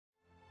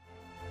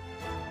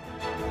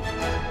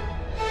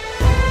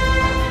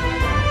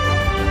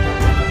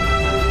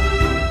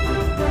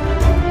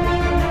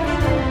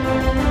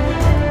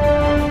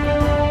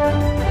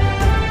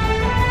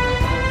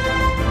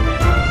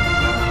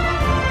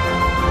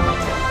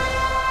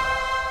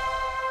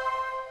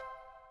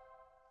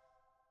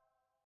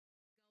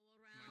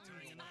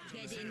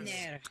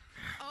there.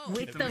 Oh,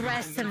 with the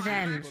rest of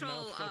them.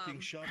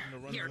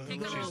 Here,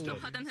 take the roll to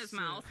put in his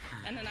mouth,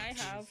 and then I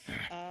have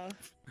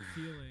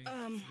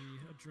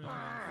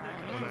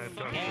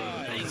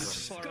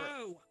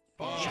go.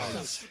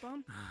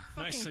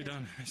 Nicely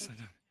done. Nicely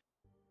done.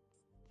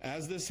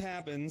 As this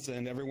happens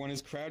and everyone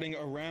is crowding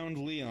around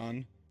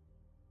Leon,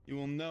 you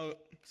will note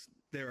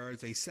there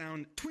is a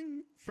sound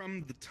twing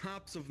from the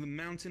tops of the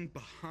mountain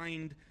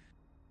behind,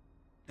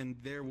 and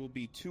there will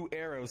be 2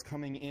 arrows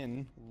coming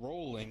in,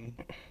 rolling.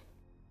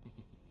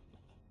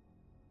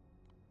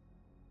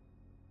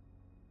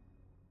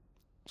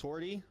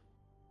 Torty,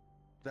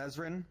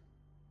 Vezrin,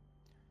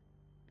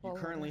 you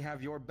currently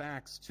have your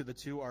backs to the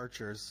 2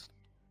 archers.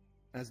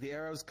 As the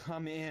arrows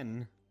come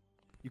in,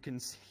 you can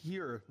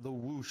hear the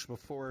whoosh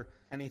before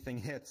anything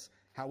hits.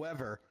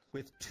 However,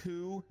 with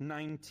 2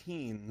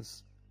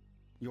 19s,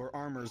 your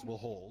armors will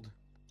hold.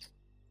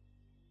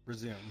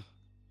 Resume.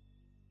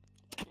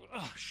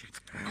 Oh, shit.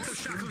 Oh,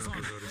 shackles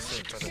on.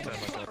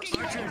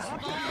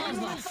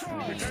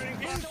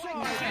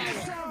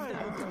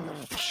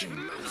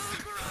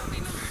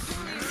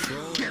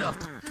 Get up,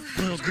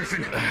 little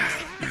Griffin.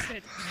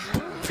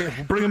 Okay,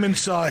 we'll bring him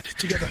inside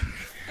together.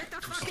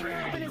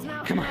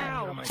 Come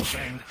on.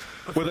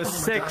 With a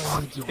 6,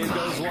 it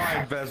goes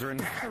wide, Vezrin.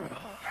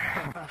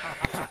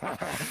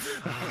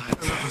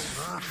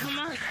 Come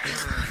on,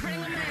 bring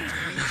him in.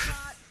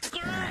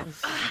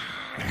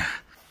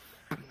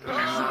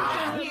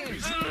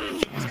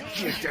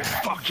 Get that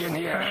fuck in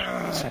here.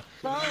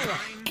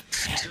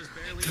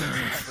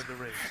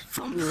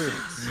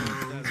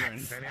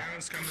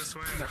 Anyone's come this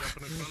way, they're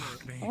jumping in front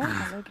of me.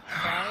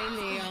 Bye,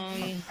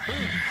 Leon.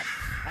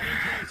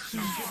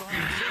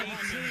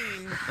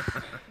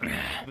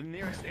 The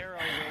nearest arrow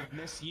will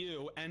miss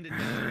you, and in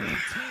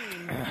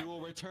 19, you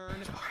will return,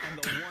 and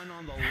the one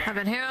on the left. I've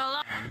been here a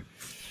lot.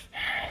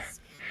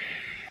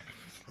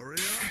 Hurry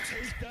up,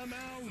 take them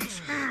out.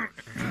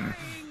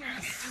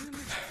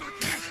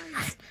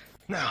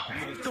 Now,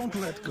 don't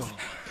let go.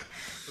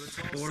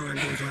 Or I'm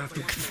going to have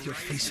to kick your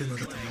face in a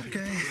little,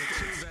 okay?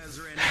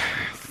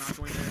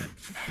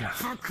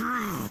 Fuck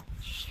you!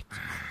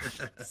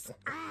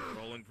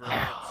 Rolling for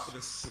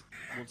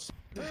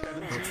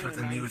Look for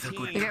the news of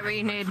good. You get what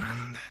you need.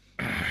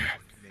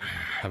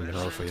 Haven't been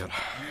over yet.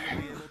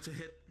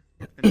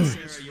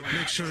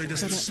 Make sure he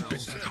doesn't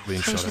spit.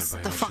 Being shot at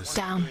by The fuck archers.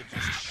 down.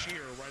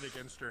 sheer right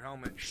against her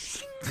helmet.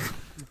 Should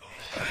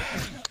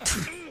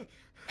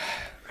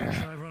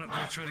I run up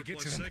there and try to get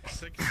to him? 6,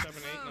 7,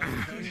 8,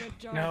 9,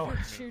 10. No.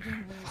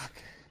 Fuck.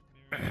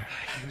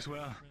 You as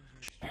well.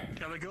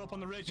 Gotta go up on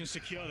the ridge and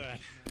secure that.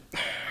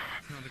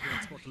 Not a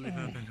great spot to leave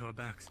open to our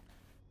backs.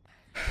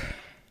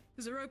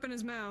 There's a rope in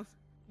his mouth.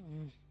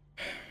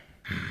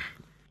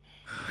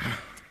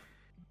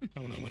 I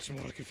don't know much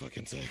more I can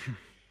fucking say.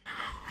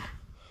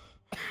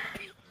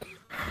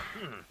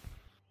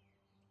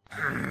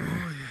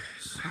 Oh,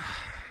 yes.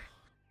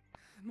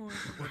 More.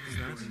 What is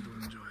that? To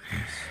enjoy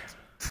this.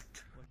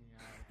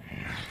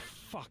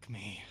 Fuck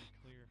me.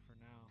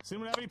 Does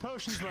anyone have any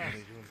potions left?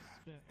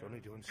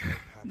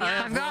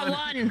 I've got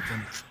one.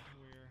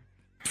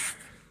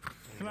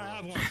 Can I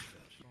have one?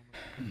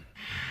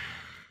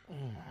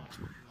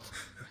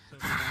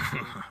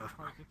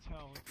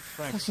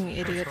 Fucking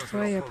idiot.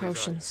 Where are your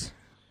potions?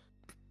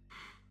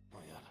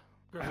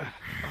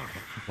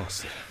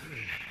 Lost it.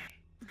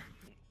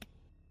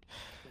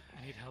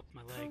 I need help with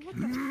my leg.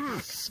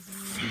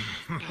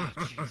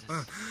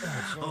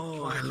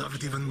 Oh, I love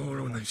it even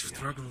more when I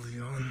struggle,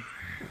 Leon.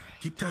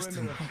 Keep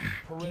testing.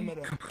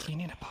 Perimeter. Come on. You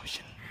need a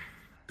potion.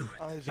 Do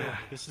it. Eyes open.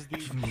 This is the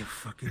Give me a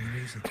fucking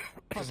reason.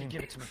 Fucking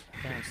give it to me.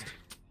 Fast.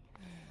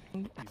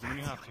 You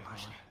have to.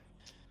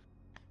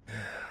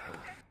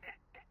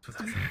 So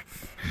that's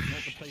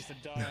Not the place to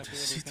die now after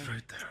just sit everything.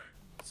 right there.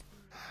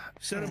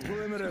 Set a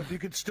perimeter if you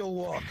can still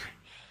walk.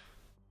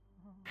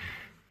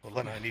 Well,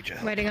 then I need you.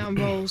 Waiting on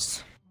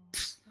rolls.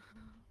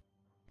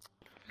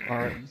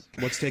 Alright,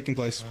 what's taking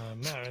place?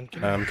 Marin,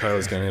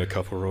 Kyler's gonna need a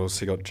couple rolls.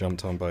 He got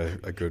jumped on by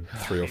a good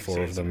 3 or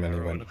 4 of them, and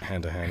he went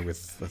hand to hand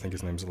with, I think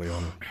his name's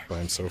Leon, by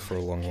himself for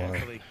a long while.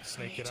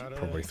 snake it out of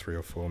Probably 3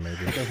 or 4,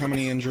 maybe. Okay, how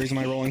many injuries am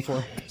I rolling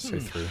for? Say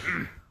 3.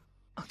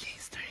 Okay,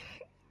 it's 3.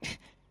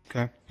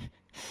 Okay.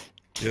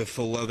 You have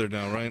full leather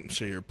now, right?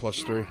 So you're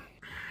 +3.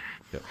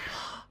 Yep.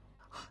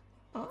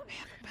 Oh, I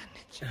have a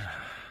bandage.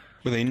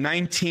 With a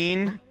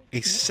 19,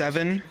 a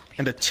 7,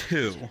 and a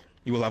 2,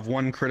 you will have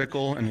 1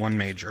 critical and 1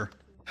 major.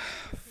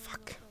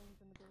 Fuck.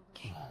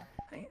 Okay.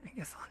 I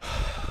guess I'll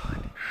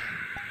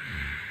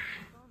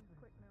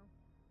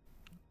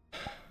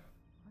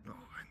No,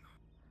 I know.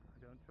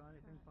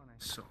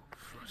 So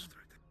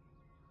frustrated.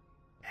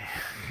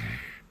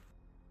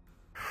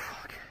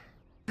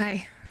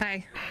 Hey,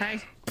 hey,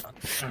 hey.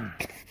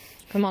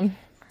 Come on.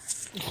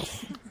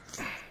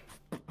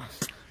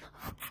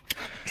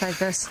 Take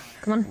this.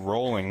 Come on.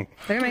 Rolling.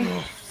 Look at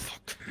me.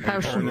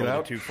 Potion. Pulling it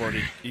out.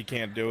 240. You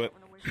can't do it.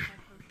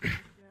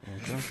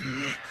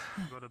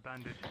 got a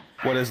bandage.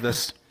 What is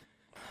this?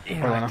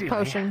 Orlana?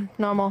 Potion.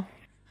 Normal.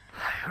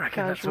 I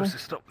reckon that's supposed to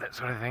stop that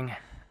sort of thing.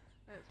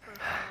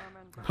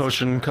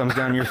 Potion comes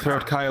down your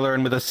throat, Kyler,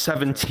 and with a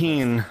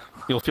 17,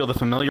 you'll feel the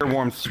familiar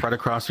warmth spread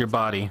across your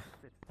body.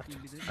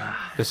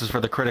 This is for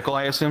the critical,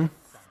 I assume?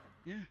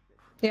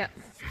 Yeah.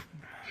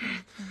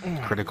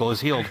 Critical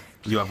is healed.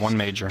 You have one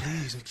major.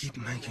 Please, keep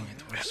making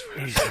it worse.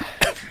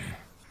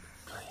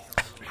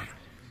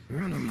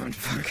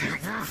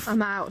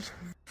 I'm out.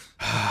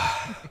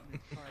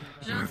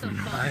 Just a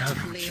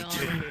fuck,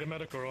 Leon. Need a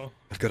medical roll.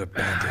 I've got a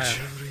bandage.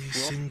 Every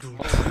single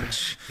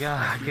punch.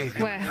 Yeah, I gave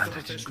you. Where? I'm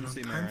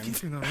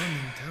keeping a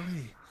running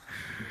tally.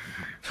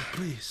 So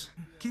please,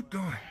 keep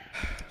going.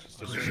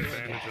 Just a straight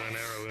bandage or an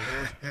arrow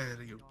in.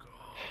 There you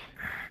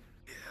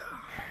go.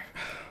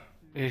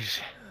 Is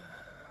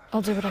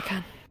I'll do what I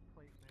can.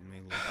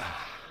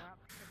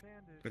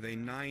 With a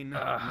 9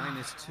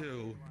 minus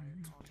 2,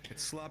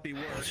 it's sloppy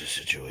work. What's the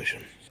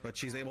situation? But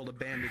she's able to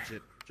bandage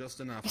it just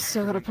enough. He's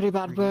still got a pretty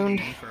bad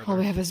wound. All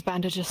we have is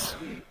bandages.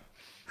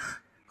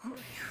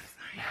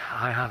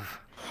 I have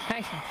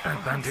Hey. a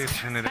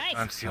bandage and an Hey!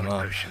 advanced healing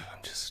potion.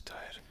 I'm just tired.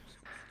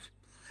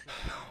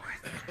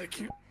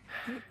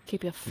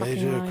 Keep your fucking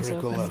Major, eyes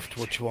critical open. left.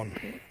 Which one?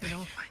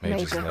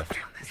 Mage's Major. left.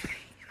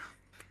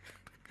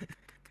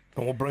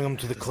 And we'll bring him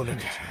to the clinic.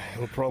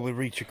 He'll probably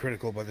reach a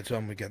critical by the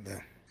time we get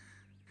there.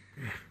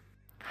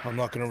 I'm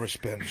not going to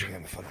risk bandaging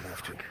him if I don't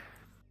have to.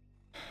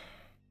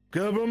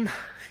 Gerben,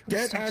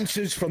 get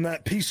answers from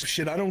that piece of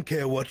shit. I don't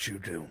care what you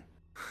do.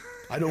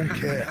 I don't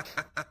care.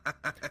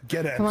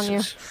 Get Come on, you.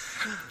 answers.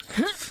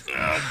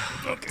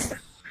 Okay.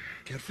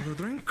 Care for a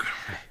drink?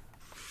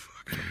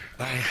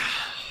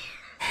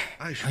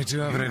 I do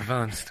have an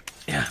advanced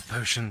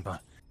potion,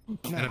 but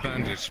and a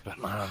bandage, but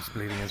my arm's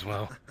bleeding as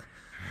well.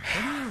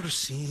 Have you ever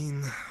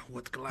seen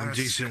what glass? I'm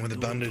decent with a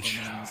bandage.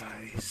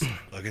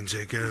 I can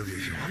take care of you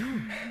if you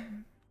want.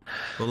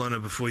 Hold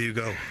on before you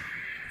go.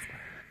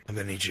 I'm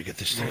gonna need you to get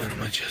this thing out of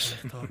my chest.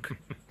 Of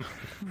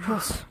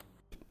course.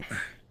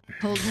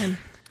 Hold him.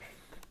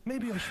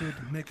 Maybe I should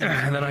make it.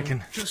 And then I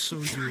can just so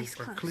you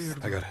are clear.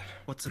 I got it.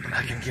 What's about?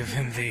 I can give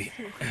him the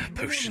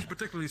potion.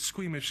 Particularly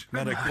squeamish.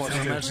 Medic, I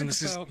can imagine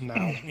this is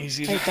now.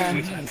 easy Take to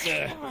do.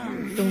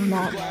 them. Do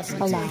not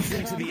allow him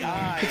Into the to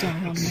eye, die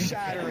on me.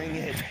 shattering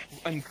it,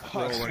 and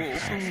pus will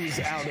ooze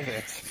out of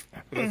it.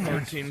 With a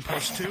 13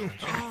 plus 2.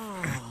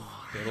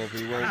 It'll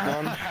be worked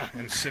on.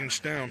 And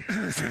cinched down.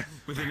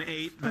 With an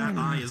 8, that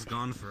eye is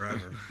gone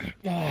forever.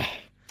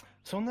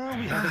 So now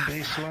we have a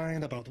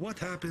baseline about what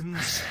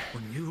happens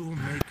when you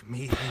make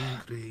me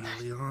angry,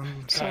 Leon.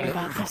 Sorry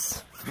about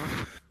this.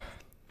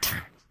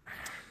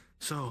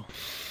 So,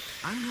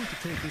 I'm going to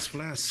take this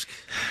flask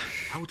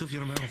out of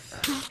your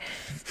mouth.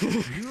 You're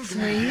going to give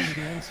me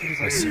the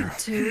answers I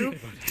 2.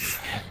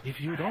 If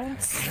you don't,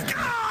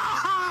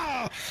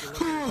 I'm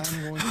going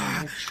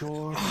to make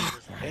sure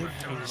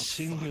every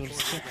single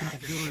second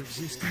of your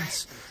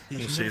existence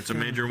is see, it's a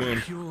major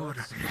wound. pure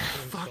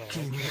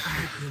fucking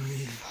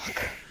agony.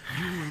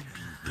 You will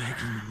be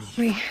begging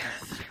me.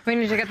 We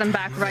need to get them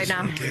back right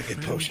now. Take a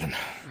potion.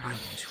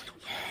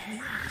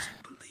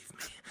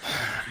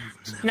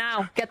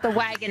 Now, get the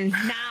wagon.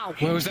 Now.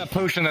 Where was that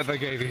potion that they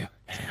gave you?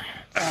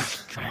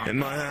 In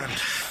my hand.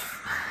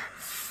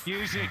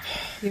 Use it.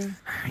 You.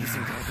 You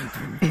think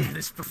I've been through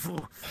this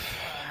before?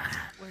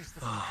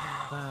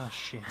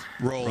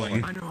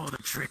 Rolling. I know all the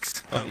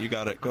tricks. Oh, you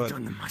got it. Go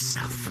Done ahead. them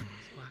myself.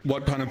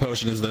 What kind of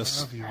potion is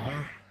this?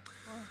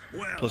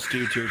 Well, Plus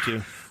 2, tier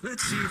 2.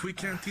 let's see if we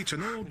can't teach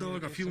an old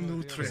dog a few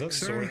new tricks. Is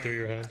that sword through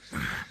your hand?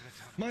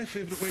 My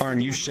favorite way. Arn,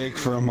 you shake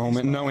for a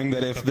moment, knowing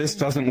that if this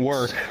doesn't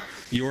work,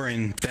 you're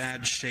in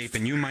bad shape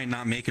and you might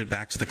not make it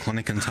back to the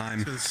clinic in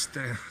time. Just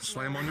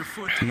slam on your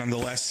foot.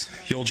 Nonetheless,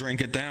 you'll drink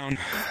it down.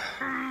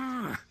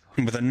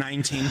 With a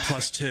 19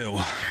 plus 2,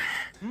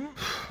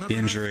 the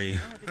injury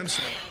I'm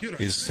sorry. You're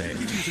right. is safe.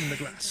 Keep using the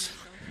glass.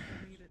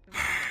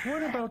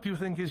 What about you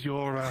think is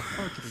your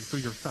artery through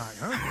your thigh,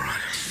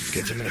 huh?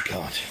 Get him in a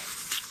cart.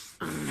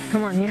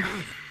 Come on, you.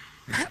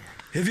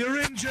 If you're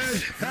injured,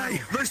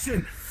 hey,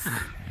 listen.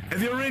 If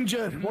you're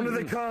injured, one of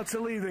the carts are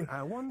leaving.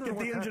 Get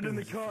the injured in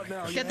the cart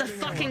now. Get the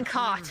fucking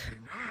cart.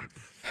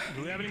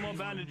 Do we have any more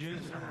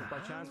bandages by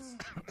chance?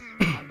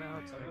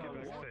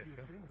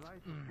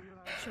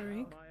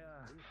 Sharik?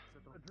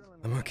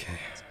 I'm okay.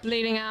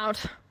 Bleeding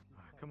out.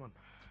 Come on.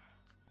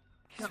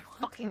 You're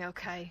fucking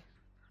okay.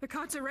 The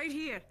carts are right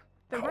here.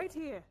 They're right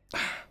here.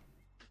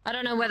 I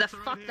don't know where the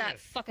fuck that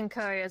fucking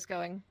courier's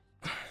going.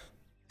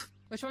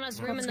 Which one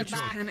has room in the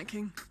Just back?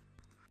 panicking.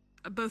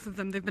 Both of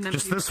them, they've been empty.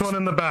 Just this one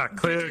in the back.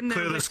 Clear In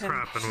there this with him.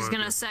 crap and She's we're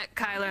gonna set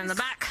Kyler in the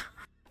back.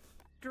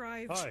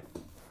 Drive. Hi.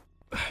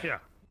 Yeah.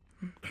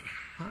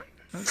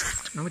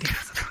 Nobody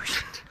has a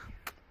potion.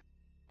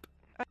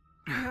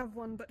 I have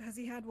one, but has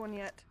he had one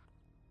yet?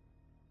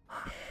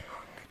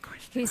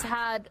 He's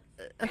had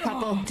a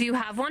couple. Do you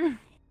have one?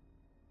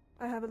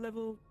 I have a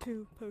level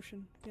 2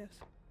 potion, yes.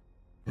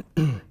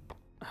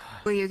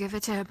 Will you give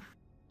it to him?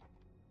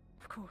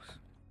 Of course.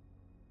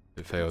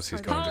 If it fails,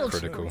 he's going to Hold.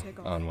 critical. Take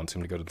off. Arn wants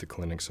him to go to the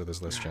clinic, so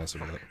there's less chance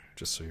of that.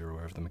 Just so you're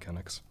aware of the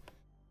mechanics.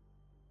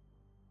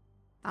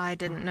 I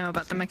didn't know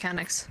about the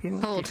mechanics.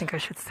 Hold. Do you think I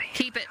should stay?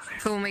 Keep it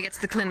for when we get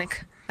to the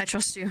clinic. I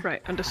trust you.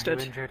 Right, understood.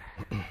 Are you injured?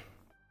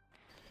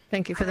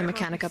 Thank you for the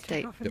mechanic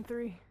update. Off in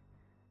 3.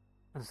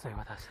 Then stay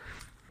with us.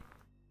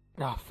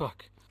 Oh,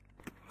 fuck.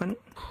 When?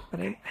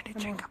 But I need to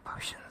drink a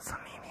potion, so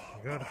maybe.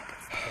 Good.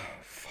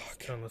 Fuck.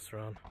 Turn this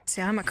around.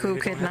 See, I'm a cool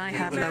kid and I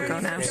have logo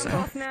now, Jump so...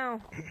 off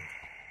now. Oh,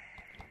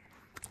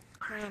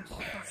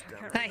 fuck, I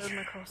can't Hey. reload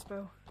my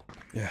crossbow.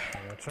 Yeah.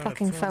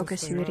 Fucking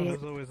focus, you idiot.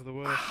 Is always the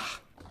worst.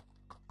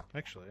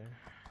 Actually,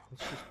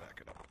 let's just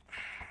back it up.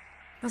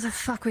 What the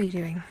fuck were you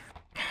doing?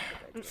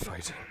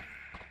 Fighting.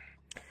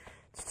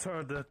 It's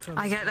hard to turn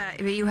I get that,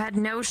 but you had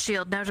no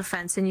shield, no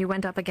defense, and you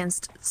went up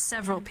against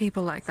several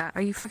people like that.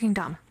 Are you fucking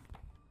dumb?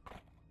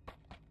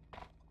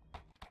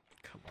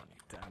 Come on,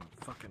 you damn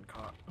fucking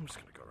car. I'm just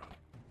gonna go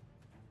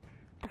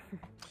around.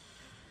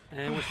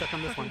 And we're stuck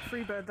on this one.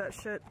 Freebird that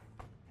shit.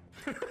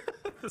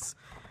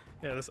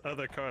 This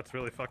other cart's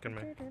really fucking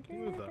me.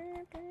 Move that.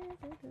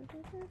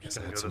 Guess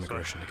I had some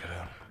aggression to get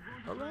out.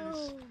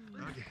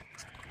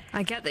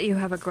 I get that you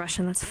have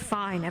aggression, that's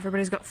fine.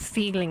 Everybody's got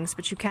feelings,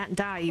 but you can't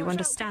die. You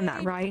understand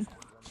that, right?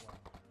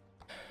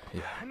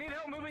 Yeah. I need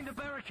help moving the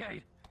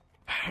barricade.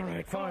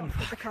 Alright, fine.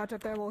 Put the cart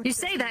up there while You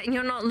say that and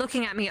you're not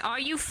looking at me. Are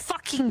you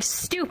fucking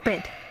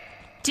stupid?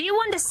 Do you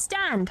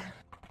understand?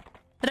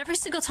 But every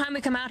single time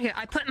we come out here,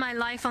 I put my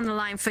life on the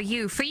line for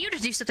you to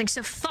do something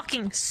so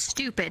fucking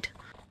stupid.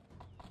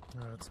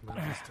 Let's move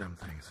these damn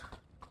things.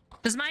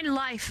 Does my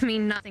life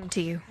mean nothing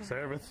to you? So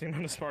everything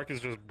on the spark is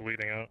just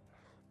bleeding out.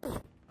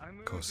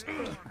 Of course.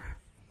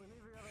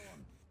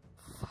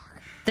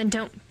 Then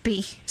don't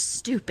be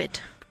stupid.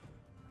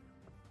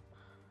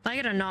 Like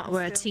it or not,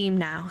 we're a team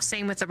now.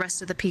 Same with the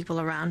rest of the people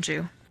around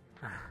you.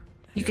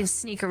 You can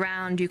sneak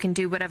around, you can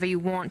do whatever you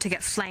want to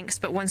get flanks,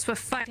 but once we're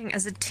fighting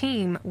as a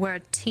team, we're a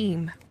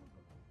team.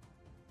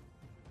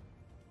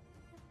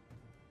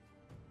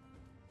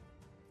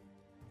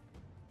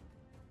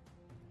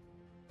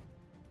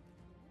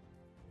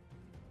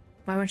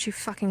 Why won't you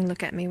fucking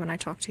look at me when I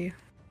talk to you?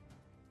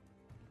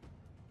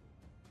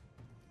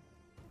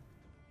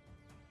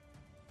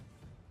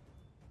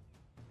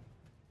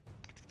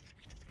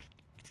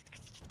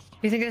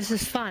 You think this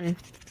is fun?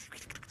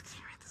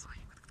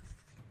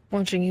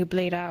 Watching you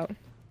bleed out.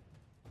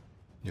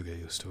 You'll get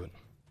used to it.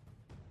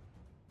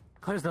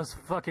 Close those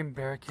fucking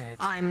barricades.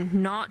 I'm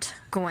not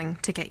going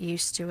to get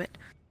used to it.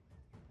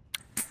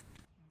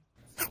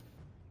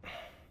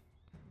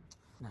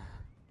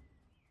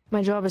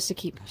 My job is to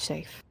keep you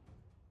safe.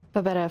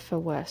 For better or for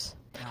worse.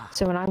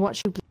 So when I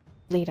watch you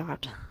bleed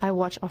out, I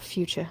watch our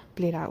future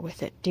bleed out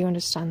with it. Do you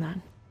understand that?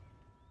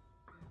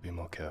 Be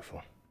more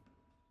careful.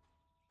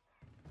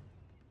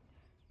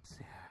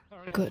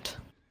 Good.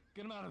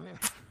 Get him out of here.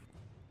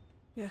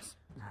 Yes.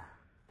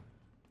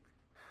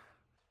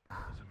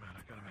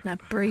 Now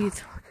breathe.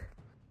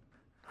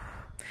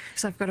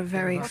 Because I've got a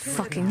very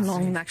fucking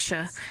long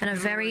lecture and a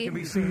very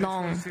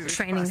long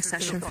training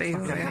session for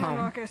you at home.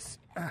 Marcus,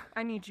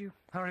 I need you.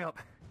 Hurry up.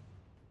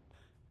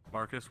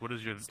 Marcus, what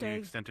is the Stay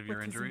extent of your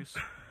with the Zim. injuries?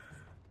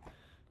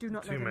 Do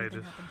not Two let anything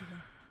mages. happen to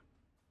them.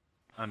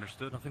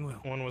 Understood. Nothing will.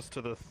 One was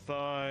to the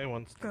thigh,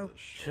 one's to Go. the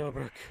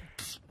Shelbrook.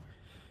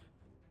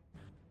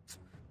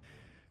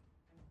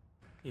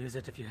 Use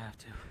it if you have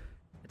to.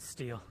 It's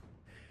steel.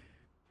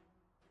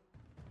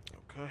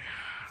 Okay.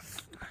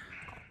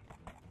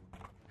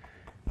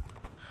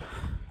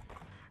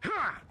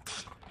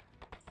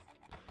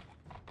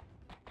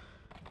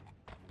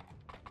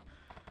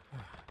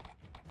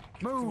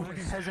 Move,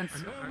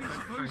 peasants.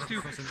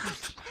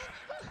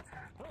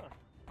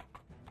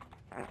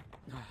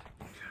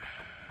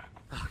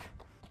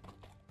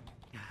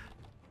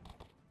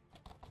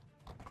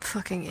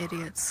 Fucking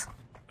idiots.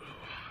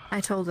 I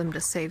told them to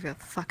save your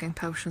fucking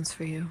potions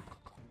for you.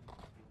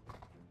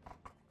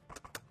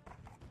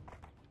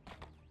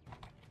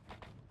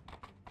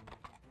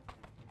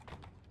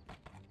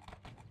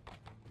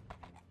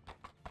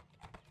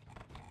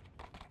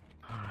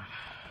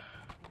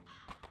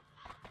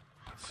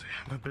 Let's see,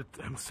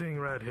 I'm seeing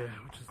red here,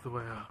 which is the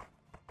way out.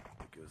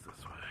 It goes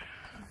this way.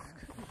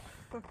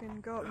 Fucking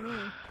got me.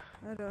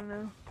 I don't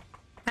know.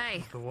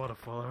 Hey, The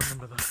waterfall, I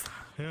remember that.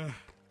 Yeah.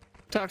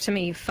 talk to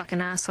me, you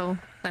fucking asshole.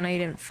 I know you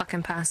didn't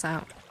fucking pass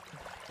out.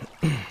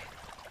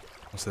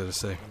 What's there to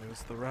say?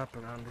 There's the wrap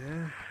around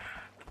here.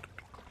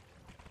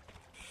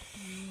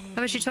 How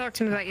about you talk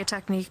to me about your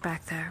technique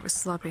back there? It was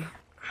sloppy.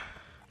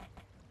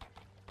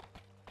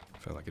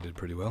 Felt like I did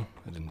pretty well.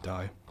 I didn't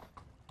die.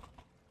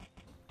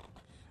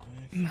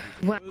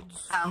 Well,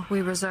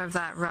 we reserve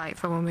that right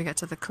for when we get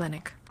to the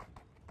clinic.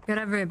 You had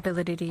every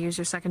ability to use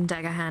your second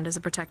dagger hand as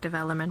a protective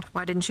element.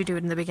 Why didn't you do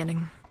it in the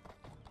beginning?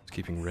 It's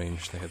keeping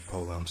range. They had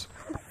pole arms.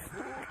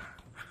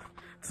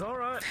 It's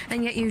alright.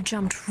 And yet you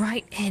jumped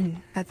right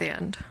in at the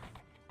end.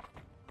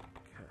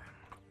 Okay.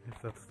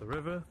 If that's the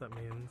river, that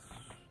means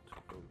to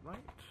go right.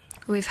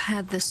 We've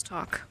had this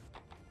talk.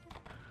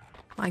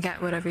 I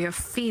get whatever you're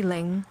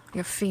feeling,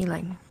 you're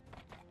feeling.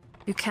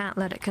 You can't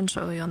let it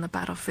control you on the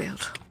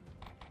battlefield.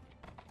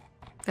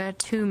 There are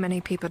too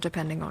many people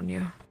depending on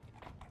you.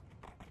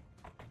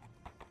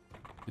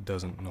 It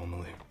doesn't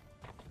normally.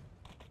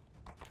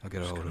 I'll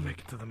get a hold of it. Make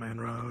it to the main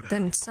road.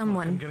 Then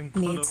someone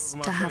needs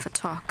to have a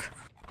talk.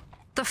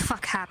 The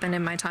fuck happened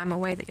in my time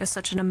away that you're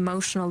such an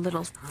emotional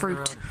little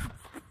fruit?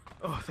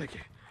 Oh, thank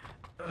you.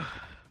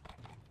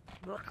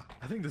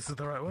 I think this is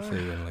the right way.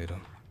 Fill you in later.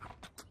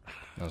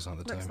 Now's not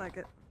the time. Looks like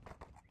it.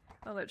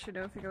 I'll let you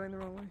know if you're going the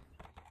wrong way.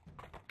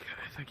 Okay,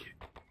 thank you.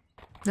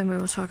 Then we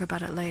will talk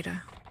about it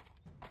later.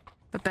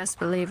 But best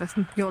believe if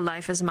your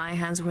life is in my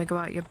hands when we go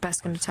out, you're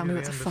best going to tell me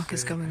what the fuck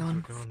is going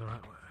on. We're going the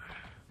right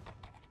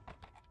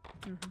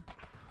way.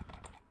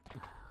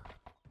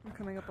 We're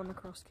coming up on the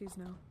cross keys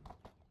now.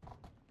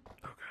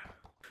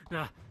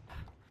 Yeah.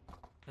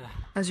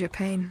 How's your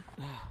pain?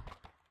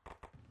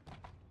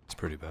 It's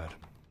pretty bad.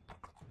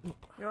 You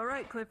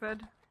alright,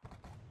 Clifford?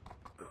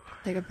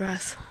 Take a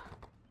breath.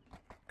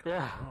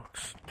 Yeah.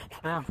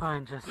 Yeah, I'm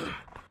fine, just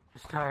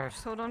tired.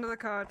 Just hold on to the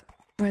cart.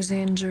 Where's the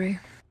injury?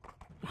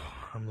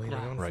 I'm leaning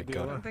on right,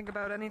 got Don't it. think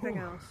about anything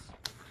else.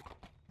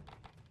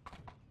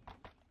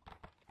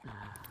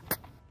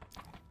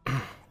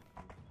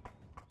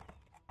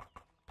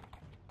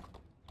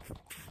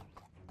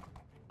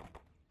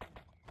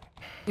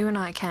 You and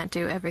I can't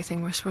do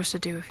everything we're supposed to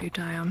do if you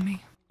die on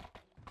me.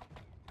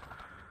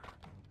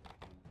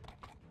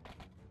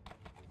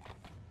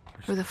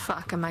 Who the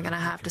fuck am I gonna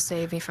have to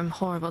save me from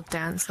horrible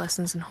dance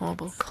lessons and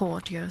horrible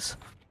courtiers?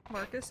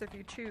 Marcus, if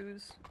you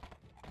choose,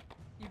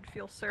 you'd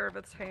feel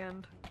Serevith's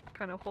hand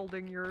kind of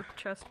holding your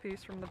chest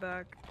piece from the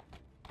back.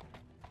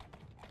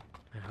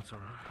 Yeah, that's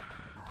alright.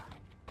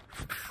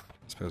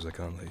 Suppose I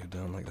can't let you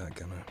down like that,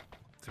 can I?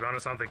 To be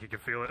honest, I don't think you can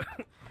feel it.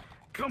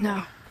 Come No,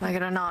 on. like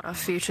it or not, our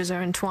futures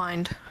are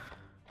entwined.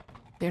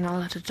 You're not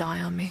allowed to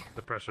die on me.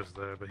 The pressure's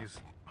there, but he's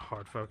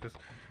hard focused.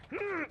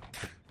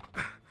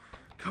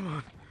 Come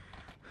on.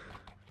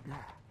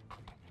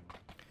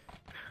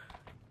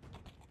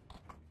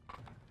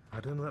 I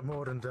didn't let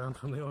Morden down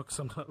from the orcs,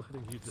 I'm not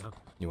letting you down.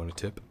 You want a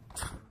tip?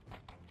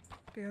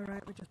 Be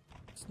alright, we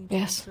just need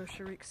Yes. to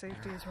ensure Sharik's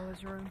safety as well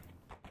as your own.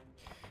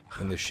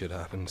 When this shit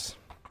happens,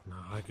 No,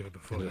 I go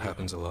before and you. it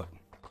happens a lot,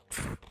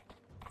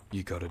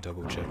 you gotta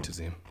double check to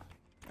see him.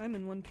 I'm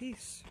in one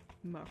piece,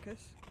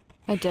 Marcus.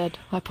 I did.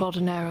 I pulled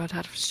an arrow out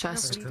of his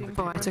chest Bleeding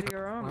before I from took under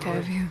your arm. care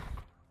of you.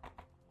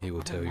 He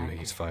will tell you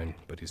he's fine,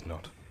 but he's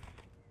not.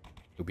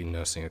 He'll be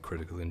nursing a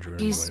critical injury. and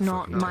he He's won't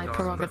not fucking my tell you.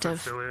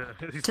 prerogative.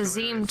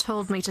 Tazim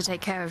told me to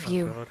take care of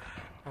you.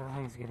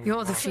 Everything's getting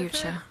You're the worse.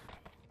 future,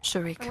 I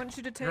Sharik. want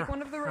you to take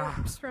one of the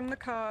ropes from the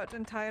cart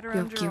and tie it You're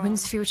around your arm.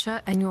 Gewin's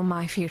future, and you're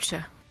my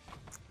future.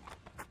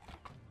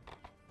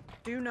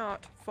 Do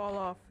not fall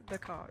off the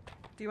cart.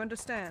 Do you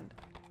understand?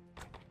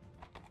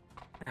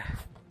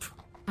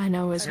 I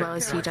know as I don't well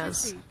as care he what you does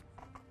see.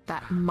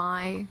 that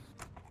my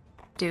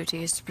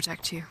duty is to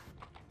protect you.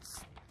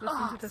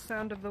 Listen to the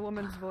sound of the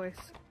woman's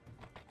voice.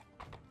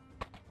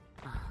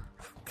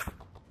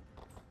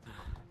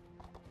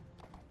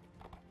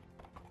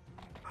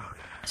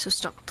 So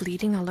stop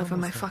bleeding all over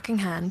my fucking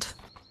hand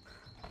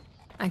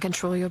and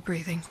control your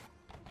breathing.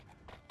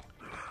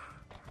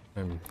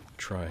 I'm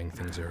trying.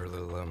 Things are a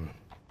little,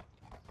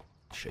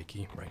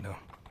 shaky right now.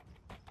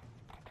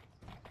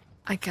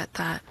 I get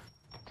that.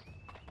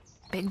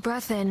 Big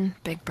breath in,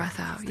 big breath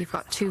out. You've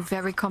got two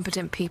very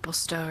competent people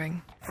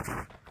stirring.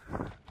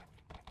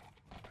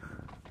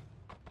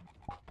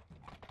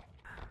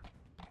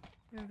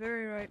 You're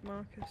very right,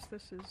 Marcus.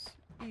 This is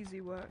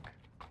easy work.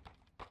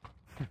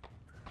 I've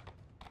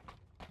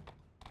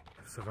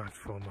survived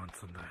 4 months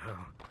under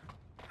hell.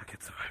 I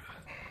could survive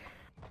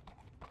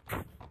it.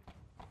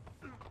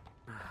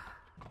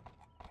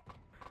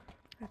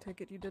 I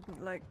take it you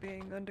didn't like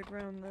being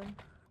underground then.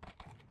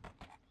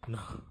 No.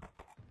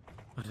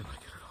 I didn't like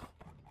it at all.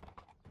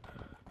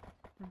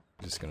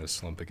 Just gonna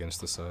slump against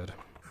the side.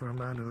 For a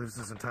man who lives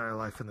his entire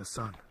life in the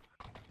sun,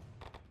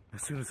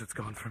 as soon as it's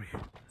gone from you,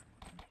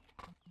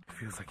 it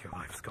feels like your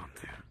life's gone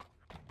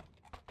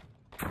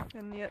too.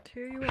 And yet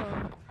here you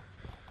are.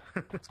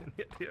 And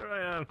yet here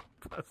I am,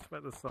 blessed by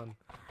the sun.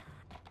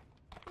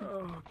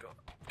 Oh god,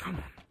 come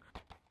on.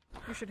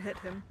 You should hit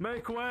him.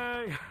 Make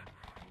way!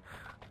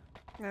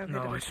 No,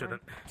 No, I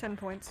shouldn't. 10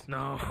 points.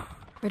 No.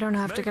 We don't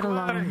have to Make get way!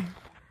 along.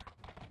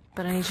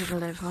 But I need you to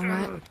live,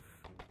 alright?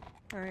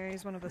 Oh yeah,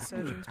 he's one of the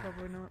surgeons,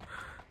 probably not.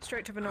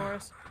 Straight to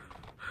Venora's.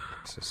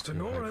 This is too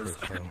high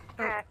profile.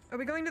 Oh, are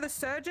we going to the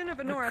surgeon or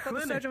Venora? I thought the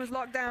clinic. surgeon was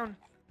locked down.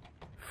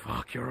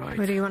 Fuck, you're right.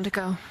 Where do you want to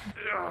go?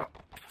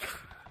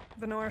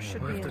 Venora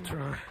should We'll be have in. to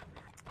try.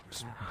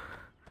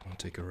 I'll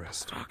take a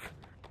rest. Fuck.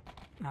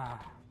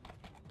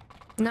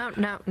 No,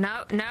 no,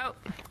 no, no.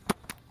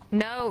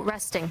 No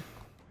resting.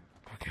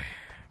 Okay.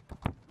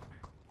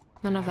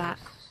 None of that.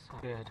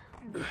 Good.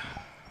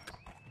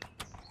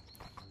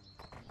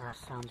 That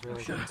sounds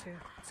really Sure, good. too.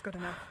 It's good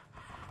enough.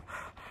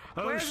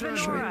 Oh, Where's shit,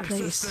 Venora?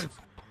 Please.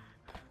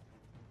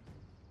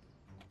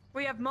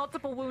 We have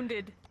multiple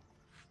wounded.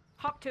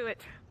 Hop to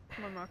it.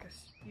 Come on,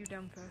 Marcus. You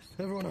down first.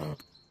 Everyone up.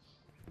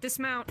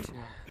 Dismount.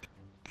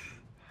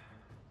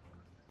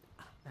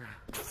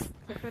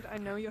 Clifford, I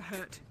know you're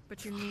hurt,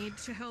 but you need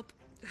to help.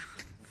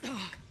 God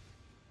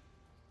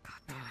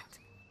damn it.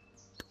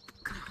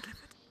 Come on.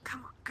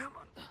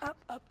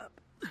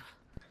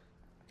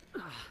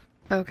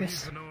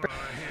 Focus.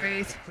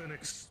 Breathe.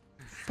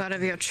 Part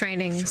of your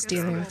training is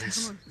dealing with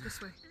this. Come on,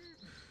 this way.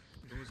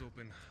 Doors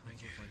open. I'll go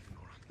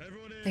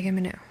find Nora. Take a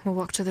minute. We'll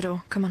walk to the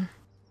door. Come on.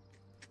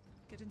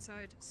 Get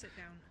inside, sit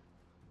down.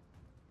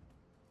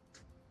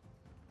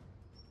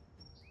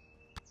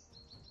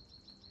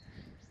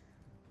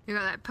 You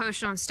got that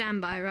potion on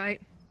standby,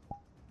 right?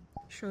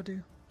 Sure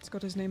do. It's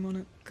got his name on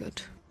it.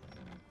 Good.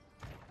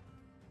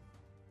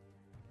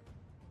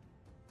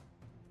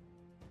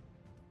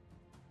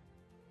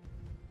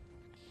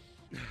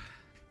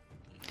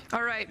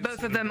 Alright,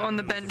 both of them on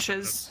the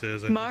benches.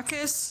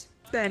 Marcus,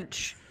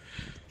 bench.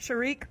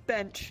 Sharik,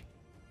 bench.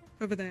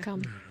 Over there.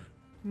 Come.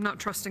 I'm not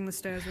trusting the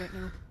stairs right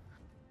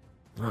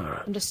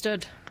now.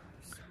 Understood.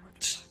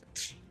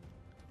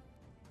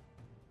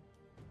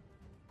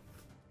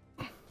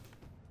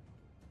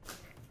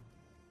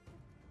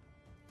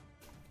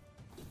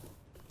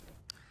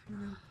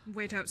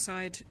 Wait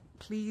outside.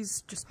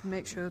 Please just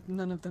make sure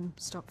none of them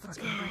stop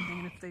fucking breathing,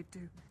 and if they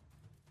do.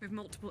 We have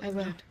multiple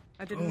injured.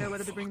 I didn't know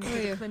whether to bring them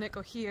to the clinic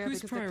or here,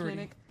 because the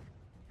clinic...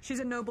 She's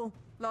a noble.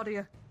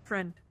 Laudia.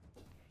 Friend.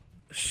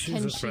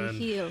 Can she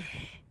heal?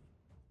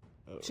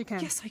 She can.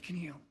 Yes, I can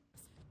heal.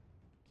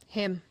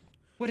 Him.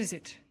 What is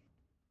it?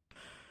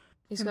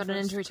 He's got an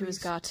injury to his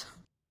gut.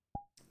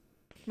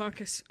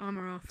 Marcus,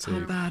 armor off. It's How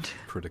bad?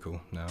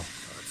 critical now.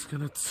 It's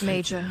gonna take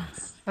Major.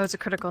 Oh, it's a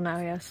critical now,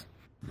 yes.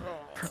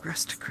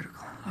 Progressed to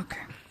critical.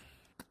 Okay.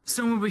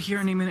 Someone will be here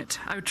any minute.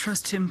 I would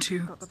trust him to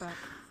Got the back.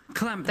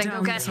 clamp Then down.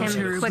 go get him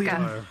arterial quicker.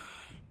 bleeding.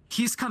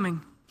 He's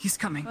coming. He's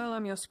coming. Well,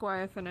 I'm your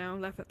squire for now.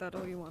 Laugh at that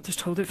all you want.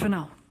 Just hold it for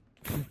now.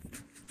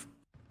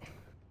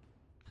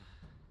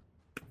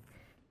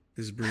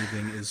 His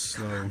breathing is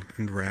slow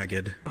and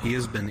ragged. He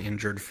has been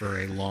injured for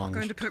a long I'm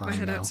going to poke my time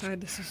head now.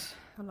 outside. This is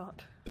a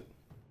lot.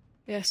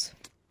 Yes.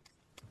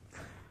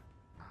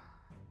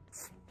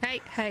 Hey,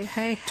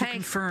 To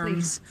confirm,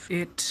 please.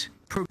 it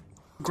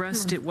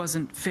progressed. It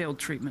wasn't failed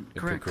treatment, It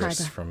correct?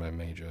 progressed from a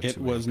major It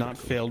to was a not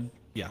critical. failed.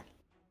 Yeah,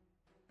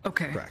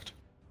 Okay. correct.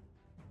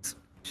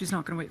 She's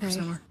not going to wait for Hey.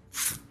 Summer.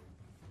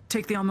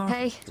 Take the armor.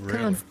 Hey,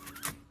 Really? come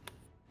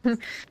on.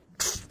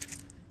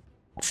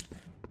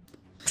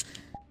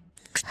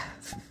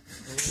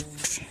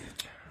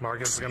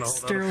 Marcus is gonna hold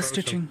out a Sterile potion.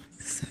 stitching.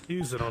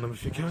 Use it on him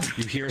if you can.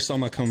 You hear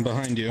Selma come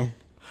behind you,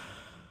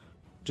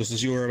 just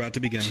as you were about to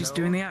begin. She's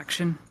doing the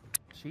action.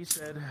 She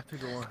said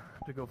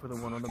to go for the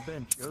one on the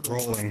bench. You're the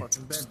Rolling. one on the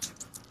fucking bench.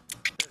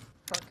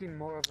 Fucking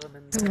more of them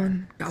in Come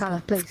on,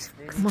 Kyla, please.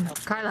 Come on,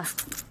 Kyla.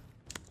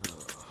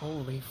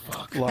 Holy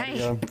fuck.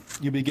 Laudia,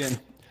 you begin.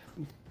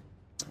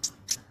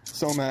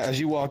 Soma, as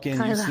you walk in, you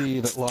Kyla. see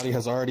that Lottie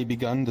has already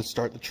begun to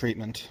start the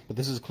treatment, but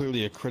this is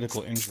clearly a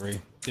critical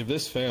injury. If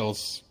this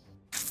fails,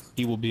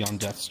 he will be on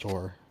death's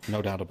door,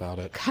 no doubt about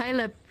it.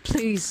 Kyla,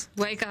 please,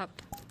 wake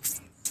up.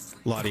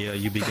 Laudia,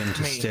 you begin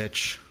to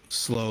stitch,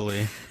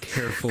 slowly,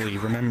 carefully,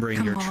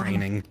 remembering your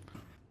training.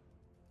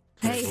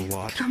 There's Hey, a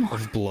lot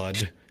of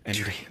blood, and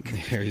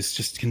there is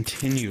just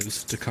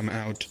continues to come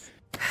out,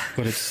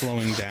 but it's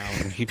slowing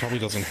down. He probably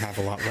doesn't have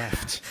a lot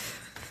left.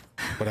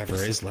 Whatever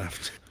is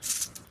left.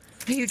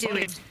 what are you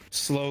doing?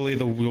 Slowly,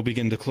 we'll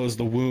begin to close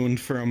the wound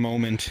for a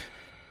moment.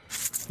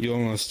 You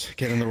almost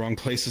get in the wrong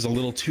places, a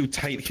little too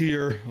tight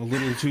here, a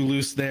little too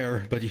loose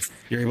there, but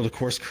you're able to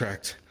course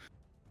correct.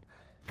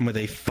 And with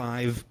a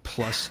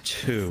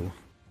 5+2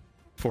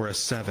 for a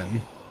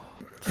 7,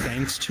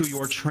 thanks to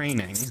your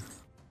training,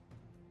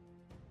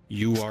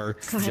 you are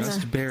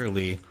just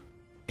barely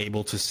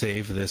able to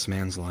save this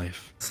man's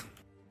life.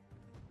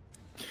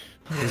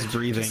 His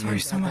breathing Sorry,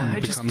 Soma,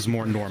 becomes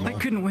more I normal.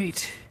 couldn't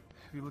wait.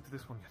 Have you looked at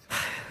this one yet?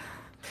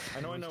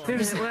 I know.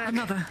 There's it work?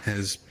 another.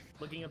 His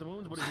Looking at the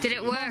wounds, what is Did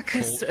it work?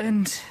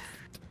 And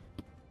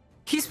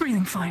he's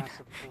breathing fine.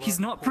 He's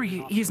not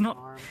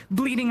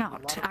bleeding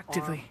out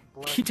actively.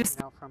 He just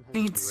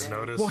needs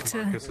Notice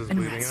water Marcus is and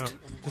bleeding rest. out.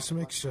 Just to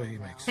make sure he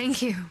makes.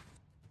 Thank you.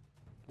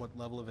 what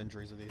level of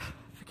injuries are these?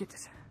 Forget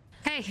it.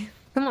 Hey,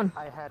 come on.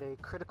 I had a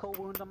critical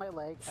wound on my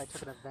leg. I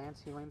took an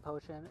advanced healing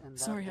potion, and that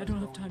Sorry, I was don't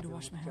have going time to do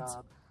wash its my hands.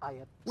 job. I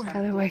had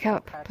Kyla, wake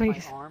up, patched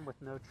please. my arm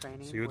with no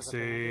training So you would with a say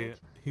bandage,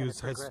 and it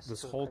has progressed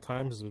this to a whole critical.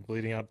 time has been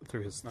bleeding out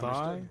through his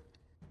thigh,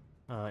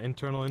 Understood.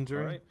 internal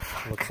injury,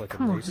 looks like a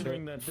Come on.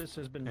 bracelet, that this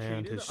has been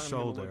and treated, his I'm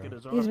gonna look shoulder. at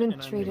his He's been arm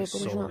and I'm treated, gonna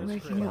but he's sew not his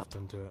waking wrist. up. left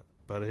into it,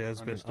 but it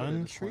has been Understood, it is clamped.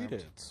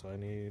 untreated, so I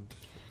need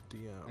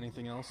DM.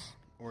 Anything else?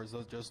 Or is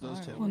those just those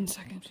two? 1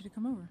 second. Should he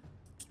come over?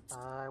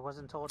 I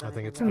wasn't told I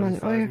think anything it's else.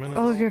 Come on, 35 minutes.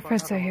 all of your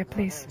friends are here,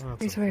 please. That's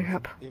Please okay. wake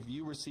up. If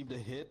you received a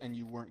hit and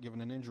you weren't given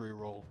an injury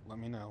roll, let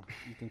me know.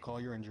 You can call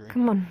your injury.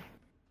 Come on.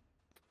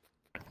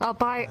 I'll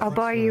buy you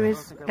I don't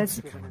as think I was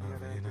given any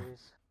other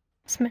injuries.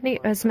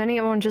 as many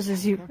oranges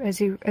as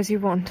you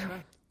want.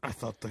 I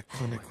thought the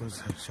clinic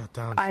was shut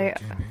down. I-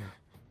 So I came here.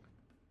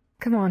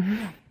 Come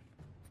on.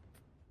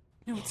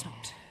 No, it's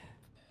not.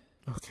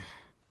 Okay.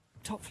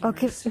 Top floor.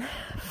 Okay. is-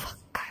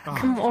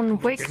 Come on,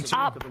 wake Look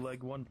up. at the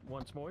leg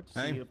once more to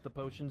Hey. see if the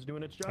potion's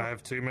doing its job. I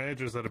have 2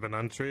 majors that have been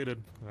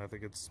untreated. I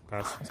think it's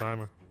past the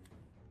timer.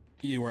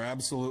 You are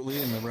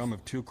absolutely in the realm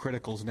of 2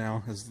 criticals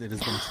now, as it has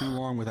been too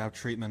long without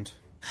treatment.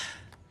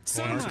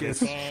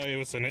 Marcus. It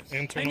was an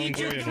internal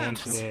injury and one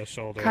to the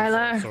shoulder.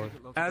 Kyler. Sorry.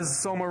 As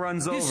Soma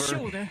runs His over,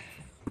 shoulder.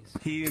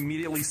 he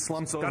immediately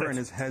slumps over and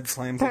his head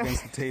slams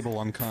against the table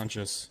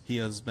unconscious. He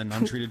has been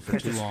untreated for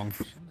too long.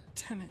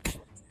 Damn it.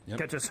 Yep.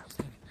 Catch us.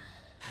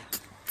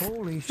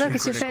 Holy shit. Look,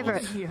 it's your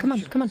favorite. Come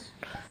on, come on.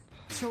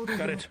 Shoulder.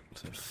 Got it.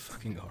 Is that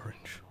fucking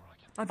orange?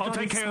 I'll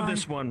take care of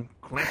this one.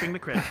 Clamping the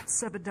crit.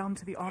 Severed down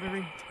to the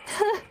artery.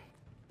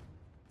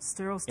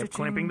 Sterile stitching.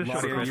 clamping the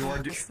shoulder. Claudia, you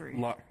are Three.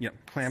 yep,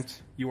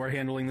 clamped. You are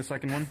handling the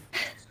second one.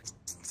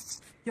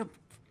 Yep.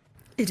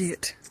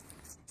 Idiot.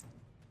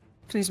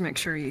 Please make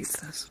sure he eats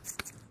this.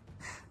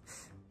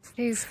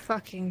 You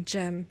fucking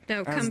gem.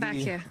 No, come back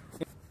here.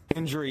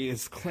 Injury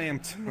is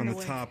clamped on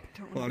the top.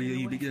 Claudia,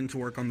 you begin to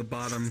work on the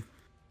bottom.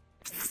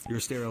 Your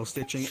sterile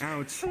stitching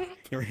out.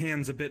 Your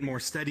hand's a bit more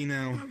steady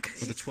now,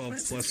 with a 12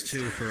 plus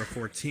 2 for a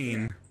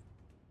 14.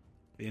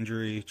 The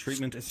injury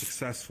treatment is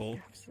successful,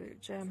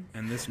 Absolute gem.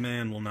 and this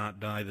man will not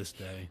die this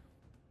day.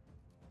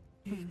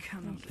 He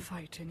cannot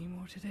fight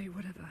anymore today,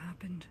 whatever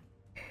happened.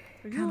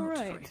 Are you Cannot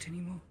alright? fight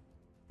anymore.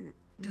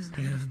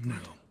 Doesn't No.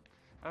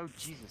 Oh,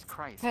 Jesus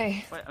Christ.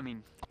 Hey. What? I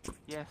mean,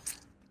 yes.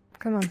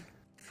 Come on.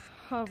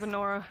 Oh,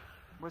 Venora.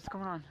 What's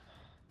going on?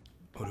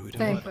 What do we do?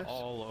 Hey.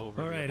 All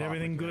over. All right,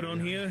 everything good on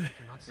here?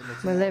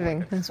 We're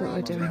living. That's what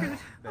we're doing.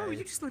 Oh,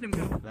 you just let him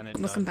go.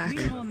 Welcome back.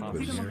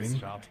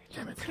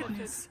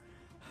 Goodness.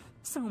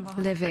 So much.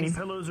 Any Living.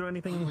 pillows or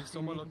anything?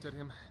 Someone looked at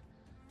him.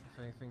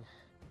 If anything.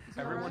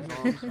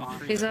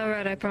 Everyone's He's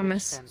alright, I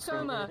promise.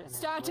 Soma,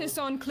 status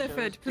on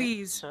Clifford,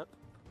 please.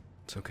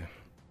 It's okay.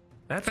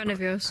 That's Friend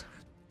of yours.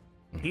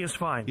 He is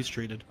fine. He's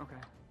treated. Okay.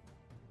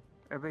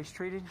 Everybody's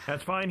treated?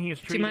 That's fine. He is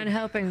Do you treated. mind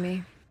helping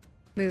me?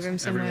 Move him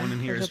somewhere Everyone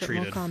in here a is little bit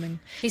more treated. calming.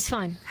 He's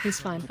fine. He's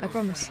fine. I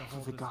promise.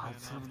 Of the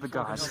gods. Of the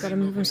gods. Just gotta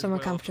move him somewhere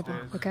comfortable,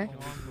 okay?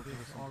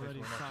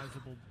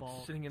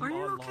 Sitting in Are the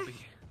you bar okay? lobby.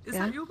 Is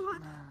Yeah? that your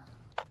blood?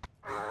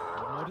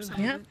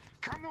 Yeah.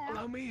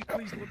 Allow me,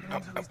 please,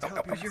 at least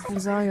help you.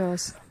 He's all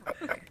yours.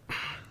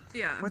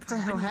 Yeah. What the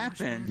hell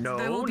happened? No,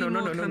 There will be no, no,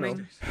 more no, no, no.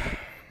 coming.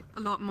 A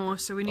lot more,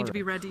 so we need to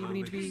be ready. We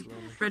need to be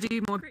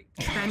ready. More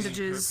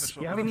bandages.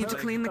 You have We a need to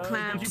pillow- clean the Could you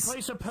clamps.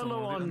 place a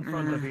pillow on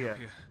front of here?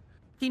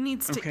 He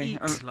needs to Okay,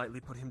 eat Slightly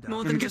put him down. more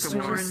Let than me get just the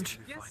an water. orange.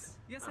 Yes.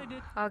 Yes, I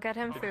did. I'll get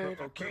him food.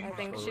 I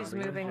think she's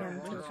moving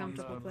him to a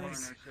comfortable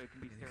place.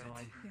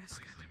 Yes.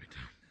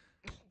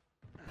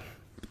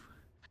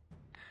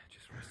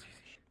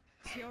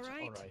 Is he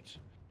alright? All right.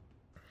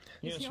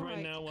 Yes, he right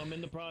alright? now I'm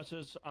in the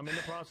process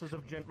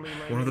of gently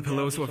laying One of the him down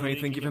pillows so or he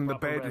anything, can give him the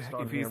get proper bed rest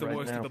on if he's here the right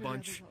worst of now. the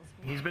bunch.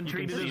 He's been The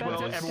treated as bed's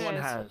well as everyone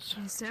upstairs.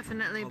 has. He's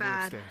definitely All the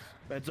bad. upstairs.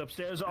 Bed's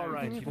upstairs. All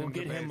right, we'll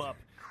get him up.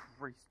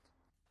 Christ.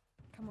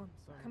 Come on.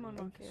 Come on,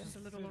 Rocky. Just a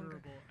little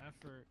longer.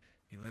 Effort.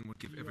 Elen would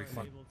give He was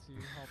everything. able to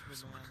help the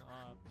man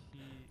up. He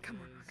Come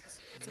on, is Marcus.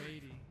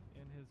 weighty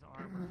in his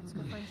armor. Let's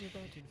go find you a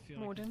bed. You can feel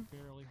Morden. like he's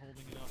barely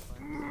holding it up by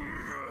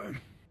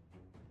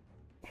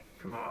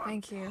himself.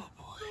 Thank you.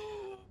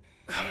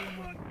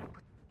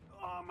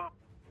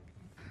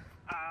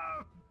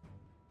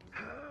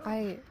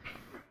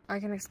 I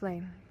can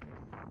explain.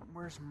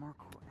 Where's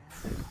Marco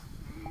at?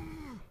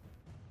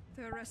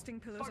 There are resting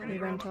pillows on We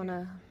the went on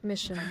a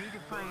mission, I need to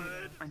find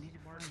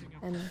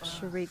and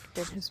Sharik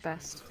did his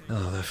best.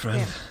 Hello there,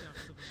 friend.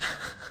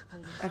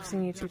 I've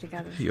seen you two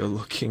together. You're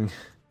looking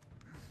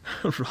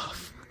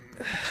rough.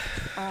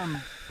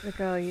 The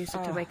girl used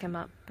it to wake him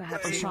up.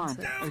 Perhaps he wants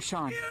it.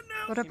 Sean.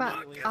 What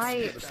about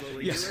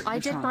Yes. I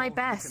did my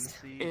best.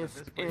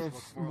 If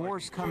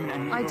Moore's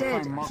coming, I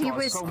did. Marco. He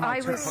was- sold my I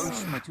two was-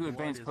 potions, my 2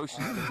 advanced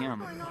potions to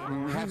him. I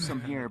mean, we have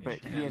some here, but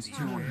he has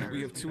 2 in here.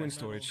 We have 2 in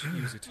storage.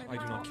 Use it. I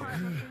do not care.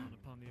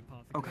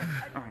 Okay,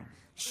 all right.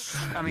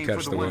 I mean, Catch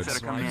for the the ones words.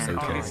 that are coming in,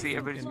 Okay. obviously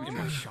everybody's In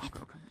my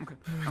shop. Okay.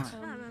 All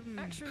right.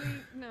 Actually,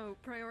 no.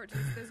 Priorities.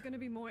 There's going to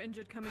be more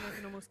injured coming. I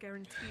can almost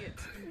guarantee it.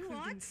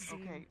 Including Zine.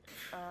 Okay.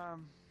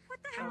 What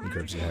the hell? He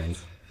grabs your hand.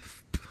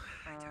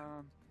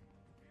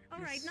 All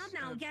right, not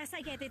now. Yes,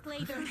 I get it.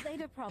 Later.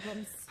 Later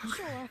problems.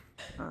 Sure.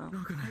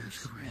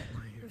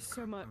 There's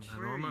so much.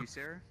 Where are you,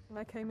 Sarah? And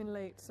I came in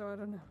late, so I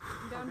don't know.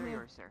 I'm down There you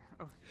here. are, Sarah.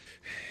 Oh.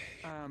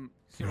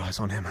 Your eyes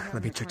on him. we have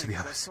Let me the check to the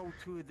plans. I others. sold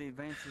 2 of the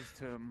advances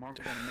to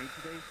Marco and May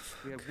today.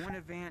 We have 1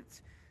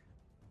 advance,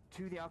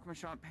 2 the alchemist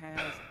shop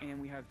has, and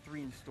we have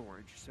 3 in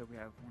storage. So we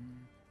have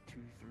 1, 2,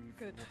 3,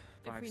 4, Good.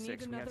 5, If we 6. need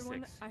We have another one,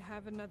 6. I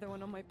have another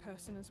one on my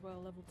person as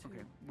well, level 2.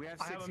 Okay, we have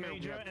I 6 have a here.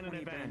 major we have and an 20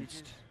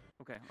 advanced. bandages.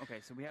 Okay,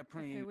 so we have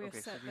plenty. Okay, we are so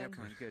set we have then.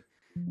 plenty. Good.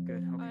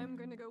 Okay. I'm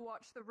going to go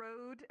watch the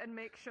road and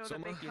make sure that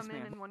they Soma? come Yes, in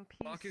ma'am. one piece.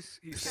 Marcus,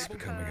 he's It's stable.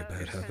 becoming a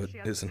bad habit,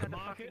 isn't it?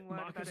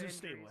 Marcus is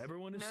stable.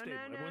 Everyone is stable.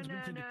 Everyone's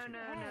been tended to.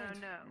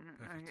 No.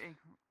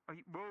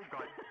 Hey, whoa,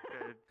 God.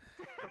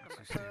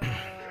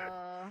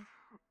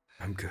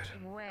 I'm good.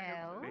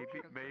 Well.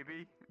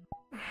 Baby.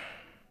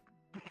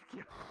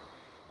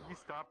 You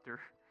stopped her.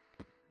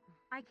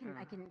 I can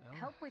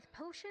help with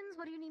potions.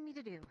 What do you need me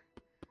to do?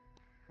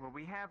 Well,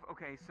 we have,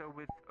 okay, so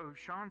with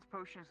Sean's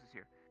potions is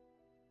here.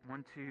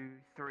 1, 2,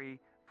 3,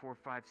 4,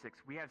 5, 6.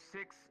 We have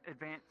 6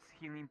 advanced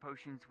healing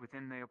potions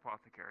within the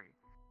apothecary.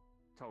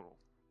 Total.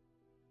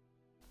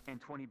 and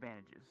 20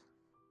 bandages.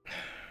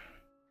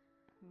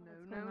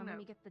 No. Let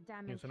me get the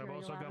damn Yes, and I've material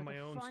also out got of my the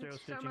own front. stair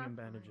stitching and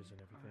bandages and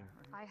everything.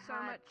 I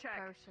Soma, had check.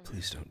 potions.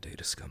 Please don't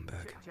date a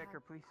scumbag. Check her,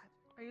 please.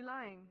 Are you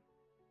lying?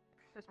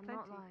 There's I'm plenty.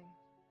 not lying.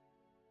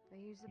 They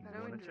used the You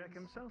potions. wanna check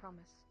himself? I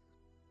promise.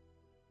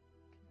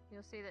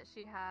 You'll see that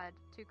she had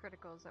 2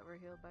 criticals that were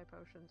healed by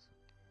potions.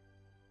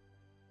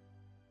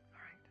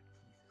 Alright.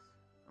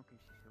 Jesus. Okay,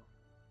 she's healed.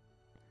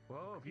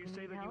 Well, if you You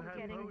say need that you help have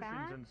getting potions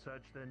back? and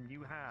such, then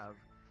you have.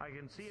 I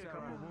can see a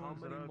couple How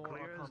wounds that many are more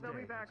clear are as They'll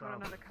day. be back It's on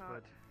obvious, another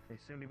cart. but they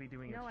seem to be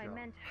doing No, its I job.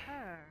 meant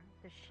her.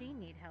 Does she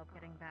need help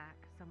getting back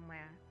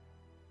somewhere?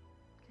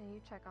 Can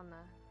you check on the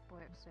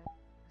boy upstairs,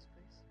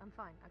 please? I'm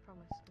fine, I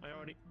promise.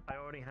 I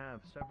already have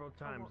several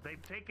times. well,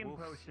 They've taken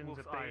potions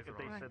if eyes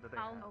they are on. said that they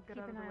I'll have. get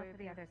keep out of an the eye way out of for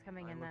the here. others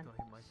coming in then.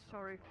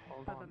 Sorry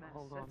Hold for on, the mess.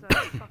 hold on. It's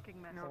a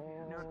fucking mess.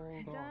 No,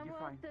 You're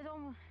fine.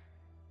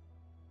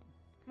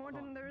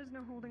 Morden, there is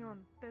no holding on.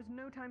 There's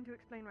no time to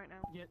explain right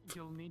now. Yeah,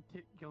 you'll need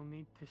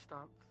to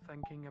start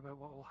thinking about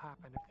what will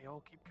happen if they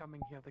all keep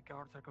coming here. The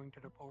guards are going to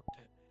report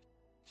it.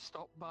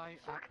 Stop by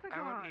Fuck at the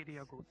our guards.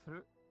 area, go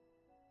through.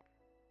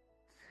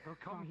 They'll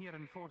come here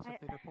in force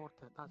if they report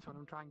it. That's what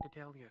I'm trying to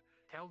tell you.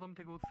 Tell them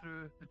to go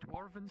through the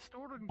dwarven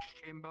storage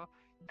chamber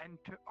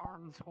into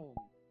Arn's home.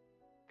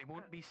 They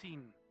won't be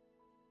seen.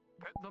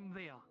 Put them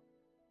there.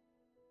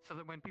 So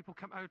that when people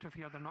come out of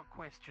here, they're not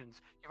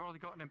questions. You've already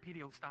got an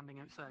Imperial standing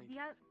outside.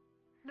 Yeah.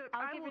 Look,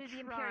 I'll I give will it to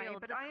the try, Imperial,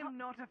 but the I am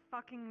not a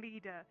fucking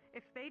leader.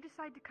 If they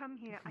decide to come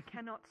here, I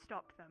cannot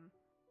stop them.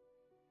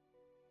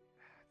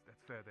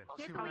 That's fair then. I'll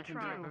Yes, see what we I can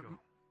try. do.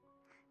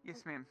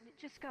 Yes, ma'am.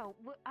 Just go.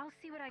 I'll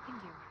see what I can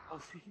do. I'll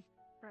see.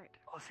 Right.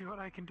 I'll see what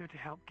I can do to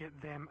help get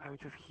them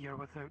out of here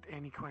without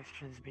any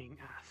questions being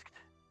asked.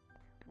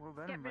 Well,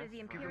 then Get rid of the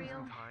Give them Imperial.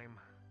 some time.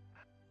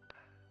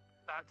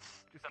 That's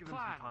Just the give them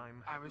plan. some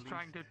time. I at was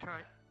trying to least.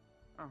 try.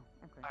 Oh,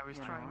 okay. I was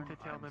Yeah, trying no, to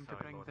tell I'm them to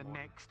sorry, bring Lord the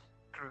Morton. next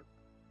group.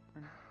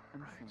 I'm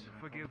Right. seeing that.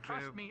 Forgive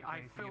Trust Trev me, for I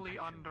being so fully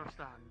impatient.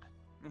 understand.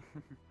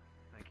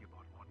 Thank you,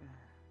 Lord Morton.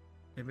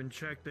 They've been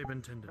checked, they've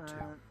been tended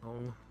to.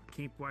 I'll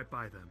keep right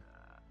by them.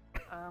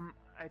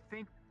 I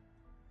think,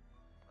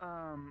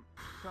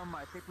 Soma,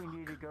 I think we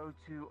need to go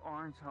to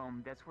Arn's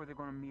home. That's where they're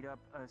going to meet up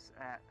us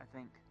at, I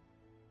think.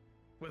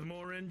 With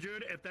more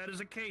injured, if that is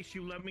the case,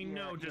 you let me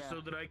know just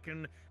so that I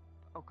can.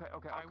 Okay, I'll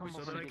I come would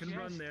over so that I and can get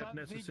you. run there if that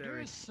necessary.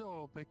 They do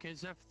so,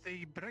 because if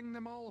they bring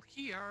them all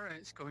here,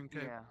 it's going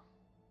to Yeah.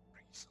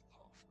 raise a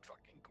lot of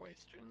fucking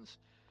questions.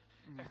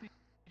 Mm. If they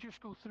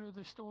just go through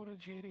the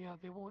storage area,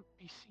 they won't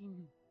be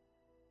seen.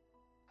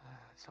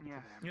 It's up to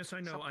them. Yes, I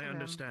It's know, up to I them.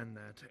 understand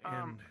that,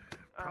 and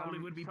probably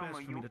would be Soma,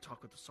 best for me you- to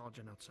talk with the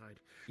sergeant outside.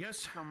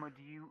 Yes. Soma,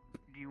 do you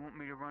want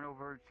me to run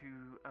over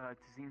to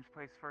Tazim's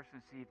place first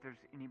and see if there's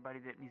anybody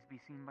that needs to be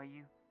seen by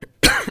you?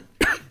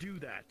 Do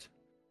that.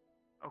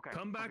 Okay.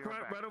 Come I'll back be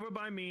right over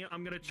by me.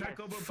 I'm gonna check Yes.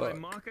 over by Fuck.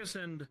 Marcus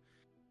and.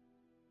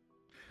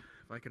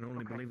 If I can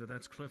only believe that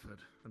that's Clifford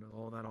and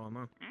all that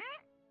armor.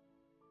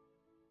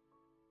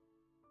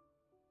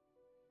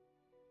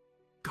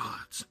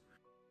 Gods.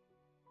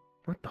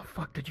 What the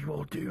fuck did you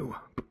all do?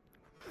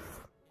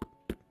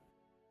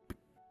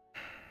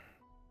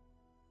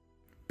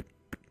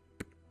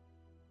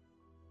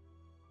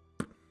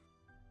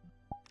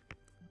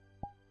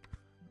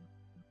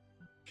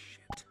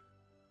 Shit.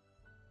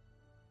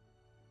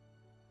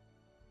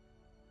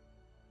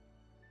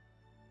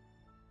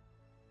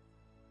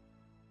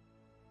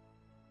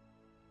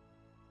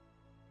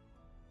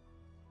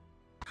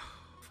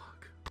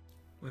 Fuck.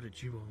 Where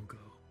did you all go?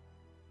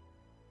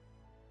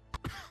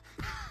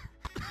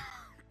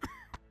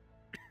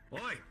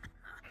 Oi!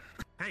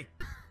 Hey!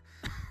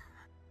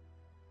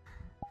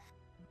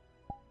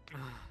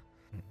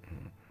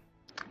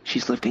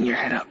 She's lifting your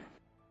head up.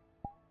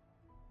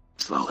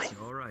 Slowly.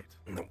 All right.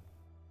 No.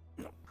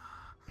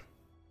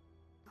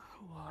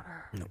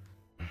 Water. No.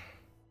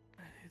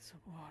 I need some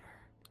water.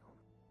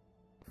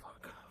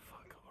 Fuck,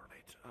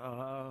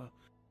 alright.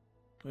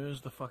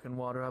 Where's the fucking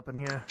water up in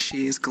here?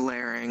 She's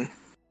glaring.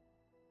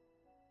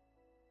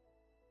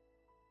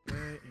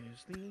 Where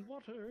is the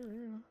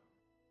water?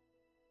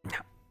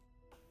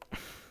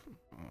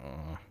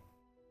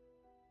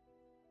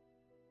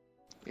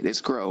 It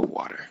is grow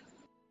water.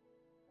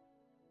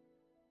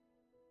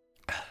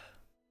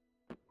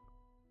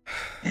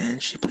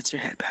 And she puts her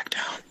head back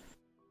down.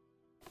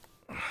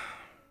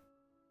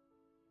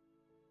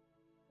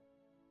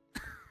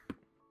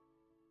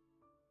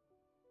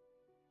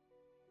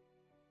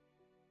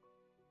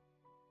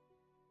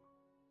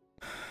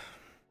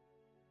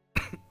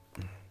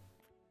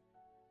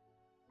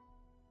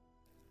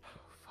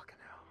 Fucking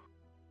hell.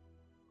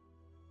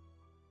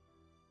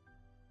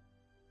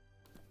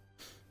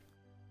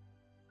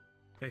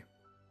 Hey.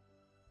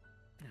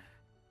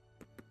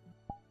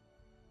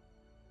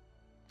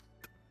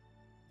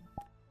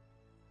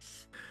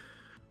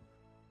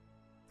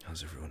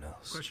 How's everyone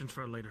else? Questions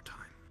for a later time.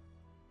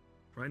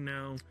 Right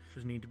now,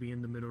 just need to be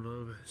in the middle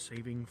of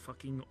saving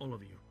fucking all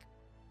of you.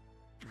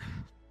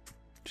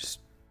 Just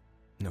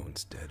no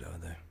one's dead, are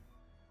they?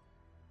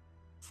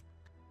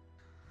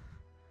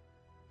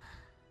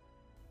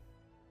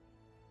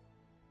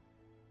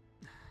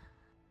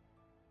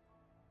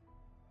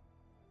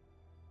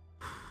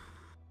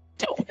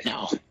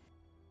 No,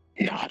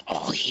 not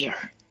all here.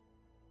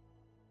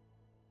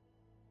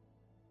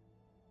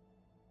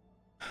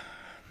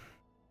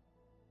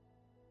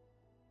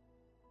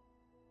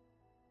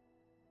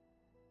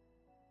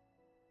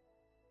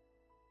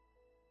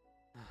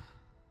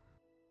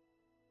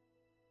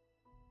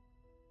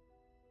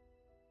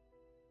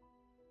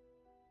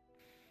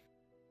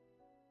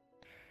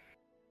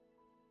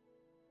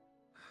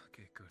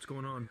 Okay, good. What's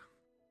going on?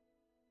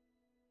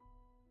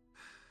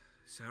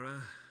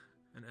 Sarah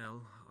and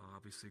Elle are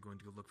obviously going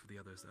to go look for the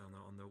others that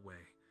are on their way.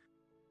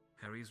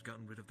 Harry's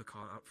gotten rid of the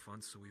car out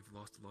front, so we've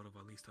lost a lot of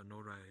at least our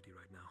notoriety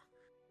right now.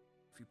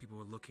 A few people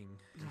are looking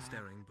and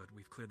staring, but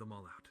we've cleared them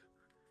all out.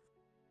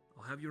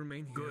 I'll have you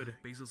remain here. Good.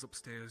 Basil's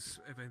upstairs.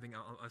 If anything,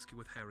 I'll ask you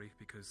with Harry,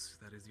 because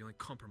that is the only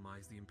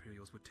compromise the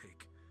Imperials would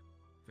take.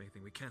 If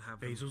anything, we can't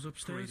have Basil's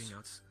upstairs? parading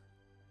out.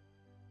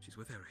 She's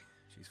with Harry.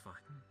 She's fine.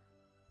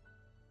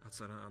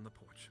 Outside on the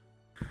porch.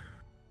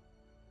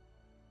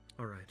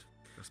 All right.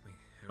 Trust me.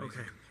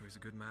 Harry's a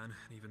good man,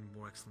 and even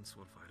more excellent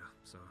sword fighter.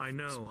 So I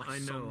know.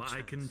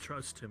 I can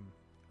trust him.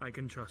 I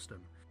can trust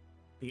him.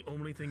 The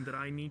only thing that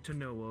I need to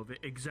know of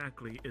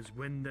exactly is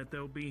when that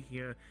they'll be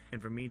here,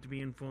 and for me to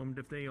be informed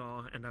if they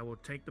are, and I will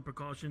take the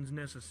precautions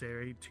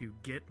necessary to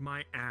get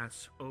my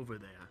ass over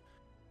there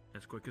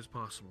as quick as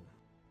possible.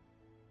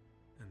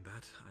 And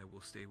that I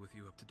will stay with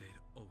you up to date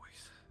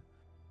always.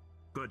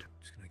 Good.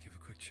 Just gonna give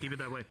a quick check. Keep it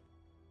that way.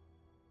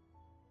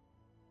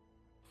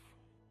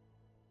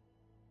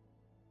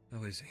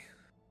 How is he?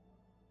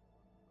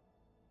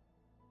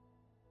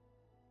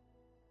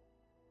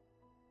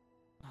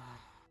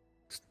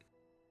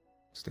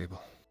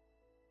 Stable.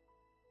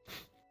 It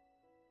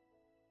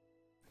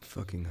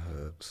fucking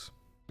hurts.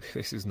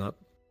 This is not...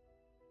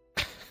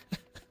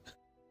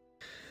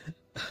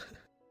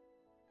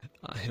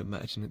 I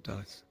imagine it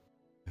does.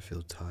 I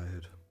feel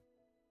tired.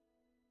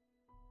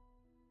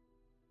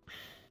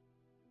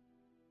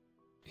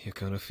 You're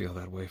gonna feel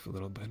that way for a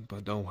little bit,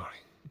 but don't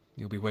worry.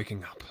 You'll be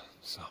waking up,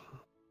 so...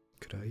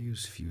 Could I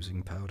use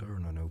fusing powder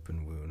on an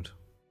open wound?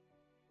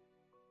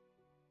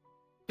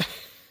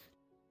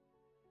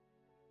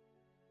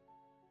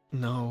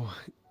 No,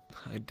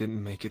 I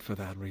didn't make it for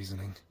that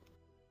reasoning.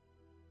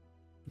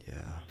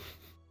 Yeah.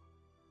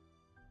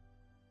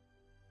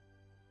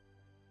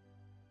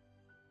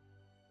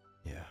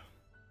 Yeah.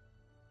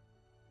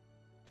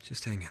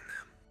 Just hang in there.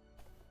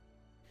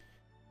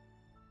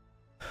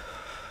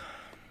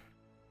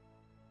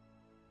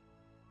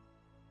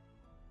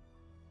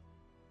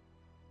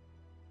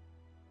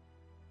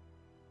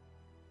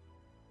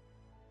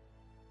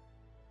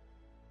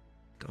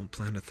 Don't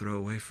plan to throw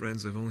away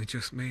friends I've only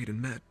just made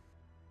and met.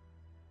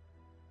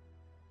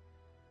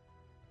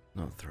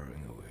 Not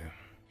throwing away.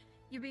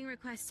 You're being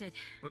requested.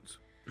 Whoops.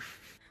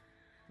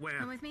 Where?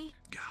 Come with me?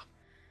 Go.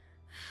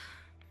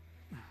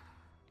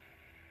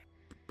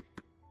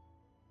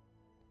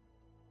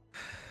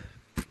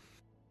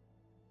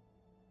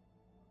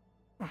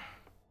 You're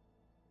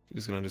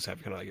just gonna have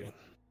kind of like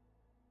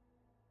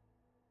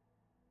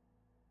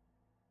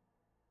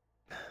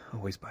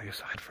always by your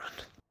side,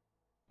 friend.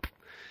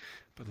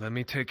 But let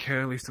me take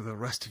care at least of the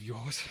rest of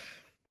yours.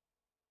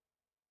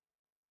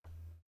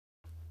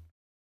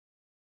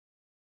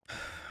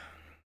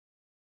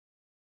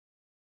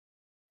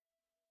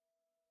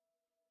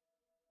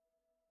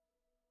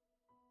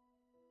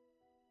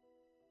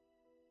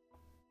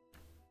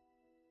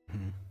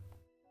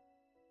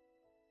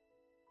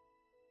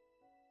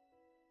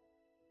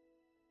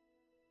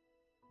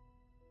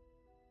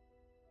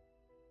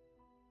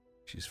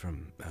 She's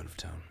from out of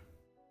town.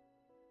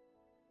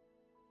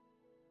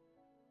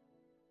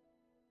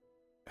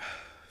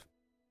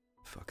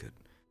 Fuck it.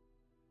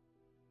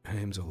 Her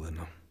name's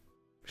Elena.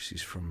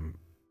 She's from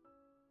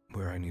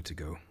where I need to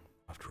go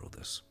after all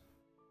this.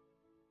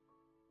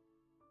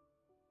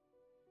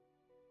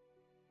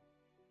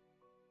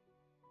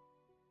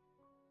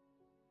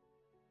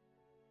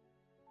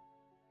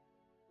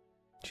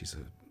 She's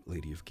a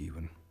lady of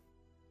Gewin.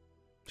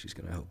 She's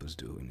gonna help us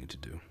do what we need to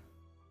do.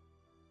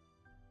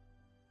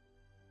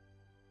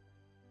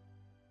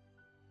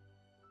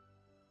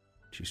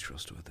 She's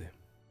trustworthy.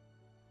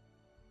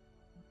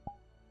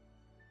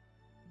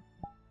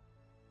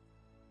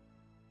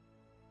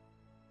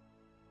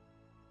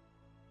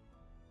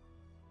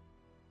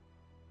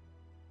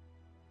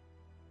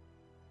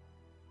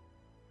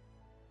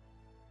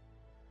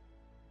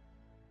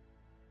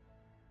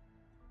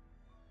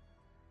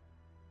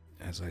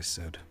 As I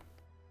said,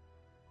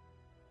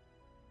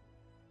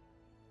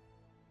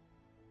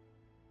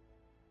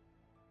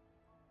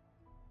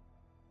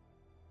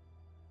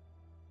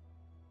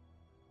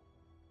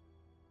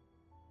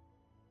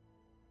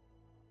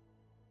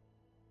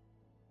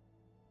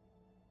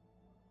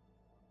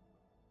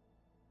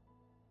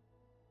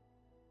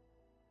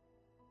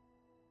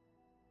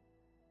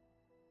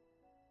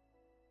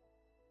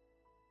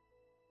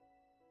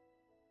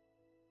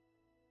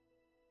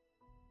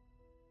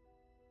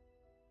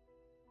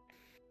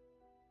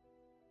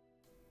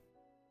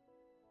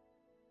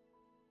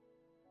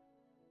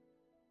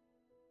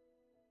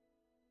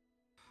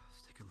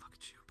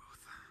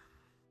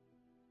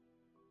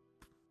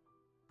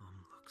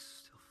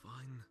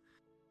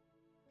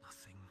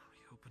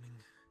 opening.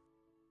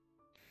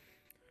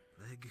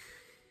 Leg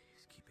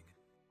is keeping it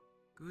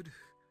good.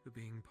 For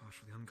being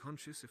partially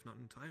unconscious, if not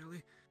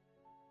entirely.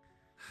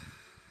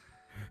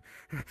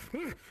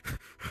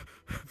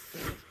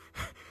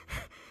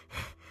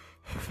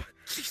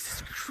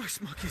 Jesus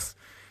Christ, Marcus!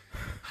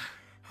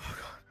 Oh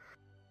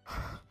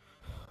God.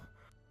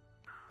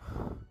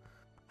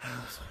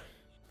 I'm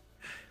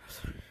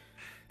sorry.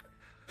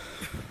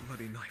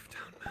 Bloody knife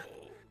down, man.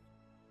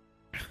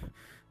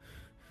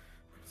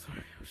 I'm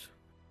sorry.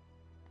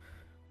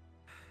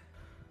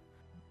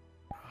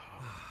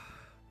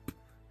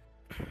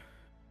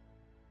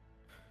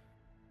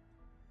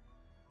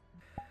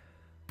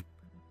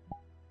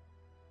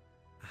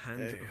 A hand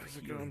Hey, of how's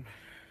it healing, going?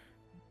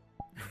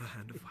 not a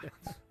hand of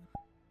violence.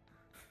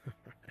 I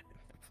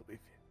believe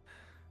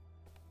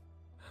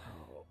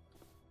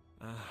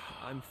you.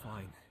 I'm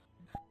fine.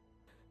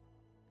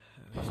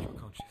 At least you're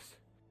conscious.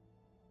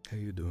 How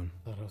you doing?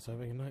 Thought I was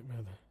having a nightmare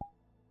there.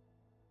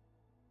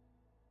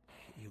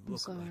 You I'm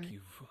look sorry. like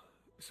you've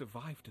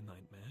survived a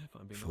nightmare, if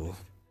I'm being Fool.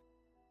 honest.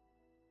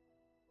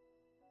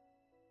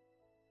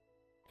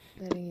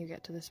 Letting you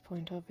get to this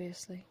point,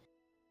 obviously.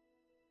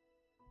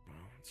 Well,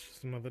 it's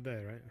just another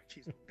day, right?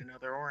 She's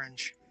another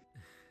orange.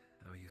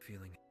 How are you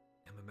feeling?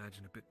 I'm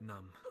imagine a bit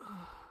numb.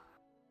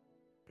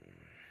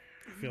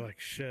 I feel like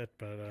shit,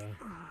 but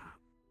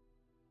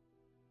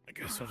I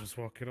guess I'll just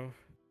walk it off.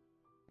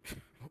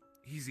 Oh,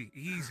 easy,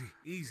 easy,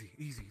 easy,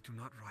 easy. Do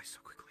not rise so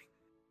quickly.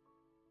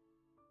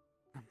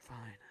 I'm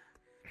fine.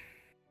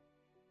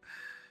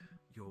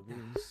 Your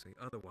wounds say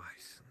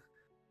otherwise.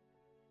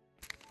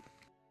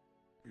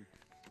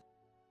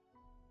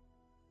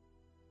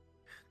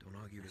 Don't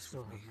argue this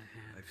Still with me. have my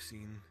hand. I've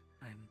seen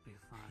I'll be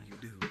fine. you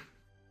do.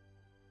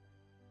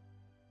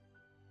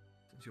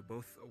 Since you're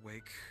both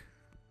awake,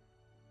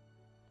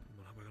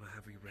 we're gonna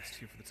have you rest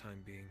here for the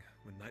time being.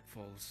 When night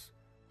falls,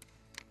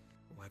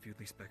 we'll have you at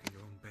least back in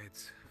your own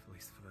beds, at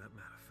least for that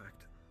matter of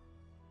fact.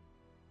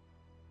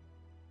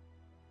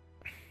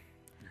 I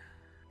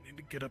need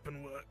to get up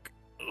and work.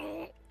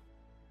 No.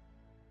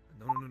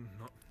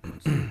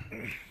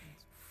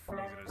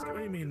 What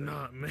do you mean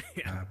not me?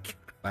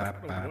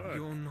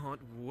 You're not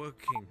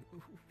working.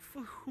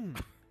 For whom?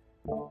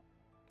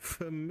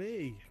 For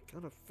me.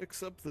 Gotta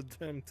fix up the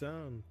damn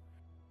town.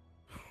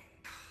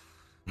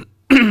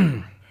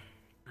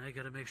 I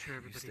gotta make sure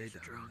everybody's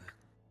drunk.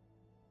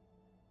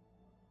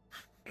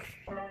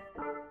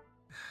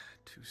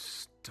 Two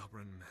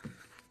stubborn men.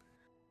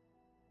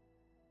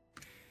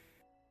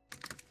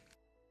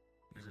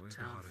 There's You a were the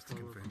town hardest to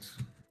full of convince.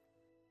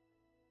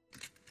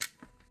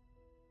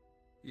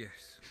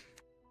 Yes.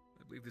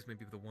 I believe this may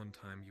be the one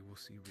time you will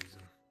see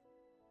reason.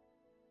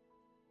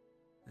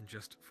 And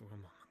just for a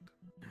moment.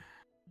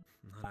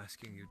 I'm not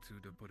asking you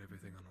to put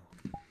everything on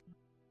hold.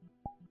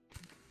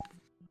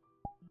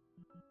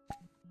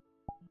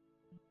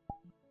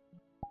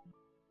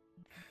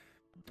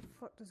 What the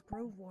fuck does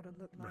Grove water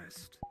look like?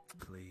 Rest,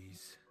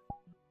 please.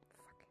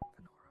 Fucking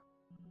Venora.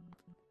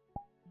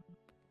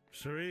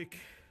 Sharik.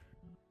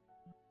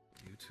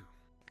 You too.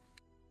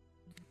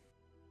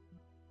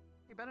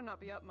 You better not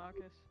be up,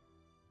 Marcus.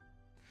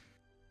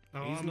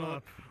 Oh, He's I'm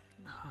not.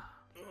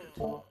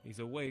 up. He's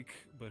awake,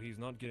 but he's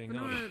not getting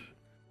Venora, up.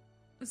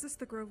 is this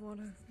the Grove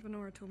water?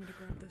 Venora told me to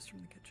grab this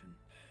from the kitchen.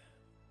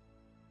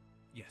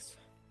 Yes.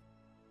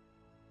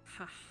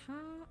 Haha,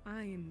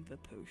 I'm the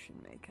potion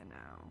maker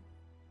now.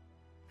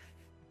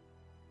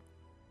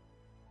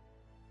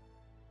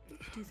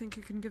 Do you think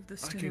you can give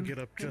this I to can him? get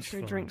up Make just sure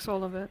he fine. drinks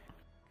all of it.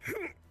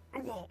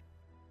 Don't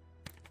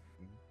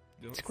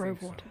It's Grove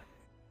think so. water.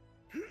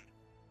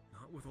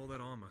 Not with all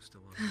that armor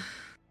still on.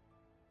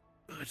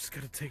 I just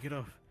gotta take it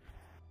off.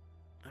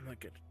 I might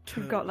get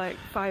We've got like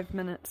 5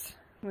 minutes.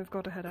 We've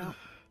got to head out.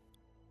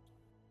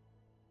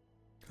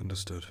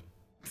 Understood.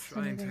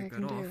 Try and take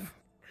that off.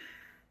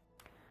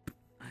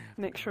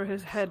 Make sure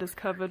his head is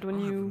covered when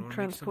you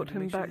transport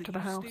him back to the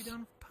house. Stay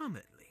down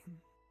permanently.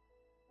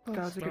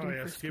 Guards are Oh getting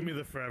yes, frisky. give me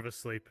the forever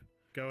sleep.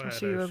 Go ahead. I'll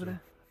see you over Ocean.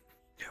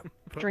 there.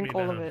 Put Drink me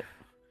all of down. it.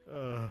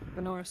 Uh,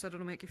 Venora said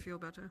it'll make you feel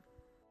better.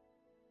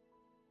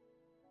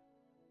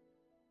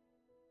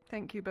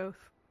 Thank you both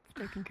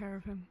for taking care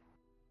of him.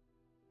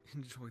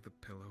 Enjoy the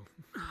pillow.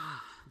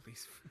 At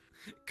least,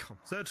 come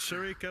on. is that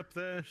Sharik up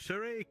there?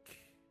 Sharik!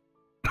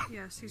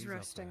 Yes, he's He's up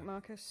resting, there.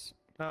 Marcus.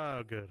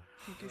 Oh, good.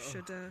 I think you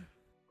should, I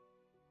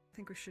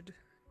think we should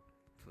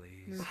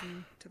Please. move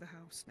you to the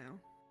house now.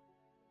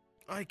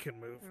 I can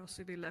move. Or else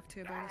you'll be left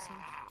here by yourself.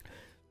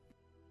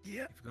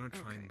 Yeah. If you're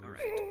gonna try and move,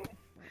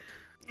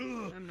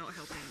 Right. I'm not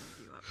helping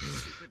you up,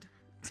 stupid.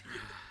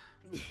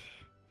 I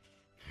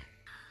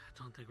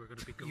don't think we're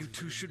gonna be going. you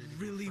two should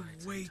really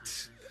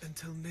wait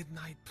until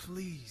midnight,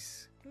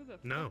 please. Who the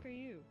No. fuck are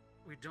you?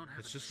 We don't have.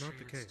 It's a just not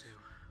the chance case. to.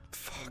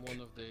 I'm one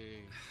of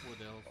the wood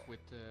elf with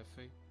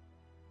Faye.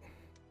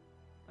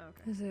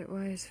 Okay. Is it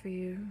wise for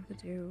you to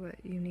do what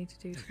you need to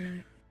do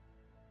tonight?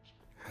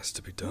 Has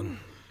to be done.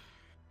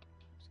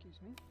 Excuse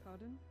me,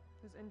 pardon?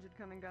 There's injured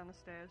coming down the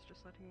stairs,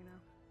 just letting you know.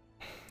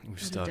 We've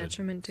At a started.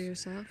 detriment to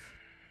yourself?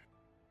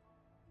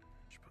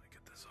 Should probably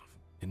get this off.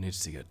 It needs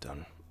to get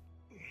done.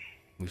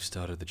 We've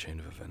started the chain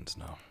of events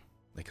now.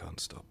 They can't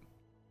stop.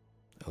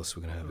 Else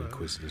we're gonna have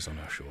inquisitors on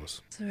our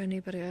shores. Is there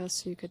anybody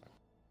else you could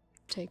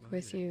take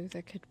with you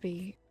that could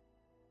be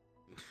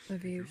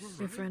of use,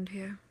 your friend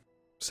here?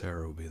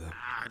 Sarah will be there.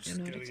 You're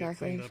not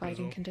exactly in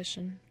fighting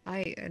condition.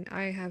 I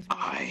have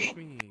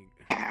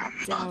am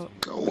doubt.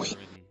 going.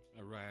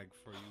 A rag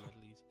for you at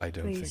least. I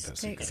don't think Please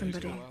that's take a good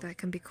somebody idea. that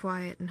can be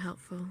quiet and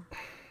helpful.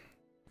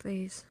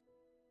 Please.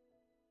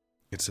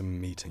 It's a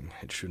meeting.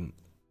 It shouldn't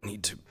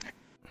need to.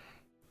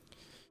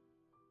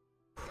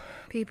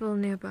 People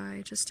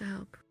nearby just to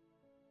help.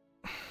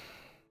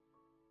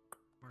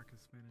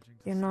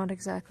 You're not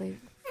exactly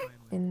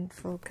in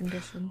full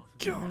condition.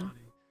 You know?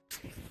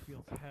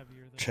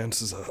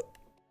 Chances are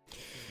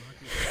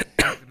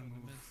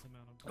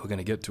we're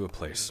gonna get to a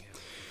place.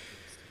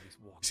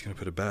 He's gonna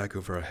put a bag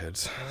over our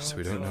heads so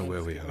we don't know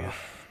where we are.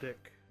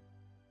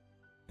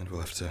 And we'll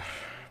have to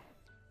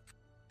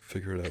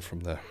figure it out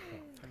from there.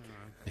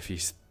 If he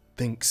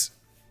thinks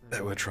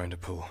that we're trying to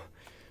pull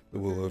the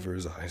wool over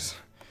his eyes,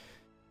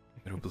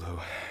 it'll blow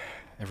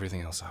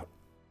everything else out.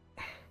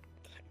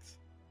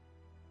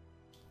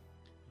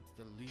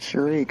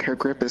 Shriek, her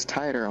grip is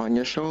tighter on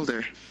your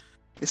shoulder.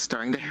 It's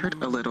starting to hurt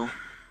a little.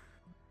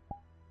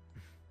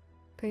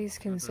 Please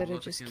consider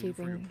just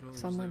keeping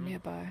someone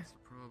nearby.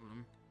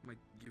 Problem. Might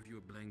give you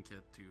a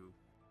blanket to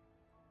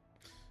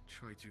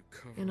try to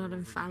cover. You're not over it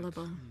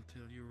infallible.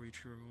 until you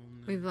reach your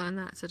own. We've learned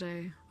that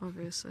today,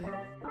 obviously. I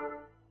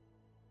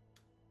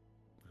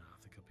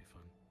think it'll be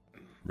fun.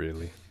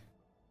 Really?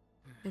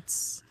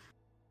 It's...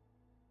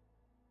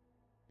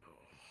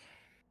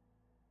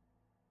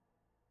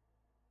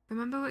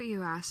 Remember what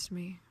you asked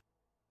me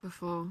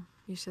before?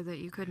 You said that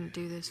you couldn't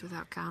do this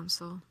without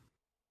counsel.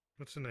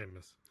 What's your name,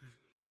 miss?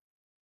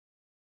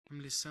 I'm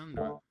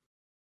Lysandra.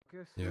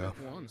 Yeah.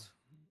 Once.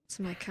 It's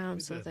my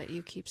counsel did. that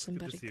you keep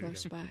somebody see you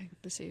close again. by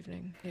this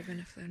evening, even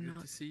if they're Good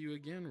not to see you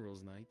again,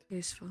 Rose Knight.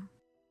 useful.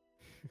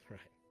 Right.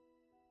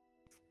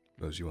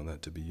 Suppose you want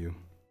that to be you.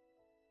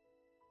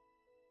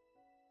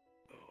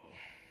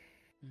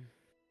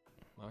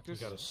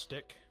 Marcus? You got a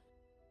stick?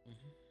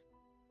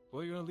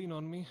 Well, you're gonna lean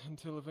on me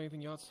until if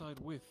anything you're outside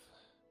with.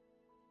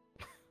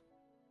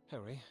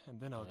 Harry, and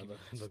then I'll give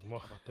you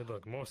They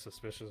look more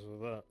suspicious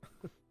with that.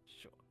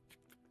 Sure.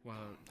 Well,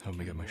 Help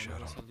me get my can shot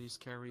one of us on. at least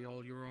carry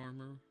all your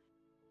armor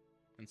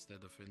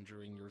instead of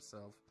injuring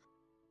yourself.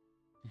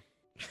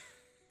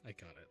 I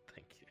got it,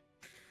 thank you.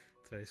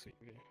 It's very sweet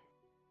of you.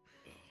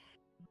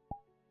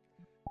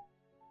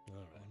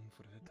 Alright. One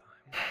foot at a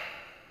time.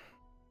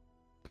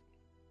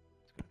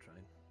 Just gonna try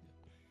and...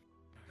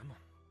 Come on.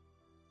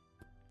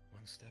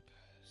 One step,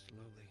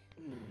 slowly.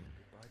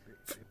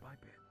 Bit by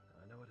bit.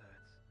 I know it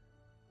hurts.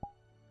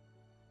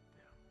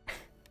 Yeah.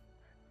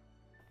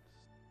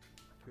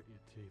 Grit your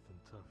teeth and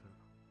toughen.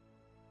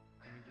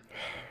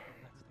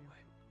 That's the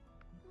way.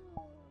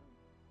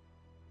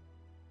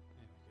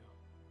 There we go.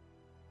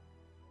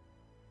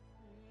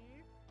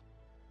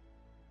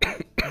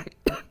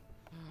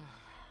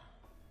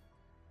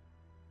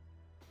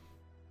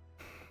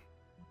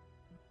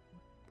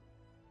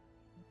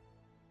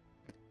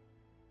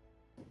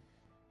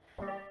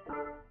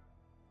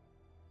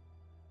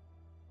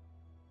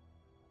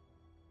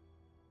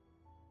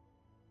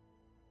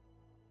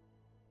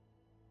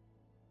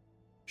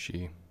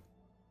 She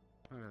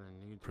I'm gonna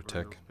need to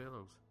Protect. burn those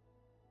pillows.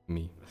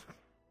 me.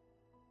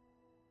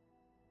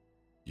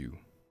 You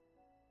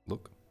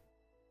look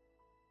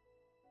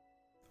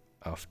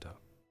after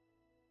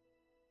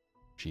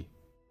she.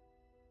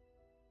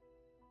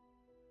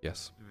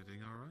 Yes.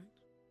 Everything all right?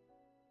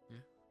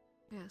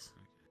 Yeah. Yes.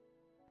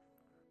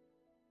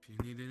 If you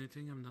need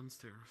anything, I'm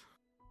downstairs.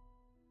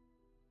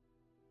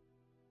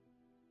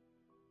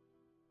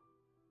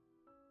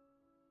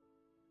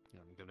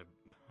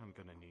 I'm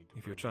gonna need to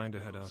If you're trying to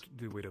head out,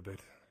 do wait a bit.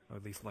 I'd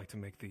at least like to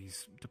make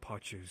these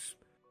departures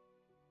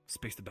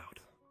spaced about.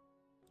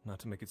 Not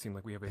to make it seem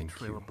like we have a Thank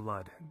trail you. of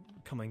blood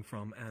coming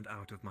from and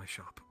out of my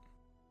shop.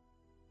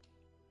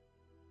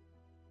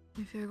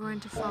 If you're going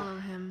to follow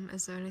him,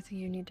 is there anything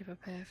you need to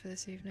prepare for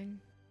this evening?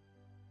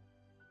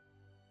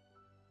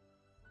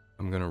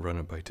 I'm gonna run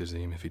it by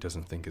Tizim. If he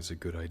doesn't think it's a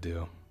good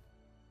idea,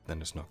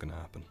 then it's not gonna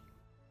happen.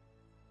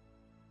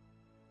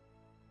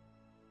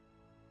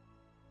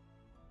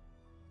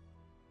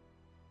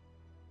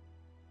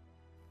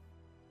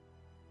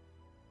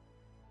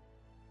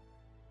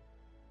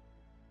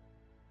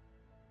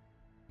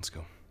 Let's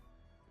go.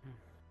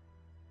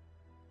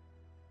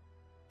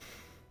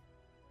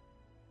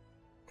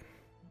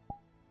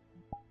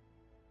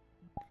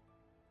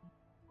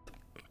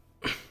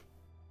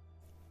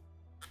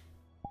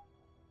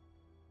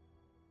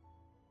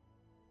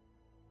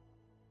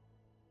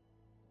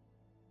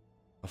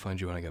 I'll find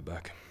you when I get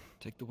back.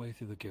 Take the way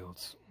through the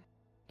guilds.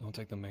 Don't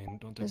take the main.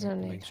 Don't take There's the no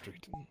main need.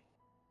 street.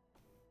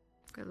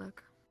 Good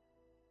luck.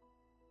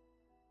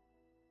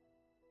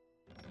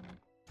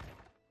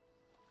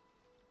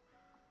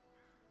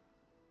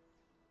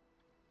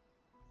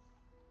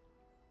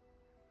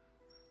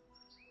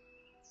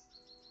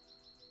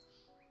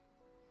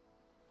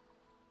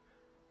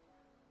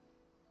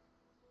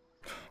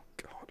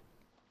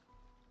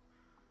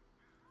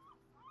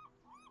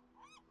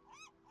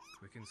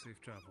 Again,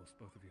 safe travels,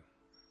 both of you.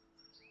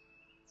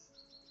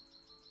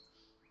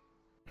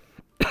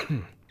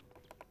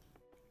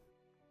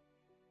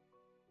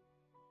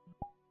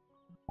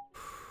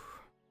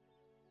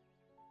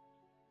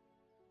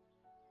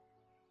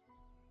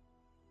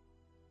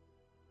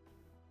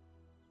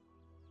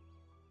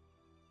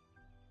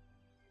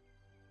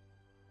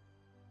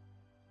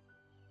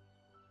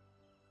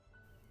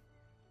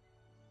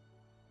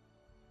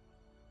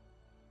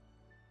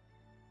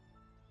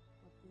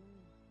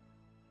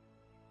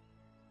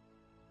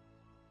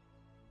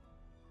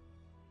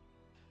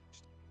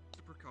 Just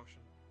a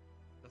precaution.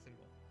 Nothing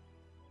more.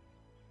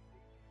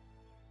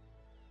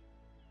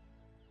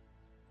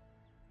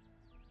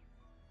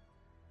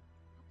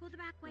 I'll go the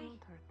back way.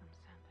 Don't hurt them,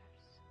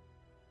 Sanders.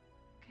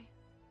 Okay.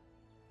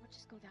 We'll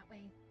just go that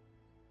way.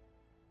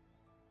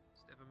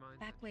 Just never mind.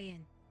 Back way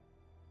in.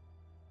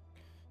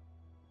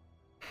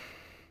 I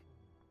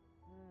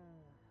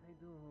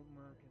do hope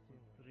Marcus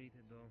is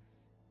treated though.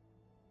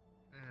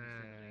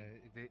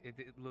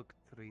 It looked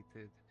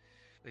treated.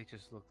 They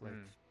just look like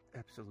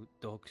absolute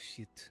dog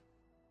shit.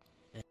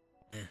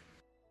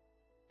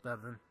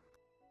 Devin.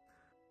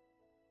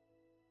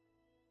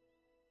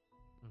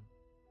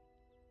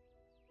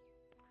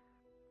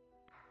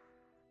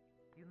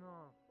 You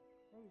know,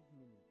 there's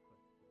many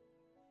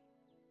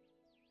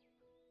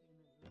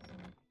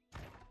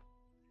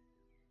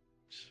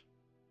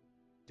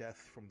Death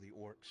from the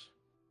orcs.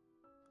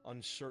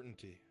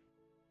 Uncertainty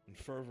and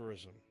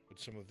fervorism with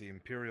some of the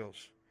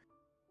Imperials.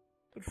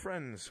 But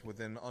friends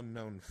within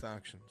unknown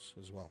factions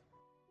as well.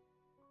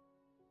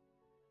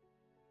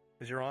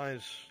 As your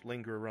eyes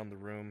linger around the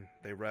room,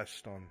 they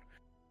rest on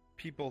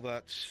people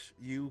that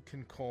you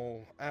can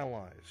call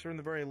allies, or in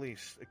the very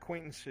least,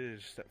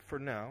 acquaintances that for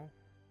now,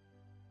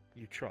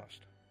 you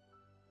trust.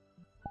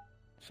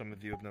 Some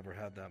of you have never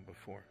had that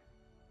before.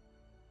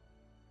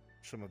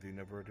 Some of you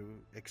never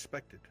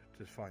expected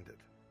to find it.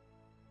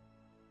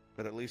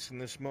 But at least in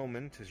this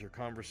moment, as your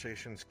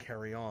conversations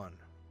carry on,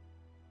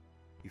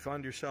 you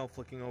find yourself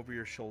looking over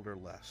your shoulder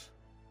less.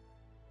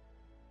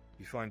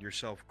 You find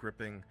yourself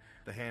gripping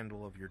the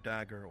handle of your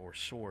dagger or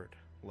sword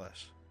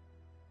less.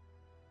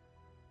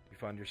 You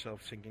find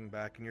yourself sinking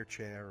back in your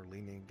chair or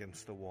leaning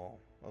against the wall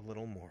a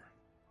little more.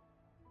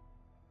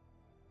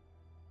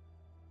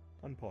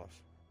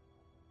 Unpause.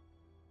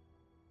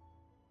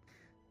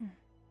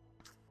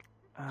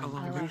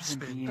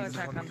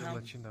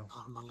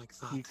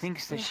 He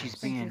thinks that she's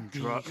being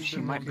drugged. She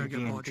might be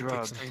being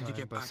drugged.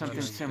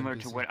 Something similar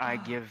to what I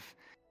give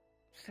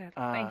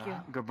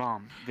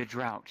Gabam, the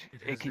drought.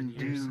 It can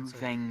do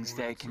things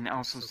that can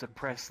also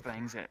suppress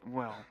things that,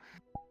 well,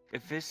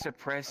 if it's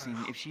suppressing,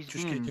 if she's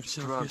being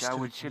drugged,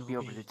 I should be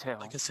able to tell.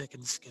 Like a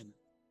second skin.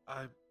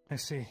 I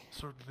see.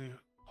 Certainly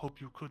hope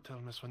you could tell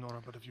Miss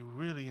Venora, but if you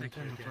really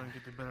intend to try and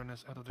get the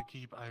Baroness out of the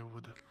keep, I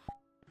would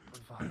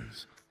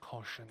advise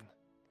caution.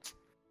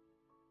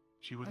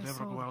 She would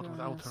never go out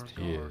without her.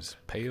 He is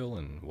pale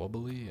and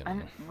wobbly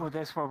and well,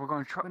 that's why we're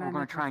going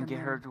to try and get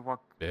her to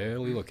walk.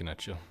 barely looking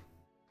at you.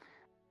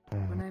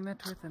 When I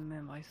met with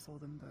them, I saw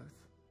them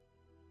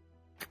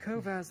both.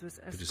 Kovaz was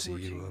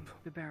escorting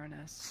the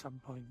Baroness. Some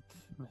point,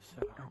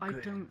 I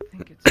don't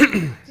think it's.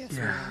 Yes,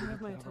 yeah. I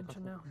have my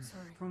attention now.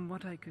 Sorry. From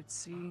what I could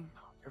see.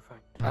 You're fine.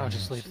 I'll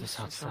just leave this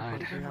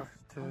outside.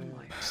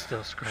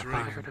 Still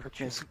scrapping.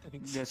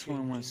 That's what I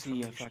want to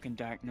see if I can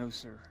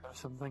diagnose her.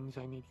 Some things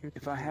I need you to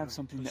if I have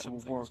something that will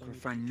work, or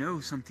if I know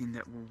something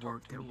that will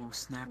work, that will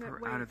snap her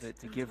out of it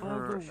to give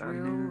her the a will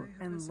new.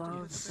 and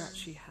love that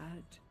she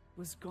had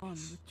was gone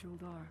with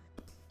Juldar.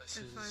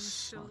 If I'm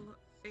still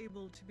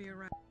able to be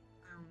around,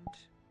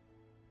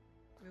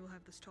 we will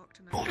have this talk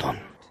tonight. Hold on.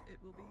 It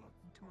will be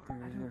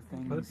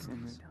tomorrow.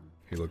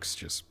 He looks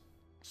just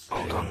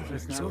hold on.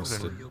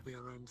 Exhausted. You'll be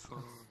around for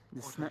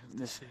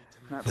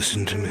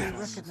Listen to me.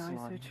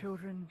 Recognize her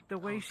children the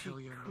way she.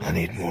 I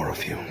need more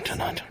of you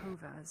tonight.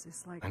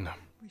 I know.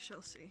 We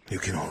shall see. You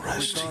cannot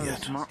rest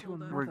yet.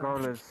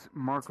 Regardless,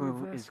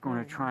 Marco is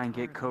going to try and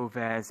get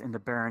Kovaz and the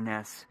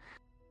Baroness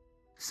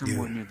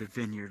somewhere near the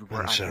vineyard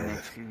where I can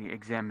actually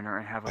examine her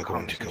and have a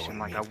conversation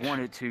like I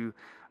wanted to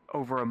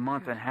over a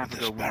month and a half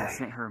ago when I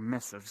sent her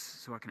missives,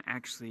 so I can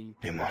actually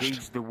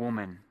gauge the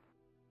woman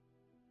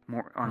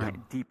more on a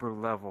deeper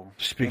level.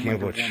 Speaking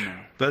of which,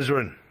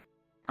 Bezrin,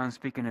 I'm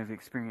speaking of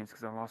experience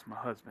because I lost my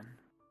husband.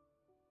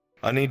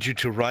 I need you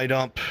to write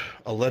up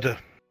a letter,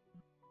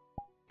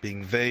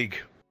 being vague,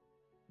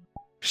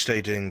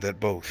 stating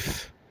that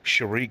both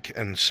Sharik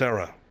and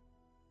Sarah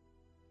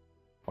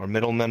are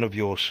middlemen of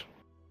yours,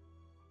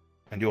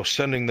 and you're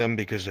sending them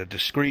because they're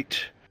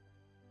discreet,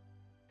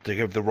 to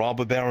give the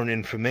robber baron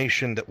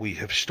information that we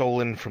have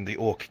stolen from the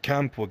orc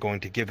camp. We're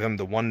going to give him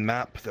the one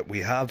map that we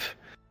have,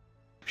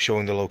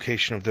 showing the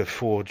location of their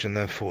forge and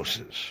their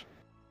forces.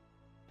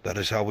 That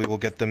is how we will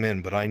get them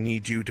in, but I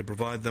need you to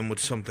provide them with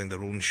something that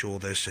will ensure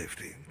their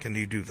safety. Can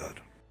you do that?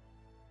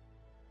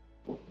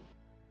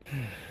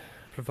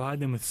 Provide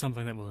them with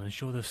something that will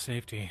ensure their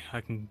safety.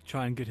 I can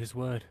try and get his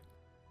word.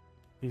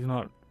 He's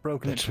not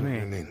broken it to me.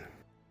 That's what I mean.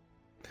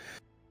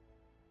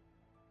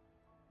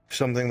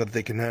 something that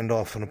they can hand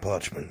off on a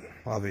parchment.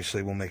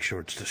 Obviously, we'll make sure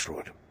it's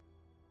destroyed.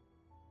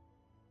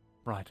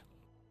 Right.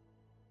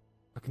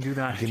 I can do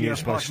that. You can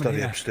use my study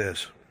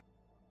upstairs.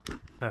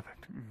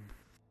 Perfect.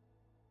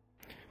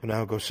 For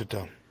now, go sit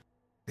down.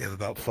 You have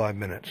about 5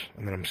 minutes,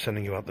 and then I'm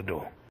sending you out the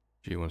door.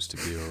 She wants to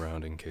be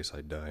around in case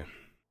I die.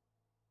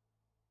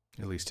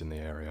 At least in the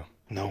area.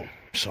 No,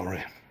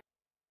 sorry.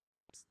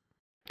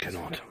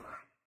 Cannot.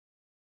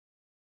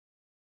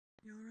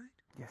 You alright?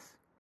 Yes.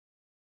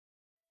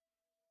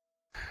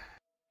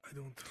 I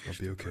don't. I'll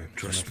be okay.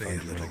 Trust me, when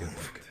I get little.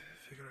 back.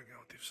 Figuring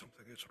out if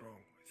something is wrong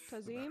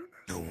with Kazim?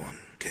 No one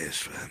cares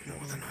for her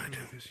more than I do.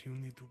 You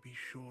need to be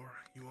sure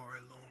you are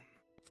alone.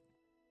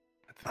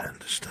 I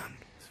understand.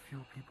 As few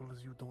people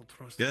as you don't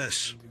trust.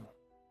 Yes.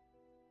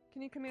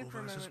 Can you come here for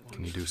a moment?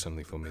 Can you do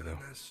something for me, though?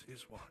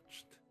 Is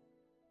watched.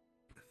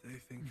 If they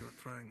think you're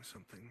trying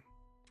something.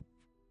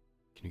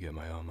 Can you get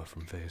my armor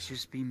from Vase?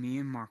 Just be me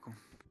and Marco.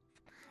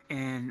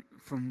 And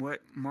from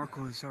what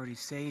Marco has already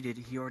stated,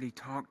 he already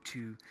talked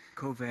to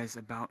Kovaz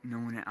about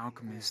knowing an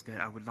alchemist that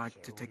I would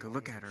like to take a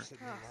look at her.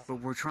 But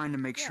we're trying to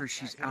make sure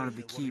she's out of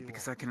the keep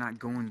because I cannot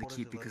go in the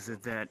keep because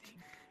of that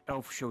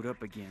elf showed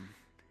up again.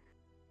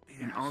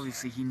 And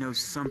obviously he knows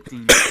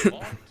something.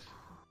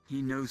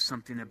 He knows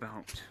something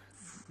about.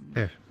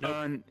 Here.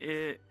 I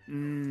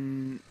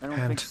don't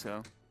think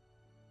so.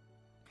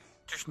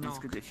 Just It's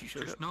knock. good that you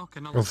showed Just up. knock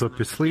and I'll Rolls up listen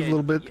your sleeve a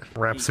little bit, Yeah.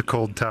 wraps a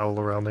cold towel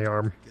around the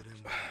arm.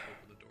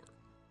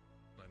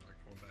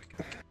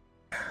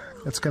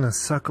 It's gonna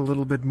suck a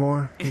little bit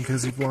more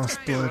because you've lost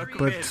blood,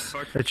 but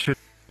it should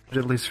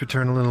at least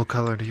return a little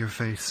color to your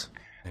face.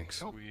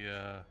 Thanks.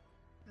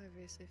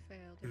 Obviously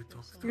failed.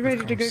 You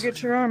ready to go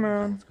get your armor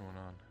on? What's going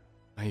on?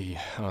 I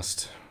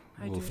asked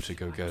Wolf to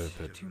go get it,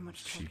 but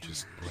she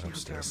just went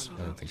upstairs.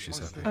 I don't think she's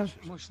happy.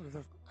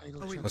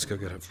 Let's go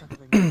get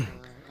her.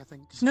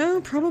 No,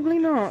 probably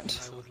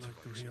not.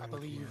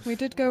 We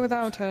did go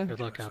without her. Good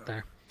luck out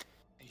there.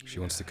 She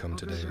wants to come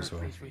today as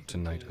well.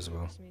 Tonight as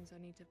well.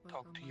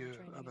 talk to you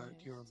about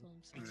your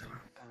meeting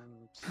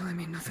and... Well, I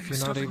mean, If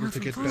you're not able to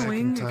get back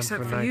in time for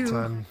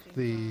nighttime,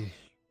 the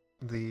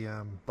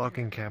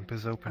logging camp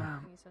is open.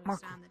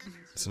 Marco.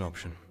 It's an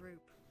option.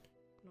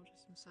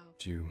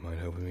 Do you mind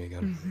helping me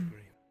again?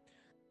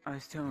 I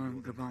was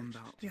telling Gabon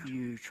about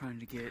you trying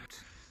to get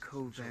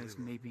Kovaz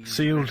maybe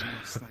Sealed.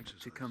 like,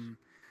 to come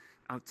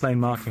out. Plain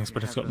markings,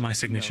 but it's got my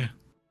signature.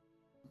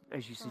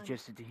 As you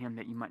suggested to him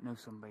that you might know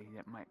somebody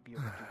that might be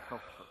able to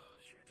help her.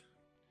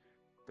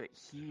 But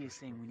he is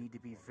saying we need to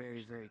be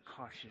very, very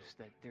cautious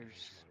that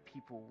there's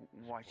people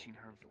watching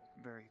her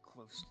very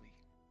closely.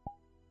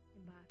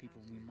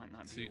 People we might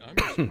not See, be. I'm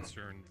just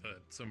concerned that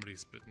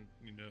somebody's been,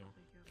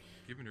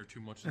 giving her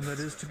too much. And that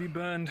is to be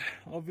burned,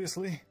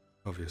 obviously.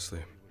 Obviously.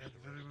 That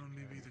very well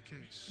may be the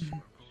case, and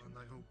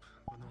I hope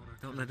Lenora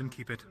Don't let him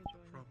keep it.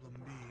 problem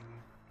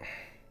being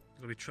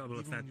There'll be trouble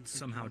if that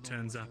somehow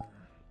turns up.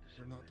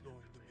 we're not going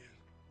to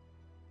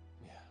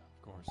be. Yeah,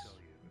 of course.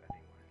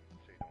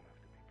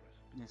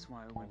 That's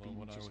why it would Although be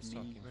when I was just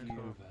talking me, to you.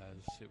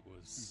 Kovaz, it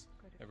was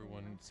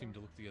everyone seemed to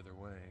look the other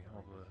way.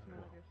 All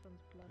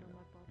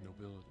the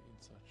nobility and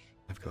such.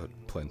 I've got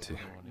plenty. No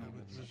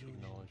one even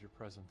acknowledge your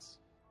presence.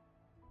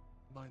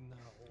 By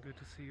now, good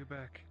to see you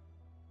back.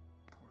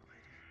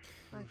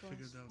 We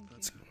figured out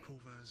that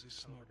Kovaz is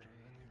smarter than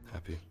you.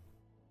 Happy.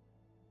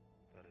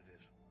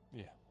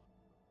 Yeah.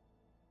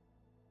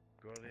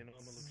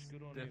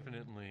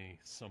 Definitely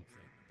something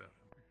about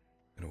him.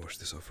 I'm gonna wash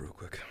this off real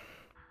quick.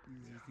 Do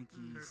you think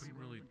he's? Couldn't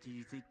really. Do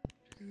you think?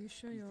 Are you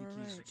sure Do you're you think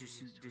alright? he's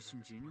just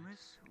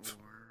disingenuous,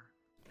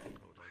 or?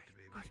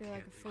 I feel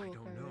like a fool if I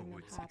don't everything know.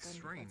 would It's happen.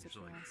 strange. That's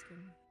what you're Like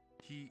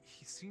asking.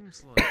 he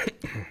seems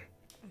like.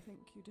 I think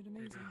you did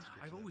amazing.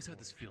 I've always had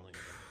this feeling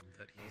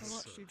that I he's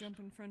watched you jump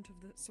in front of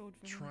the sword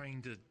for him.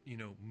 trying to,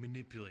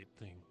 manipulate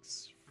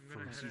things for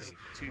his favor.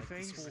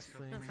 Two-Faced? This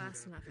whole thing. Not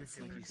fast enough, it Like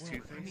seems. he's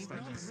Well, I mean, two-faced.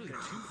 not really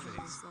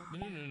two-faced.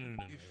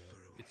 No.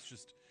 It's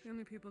just. The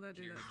only people that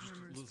do Here, that just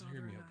hammer is listen, father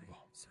hear me and out, I,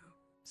 Bob. so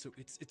So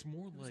it's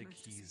more It was like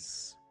nice to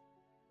see.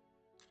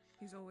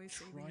 He's always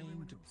saving trying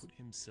everyone to else. put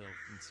himself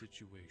in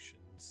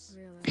situations.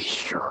 Really? Be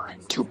sure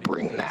to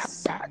bring that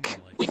back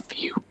with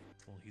you.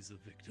 Well, he's a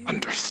victim.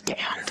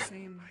 Understand?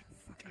 Same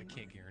I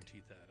can't guarantee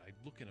that. I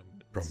look at him.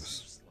 It Promise.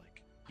 seems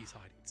like he's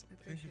hiding something.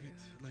 Think of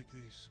it like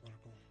this,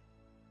 Marco.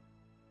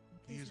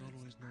 He has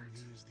always known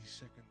he is the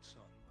second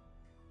son.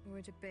 We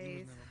went to He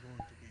bathe, was never going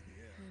to be the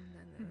heir. and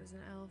then there was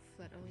an elf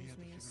that He owes had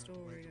to me a figure out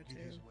a way story or to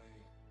get his two. way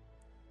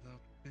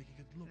without making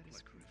it look That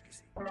is like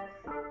crazy.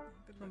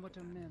 From what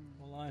I mean.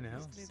 Well, I know.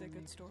 Hopefully they're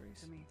good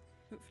stories.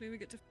 Hopefully we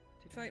get to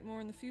fight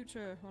more in the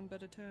future on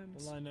better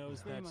terms. All I know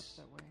is that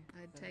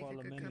I'd take while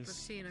a good men cup is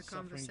of tea and a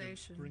suffering to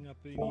conversation. bring up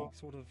any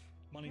sort of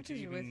money What to is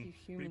with even you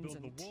humans rebuild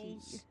and the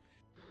walls. tea?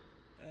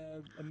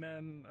 A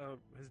man,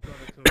 his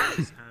brother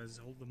Clovis has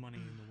all the money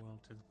in the world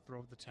to throw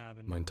at the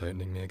tavern. Mind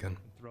tightening me again?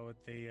 Throw at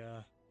the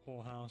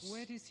whorehouse.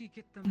 Where does he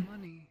get the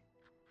money?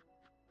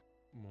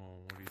 Well,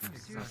 what do you think?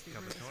 Seriously,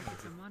 where does he get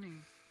the money?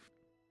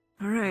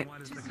 All right, Why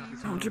does the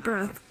hold your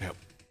breath. Yep.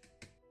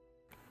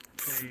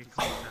 They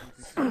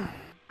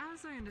As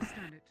As I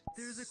understand it,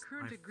 there is a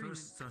current agreement.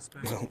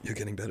 Well, you're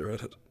getting better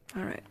at it.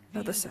 Alright,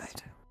 other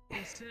side.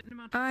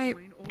 I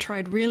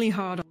tried really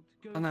hard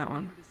on that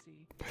one.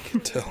 I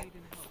can tell.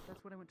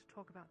 That's what I want to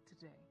talk about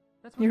today.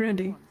 That's what you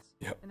ready?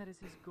 Yep. And that is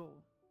his goal.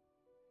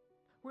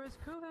 Whereas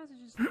Kovaz is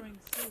just throwing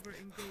silver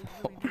and gold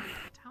willy-nilly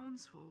at the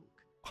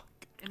townsfolk.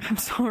 I'm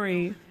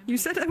sorry. You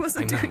said I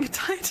wasn't doing it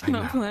tight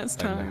enough last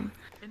time.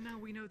 And now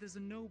we know there's a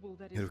noble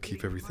that is It'll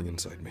keep everything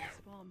inside me.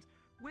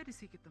 Where does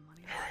he get the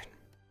money? Alright.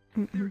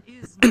 There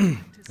is no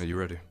Are you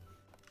ready?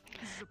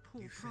 This is a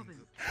poor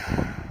province.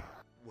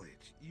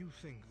 Wait, you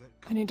think that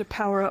I need to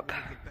power up.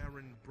 the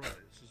Baron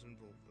Brothers is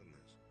involved in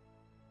this?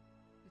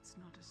 It's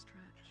not a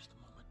stretch. Just a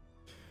moment.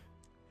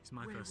 He's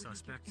my first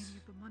suspect. Any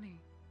of the money?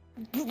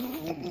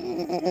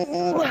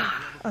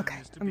 Okay,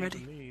 I'm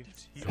ready.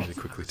 Really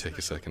quickly take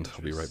a second.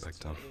 I'll be right back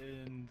down.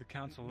 In the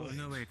council. Oh,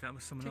 no, wait, that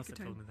was someone else that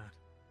told me that.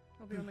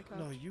 I'll be on the couch.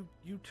 No, you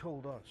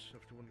told us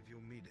after one of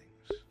your meetings.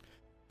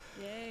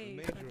 Yay.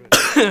 The major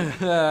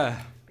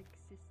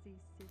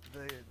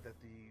that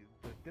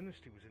the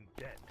dynasty was in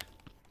debt.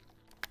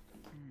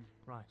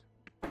 Right.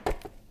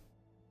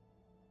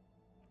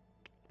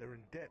 They're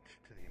in debt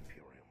to the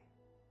Imperium.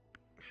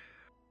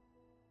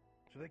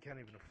 So they can't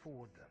even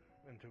afford them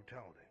in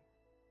totality.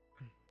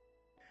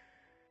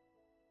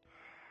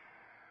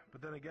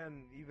 But then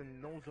again,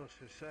 even Nautis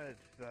has said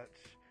that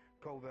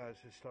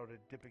Kovaz has started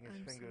dipping his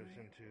fingers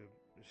into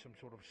some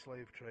sort of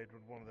slave trade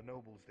with one of the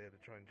nobles there to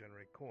try and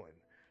generate coin.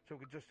 So it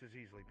could just as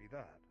easily be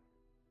that.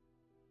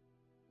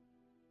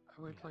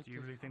 I would like Do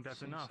you really think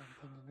that's enough?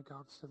 In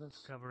regards to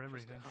this, cover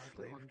everything.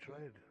 Slave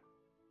trade.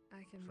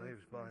 I can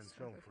Slaves buy and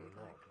sell for a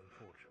lot,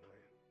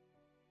 unfortunately.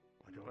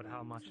 I don't But know.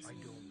 how much I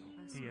don't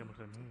know. he able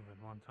to move at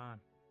one time?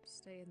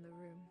 Stay in the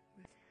room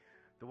with.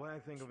 The way I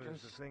think of it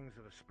is the things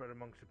that are spread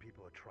amongst the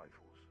people are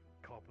trifles.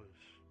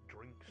 Coppers,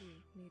 drinks.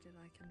 Needed,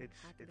 I can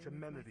It's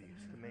amenities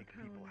to make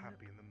people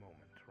happy in the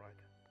moment, right?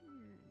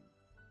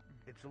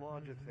 It's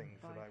larger things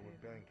that I would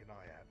blink an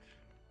eye at.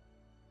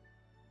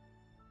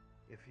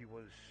 If he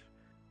was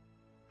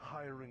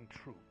hiring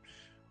troops,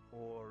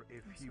 or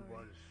if he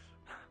was...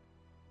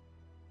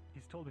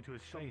 He's told me to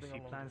his face he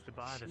plans to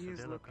buy the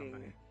Sevilla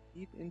company.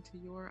 Deep into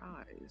your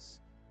eyes.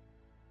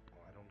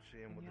 Well, I don't see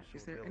him with the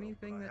Is there Sevilla,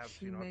 anything but I that have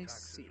she seen our may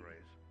taxes see?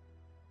 raise.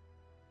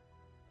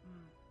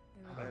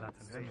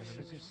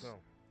 So,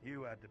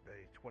 you had to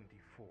pay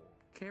 24.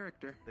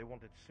 Character. They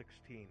wanted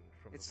 16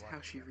 from It's the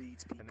how she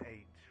reads people. and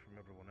 8 from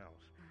everyone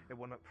else. It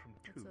went up from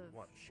 2, That's a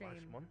what, shame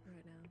last month?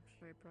 right now.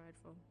 Very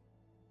prideful.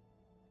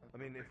 I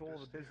mean, if all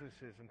the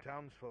businesses and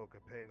townsfolk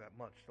are paying that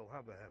much, they'll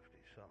have a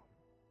hefty sum.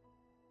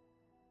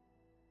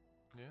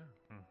 Yeah.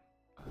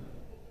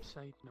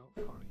 Side note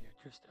for you,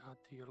 just to add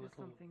to your little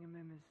something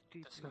Mim is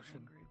deeply discussion.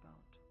 angry about.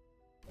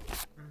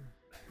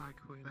 Back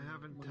when They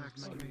haven't one of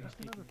texted my me. That's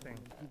another thing.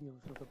 He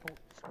deals with the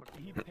boats.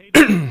 He paid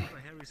for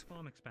Harry's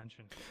farm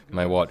expansion.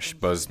 My watch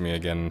buzzed me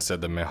again and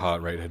said that my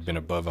heart rate had been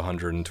above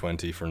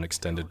 120 for an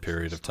extended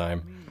period of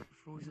time.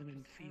 Frozen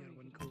in fear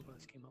when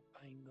Kovaz came up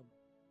behind them.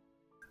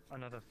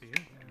 Another fear?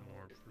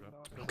 Or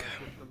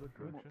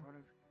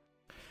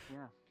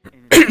Yeah.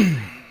 And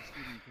it's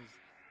because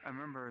I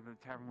remember the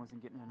tavern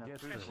wasn't getting enough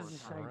food. This is a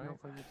side note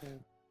for you to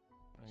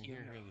I can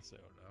hear. hear this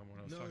out now when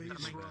I was No, talking he's to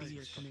right. somebody That might be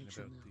a talking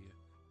connection about there.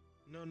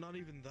 No, not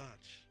even that.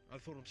 I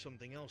thought of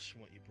something else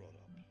from what you brought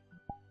up.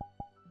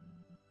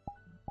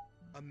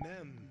 A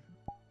mem,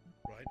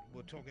 right?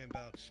 We're talking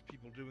about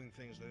people doing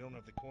things they don't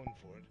have the coin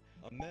for it.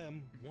 A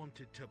mem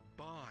wanted to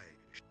buy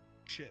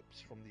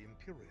ships from the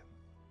Imperium.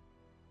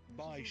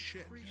 Buy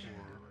ships.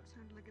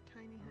 Sounded like a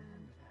tiny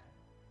hand.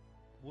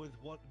 With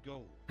what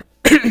goal?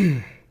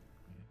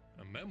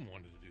 A mem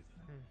wanted to do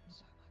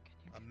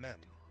that. A mem.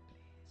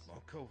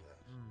 Well, Kovaz.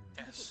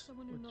 Put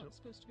someone who's not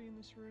supposed to be in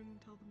this room and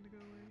tell them to go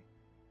away.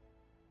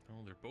 Oh,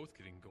 they're both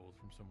getting gold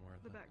from somewhere.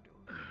 The back door.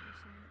 There's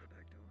someone at the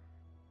back door.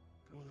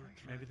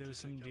 Maybe there was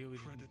some deal we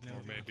didn't know.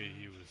 Or maybe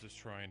he was just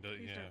trying to,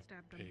 Please yeah, don't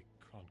stab them. pay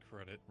on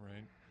credit,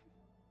 right?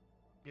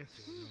 Yes.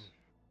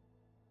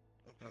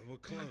 We're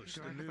close.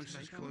 The news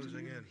is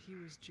closing in. He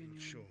was genuine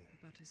Sure.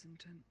 about his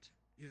intent.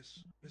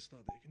 Yes, Miss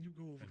Naughty, can you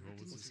go over And what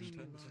to was the his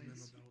details intent? and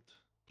then about,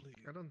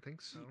 please? I don't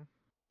think so.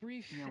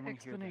 Brief Yeah, I wanna hear that.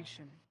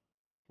 explanation.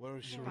 Where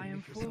is I Shireen?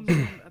 informed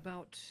him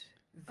about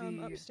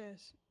the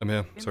Upstairs. I'm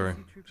here, sorry.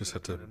 Just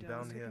had to...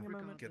 Down here.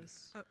 Get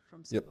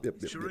from Yep.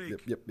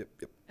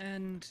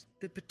 and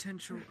the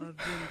potential of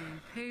them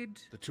being paid,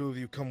 The two of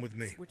you come with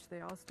me. which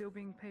they are still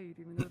being paid,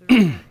 even though they're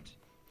not.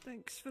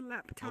 Thanks for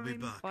lap I'll be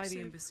back. by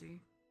the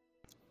embassy.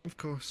 Of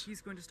course.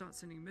 He's going to start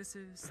sending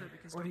missives so we can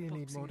What start do you need,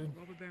 boxing Morden? the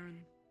robber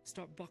baron,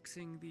 start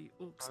boxing the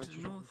orcs I to the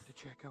just north, wanted to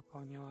check up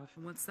on you, lad.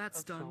 and once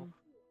that's That's all. done,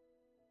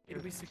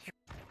 it'll be secure.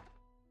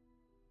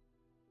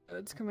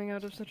 It's coming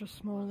out of such a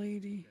small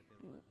lady.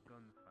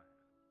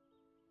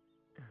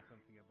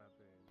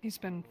 He's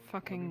been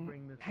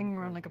fucking hanging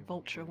around like a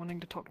vulture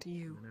wanting to talk to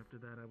you.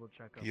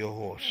 Your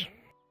horse.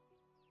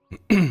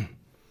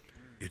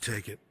 You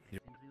take it. You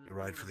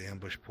ride for the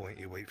ambush point.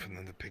 You wait for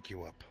them to pick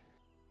you up.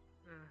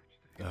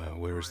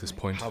 Where is this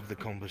point? Have the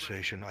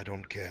conversation. I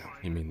don't care.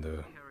 You mean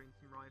the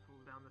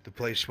The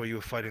place where you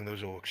were fighting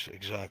those orcs,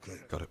 exactly.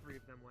 Got it.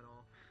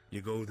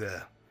 You go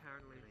there.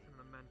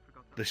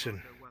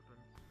 Listen.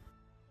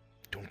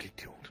 Don't get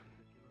killed.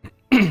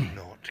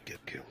 Not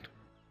get killed.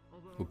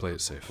 We'll play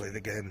it safe. Play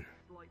the game.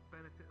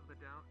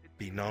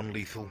 Be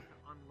non-lethal.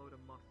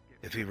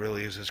 If he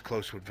really is as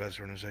close with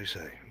Vezran as they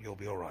say, you'll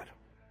be alright.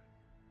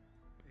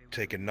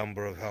 Take a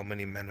number of how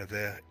many men are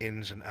there,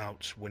 ins and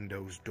outs,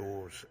 windows,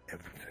 doors,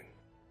 everything.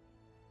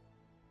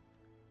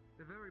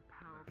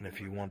 And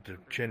if you want to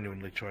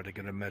genuinely try to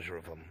get a measure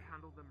of them,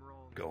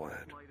 go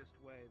ahead.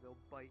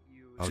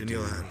 It's in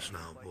your hands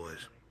now,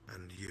 boys.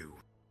 And you,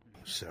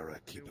 Sarah,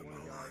 keep him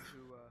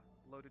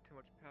alive.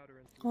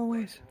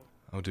 Always.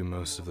 I'll do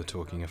most of the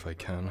talking if I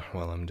can.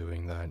 While I'm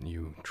doing that,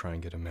 you try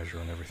and get a measure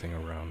on everything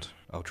around.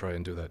 I'll try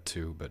and do that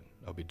too, but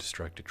I'll be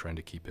distracted trying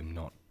to keep him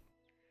not,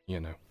 you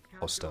know,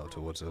 hostile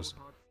towards us.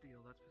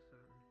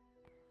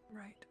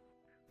 Right.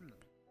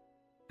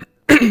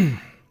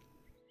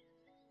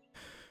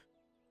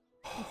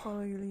 I'll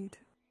follow your lead.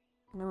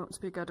 And I won't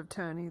speak out of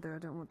turn either. I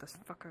don't want this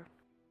fucker.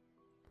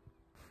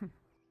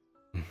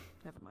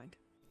 Never mind.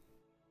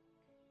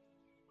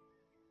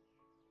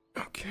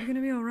 Okay. You're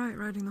gonna be alright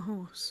riding the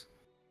horse.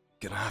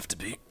 Gonna have to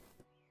be.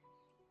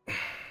 I'm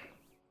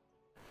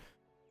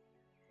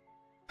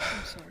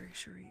sorry,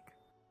 Sharik.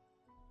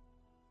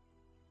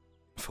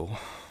 For?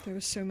 There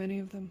were so many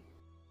of them.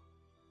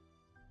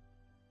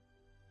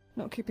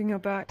 Not keeping your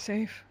back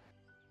safe.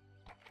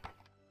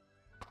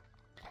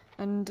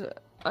 And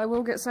I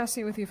will get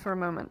sassy with you for a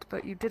moment,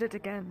 but you did it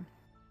again.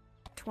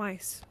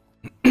 Twice.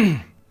 You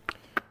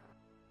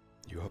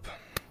up?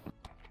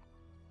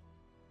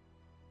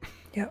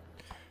 Yep.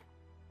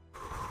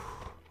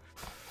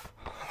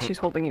 She's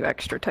holding you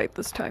extra tight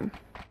this time.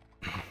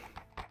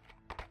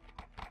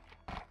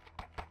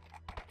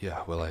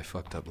 Yeah, well, I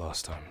fucked up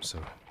last time, so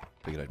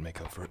figured I'd make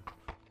up for it.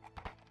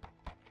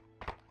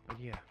 But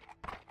yeah.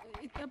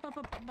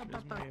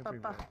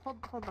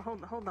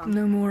 Hold on.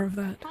 No more of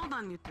that. Hold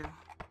on, you two.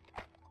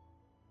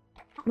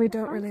 We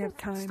don't really have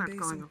time, Start Daisy.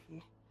 going over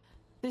here.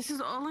 This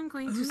is all I'm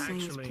going to say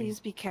is please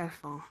be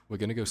careful. We're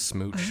gonna go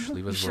smooch.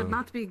 Leave You us should alone.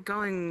 not be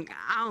going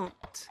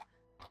out.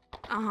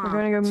 We're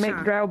gonna go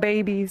make drow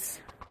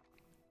babies.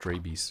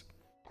 Drabies.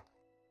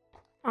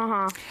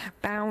 Bow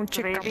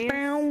chicka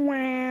bow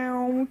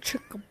wow,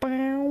 chicka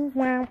bow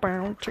wow,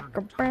 bow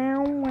chicka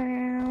bow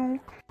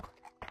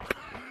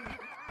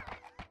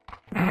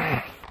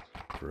wow.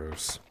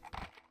 Gross.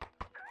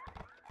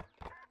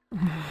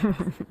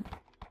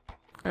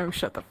 Oh,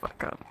 shut the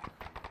fuck up.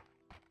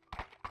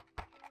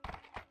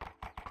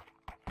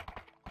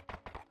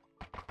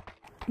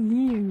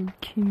 You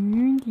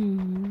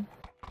cutie.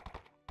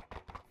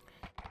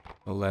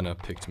 Elena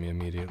picked me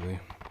immediately.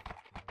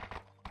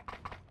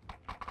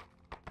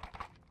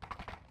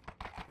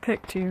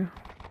 Picked you.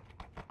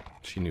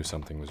 She knew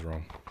something was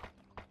wrong.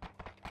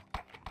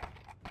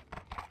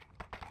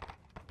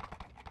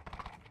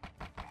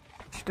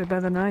 She did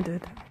better than I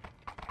did.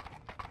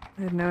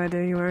 I had no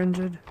idea you were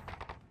injured.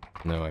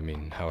 No, I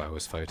mean how I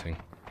was fighting.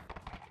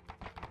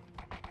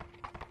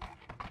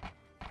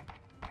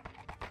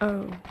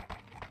 Oh.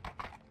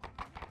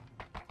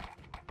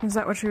 Is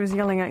that what she was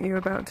yelling at you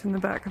about in the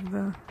back of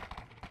the...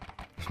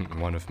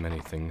 One of many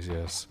things,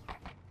 yes.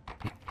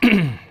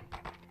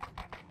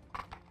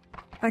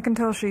 I can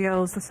tell she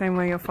yells the same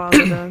way your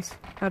father does,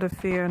 out of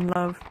fear and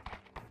love,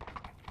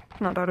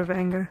 not out of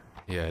anger.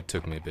 Yeah, it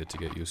took me a bit to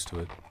get used to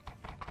it.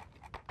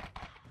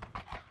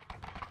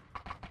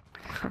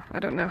 I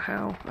don't know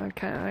how. I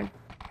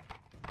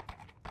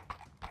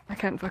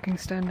can't fucking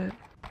stand it.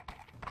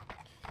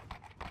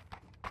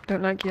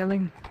 Don't like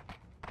yelling.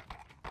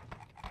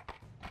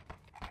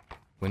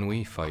 When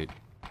we fight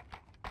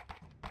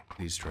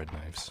these dread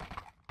knives,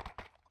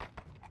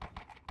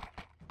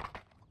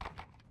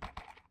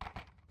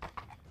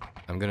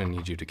 I'm gonna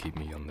need you to keep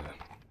me on the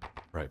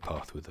right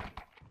path with it.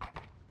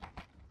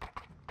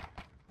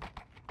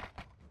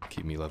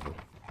 Keep me level.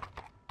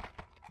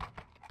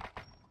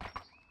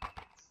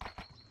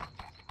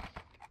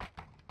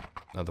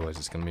 Otherwise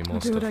it's gonna be more I'll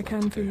do stuff what I left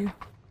can to for do. you.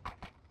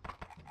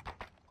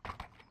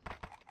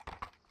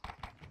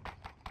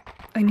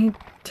 I need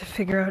to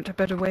figure out a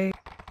better way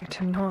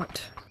to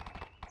not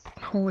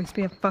always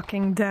be a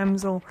fucking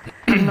damsel.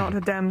 I'm not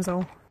a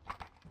damsel.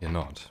 You're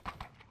not.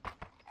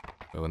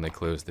 But when they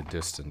close the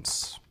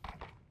distance,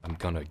 I'm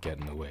gonna get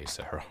in the way,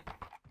 Sarah.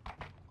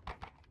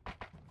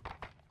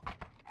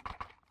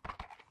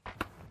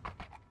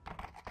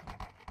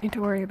 Need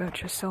to worry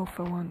about yourself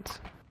for once.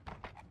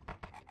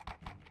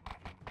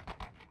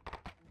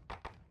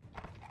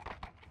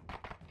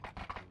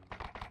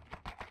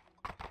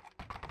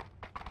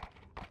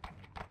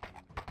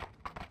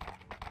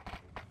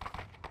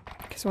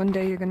 Because one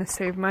day you're gonna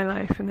save my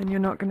life and then you're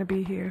not gonna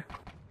be here.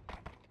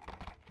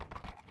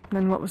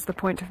 Then what was the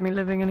point of me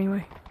living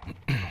anyway?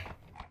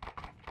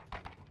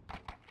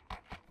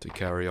 To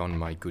carry on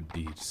my good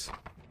deeds.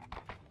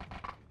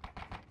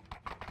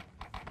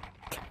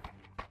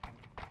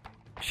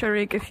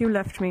 Sharik, if you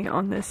left me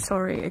on this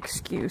sorry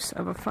excuse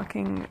of a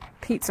fucking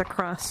pizza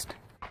crust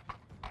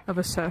of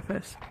a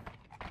surface,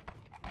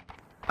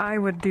 I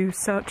would do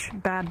such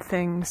bad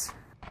things.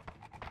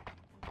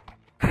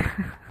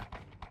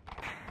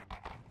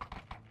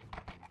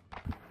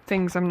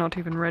 Things I'm not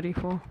even ready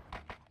for.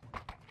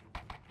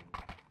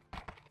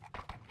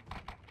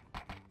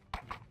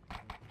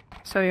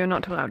 So you're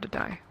not allowed to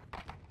die.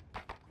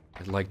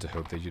 I'd like to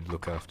hope that you'd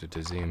look after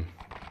Tazim.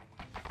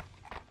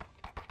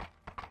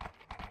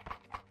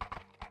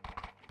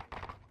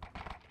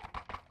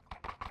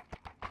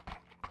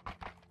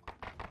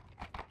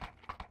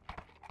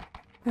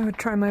 I would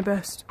try my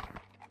best.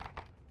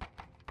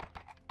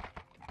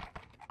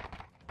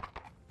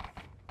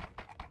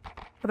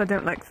 But I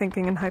don't like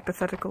thinking in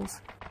hypotheticals.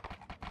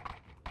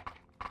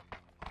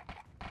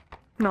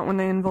 Not when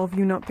they involve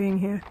you not being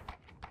here.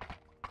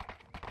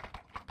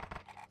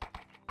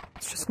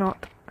 It's just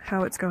not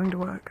how it's going to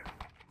work.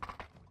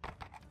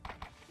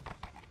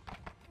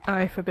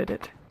 I forbid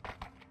it.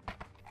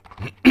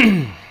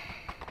 You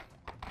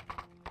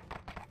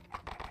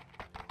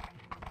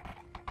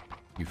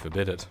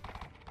forbid it.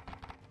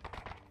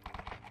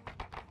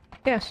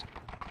 Yes.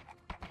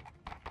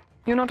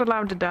 You're not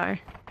allowed to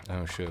die.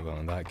 Oh, sure, well,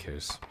 in that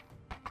case.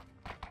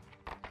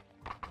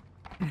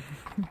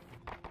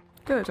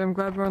 Good, I'm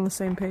glad we're on the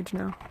same page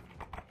now.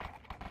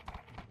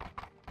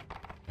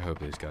 I hope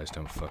these guys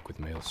don't fuck with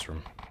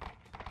Maelstrom.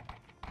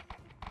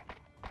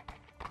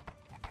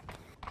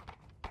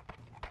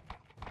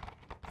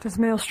 Does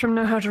Maelstrom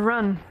know how to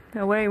run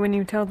away when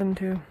you tell them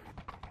to?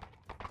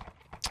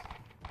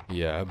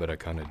 Yeah, but I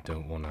kinda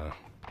don't wanna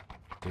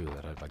do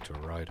that. I'd like to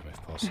ride him if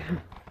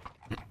possible.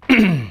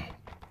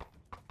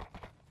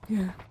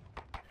 Yeah.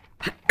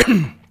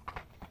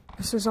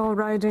 This is all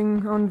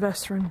riding on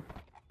Vesrin.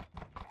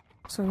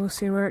 So we'll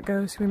see where it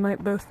goes. We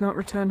might both not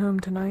return home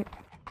tonight.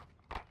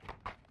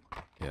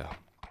 Yeah.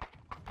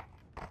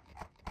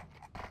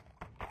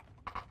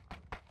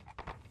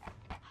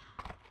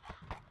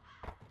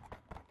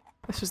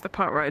 This is the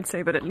part where I'd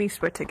say, but at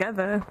least we're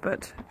together,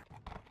 but...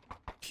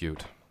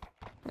 Cute.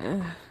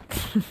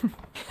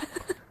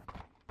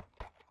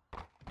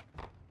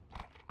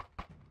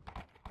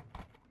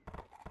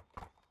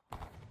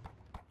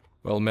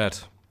 Well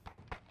met.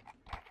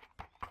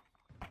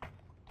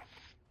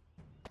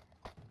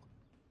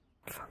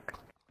 Fuck.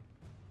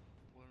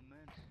 Well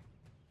met.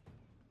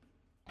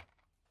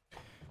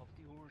 Off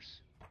the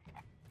horse.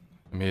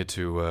 I'm here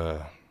to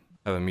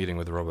have a meeting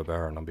with the Robber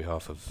Baron on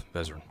behalf of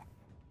Vezran.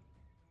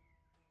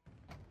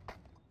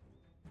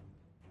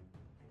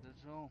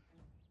 That's all.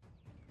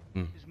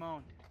 Hmm.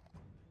 Dismount.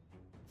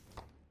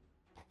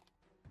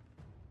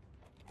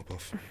 Hop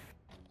off.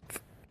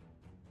 Get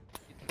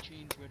the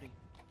chains ready.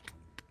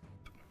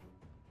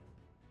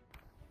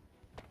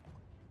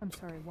 I'm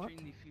sorry, what?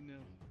 Chain the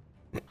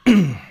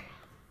female.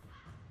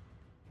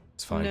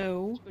 It's fine.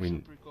 No.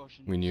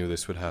 We knew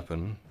this would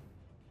happen.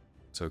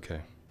 It's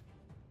okay.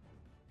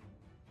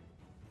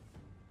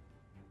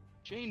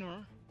 Chain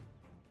her.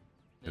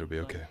 It'll be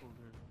okay.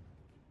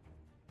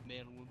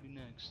 Male will be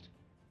next.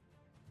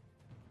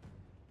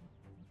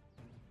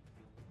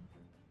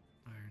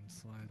 Iron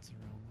slides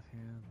around the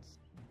hands,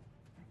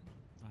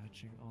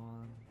 latching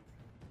on,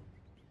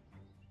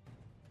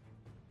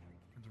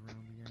 and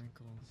around the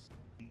ankles.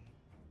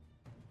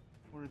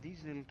 What are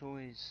these little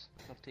toys?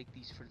 I'll take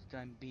these for the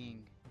time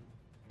being.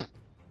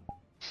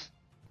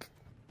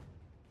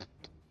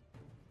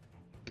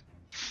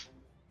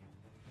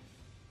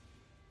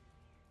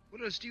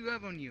 What else do you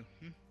have on you?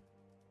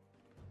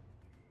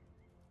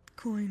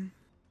 Coin.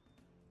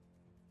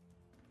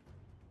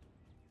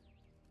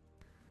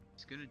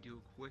 It's gonna do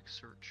a quick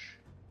search.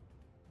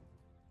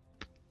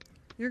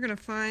 You're gonna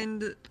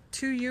find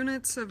 2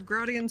 units of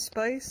Gradian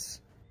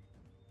spice,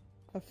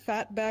 a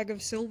fat bag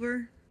of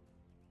silver,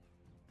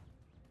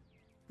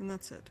 and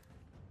that's it.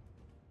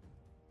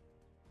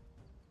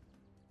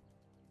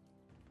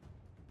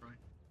 Right.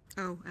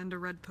 Oh, and a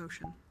red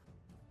potion.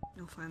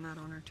 You'll find that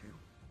on her too.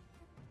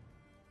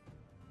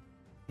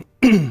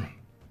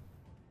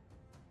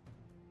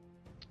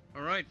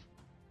 Alright.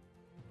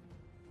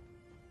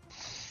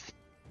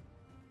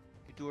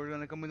 You two are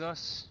gonna come with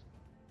us.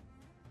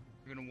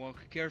 You're gonna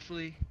walk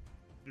carefully.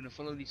 You're gonna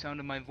follow the sound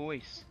of my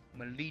voice. I'm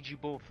gonna lead you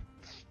both.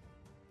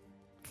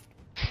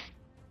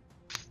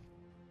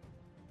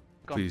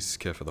 Come. Please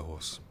care for the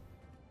horse.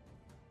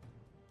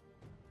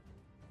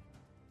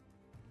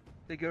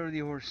 Take care of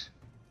the horse.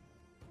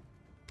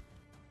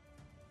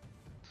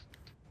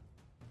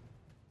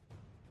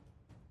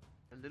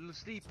 A little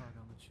asleep. Tug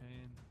on the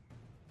chain.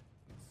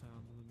 The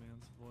sound of the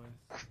man's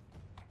voice.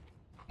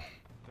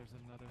 There's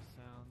another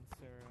sound,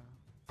 Sarah,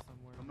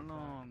 somewhere Come in the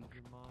along. back of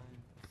your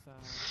mind. A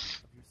sound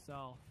of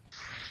yourself.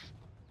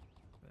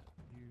 That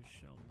you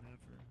shall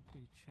never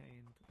be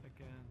chained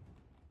again.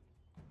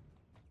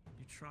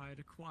 You try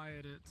to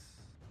quiet it,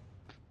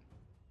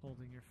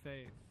 holding your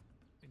faith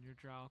in your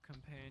drow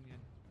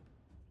companion.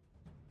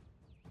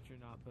 But you're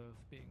not both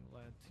being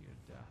led to your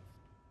death.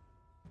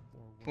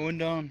 Or worse. Going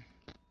down.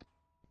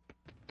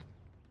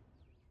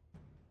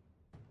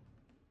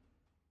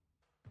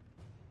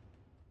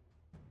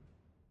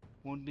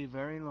 Won't be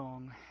very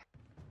long.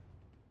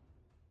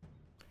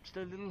 Just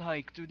a little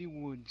hike through the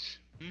woods.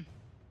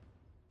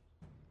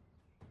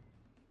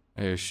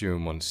 I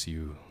assume once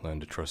you learn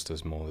to trust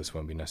us more, this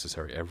won't be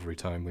necessary every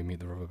time we meet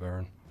the Rubber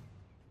Baron.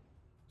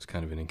 It's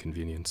kind of an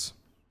inconvenience.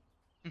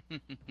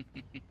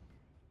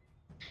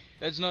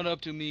 That's not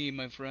up to me,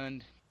 my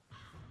friend.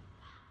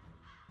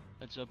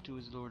 That's up to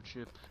his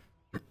lordship.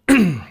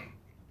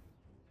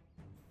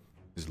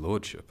 His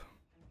lordship?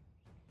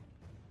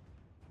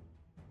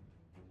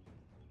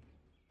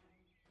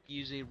 He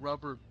is a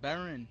Rubber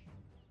Baron.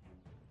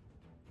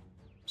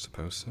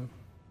 Suppose so.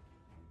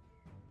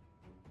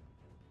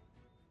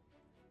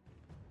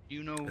 Do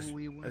you know who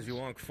he was? As you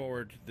walk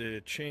forward, the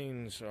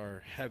chains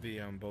are heavy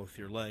on both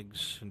your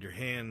legs and your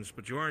hands,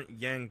 but you aren't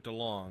yanked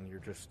along,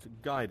 you're just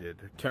guided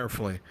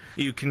carefully.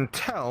 You can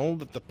tell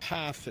that the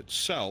path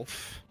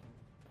itself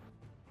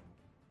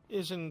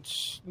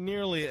isn't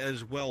nearly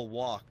as well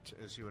walked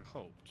as you had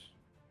hoped.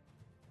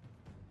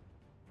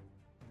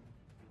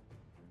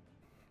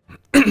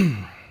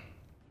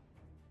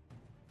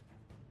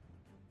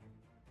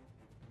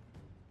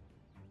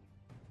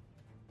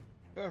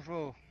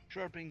 Careful,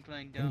 sharp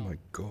incline Oh down. my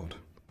god.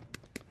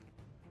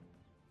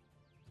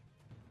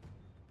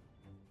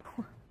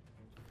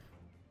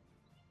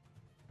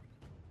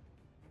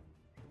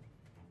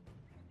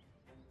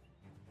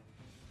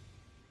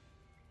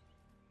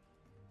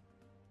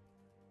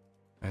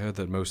 I heard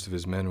that most of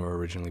his men were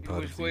originally part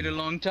It was of quite the... a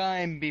long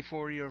time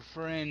before your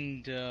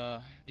friend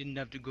didn't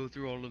have to go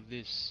through all of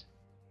this.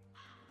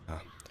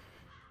 Ah.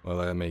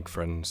 Well, I make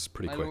friends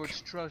pretty My quick.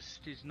 lord's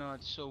trust is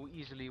not so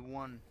easily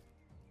won.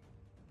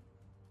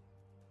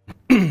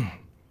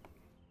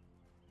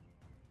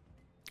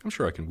 I'm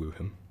sure I can woo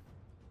him.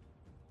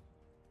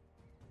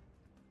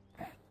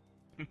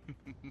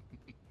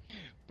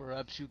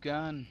 Perhaps you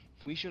can.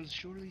 We shall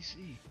surely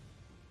see.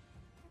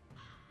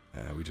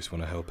 We just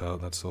want to help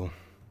out, that's all.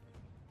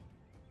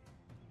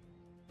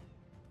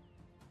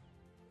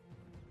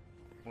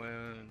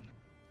 Well,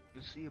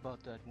 we'll see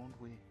about that, won't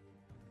we?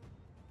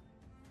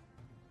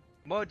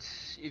 But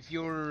if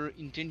your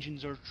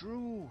intentions are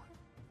true,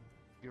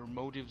 your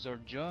motives are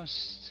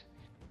just,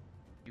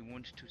 you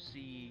want to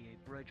see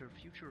a brighter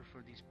future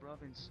for this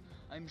province,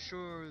 I'm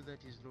sure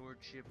that his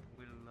lordship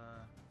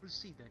will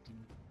see that in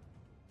you.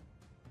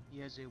 He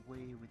has a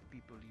way with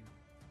people, you.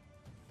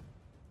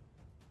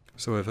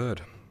 So I've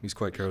heard. He's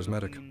quite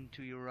charismatic. Looking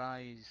into your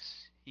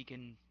eyes, he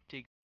can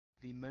take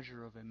the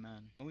measure of a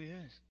man. Oh,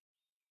 yes.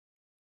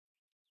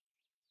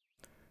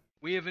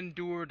 We have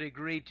endured a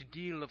great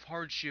deal of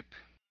hardship,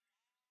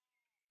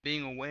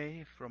 being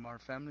away from our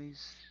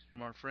families,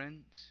 from our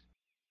friends,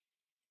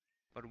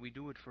 but we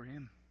do it for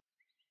him.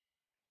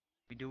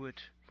 We do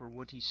it for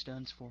what he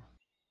stands for.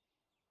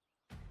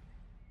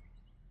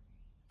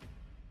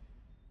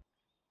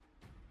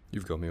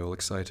 You've got me all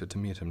excited to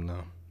meet him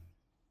now.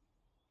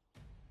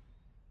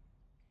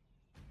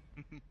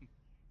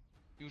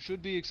 You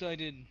should be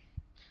excited.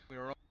 We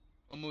are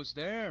almost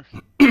there.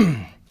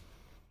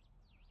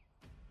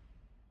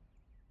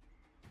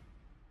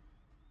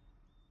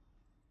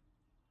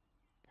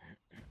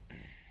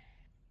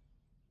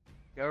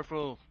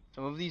 Careful.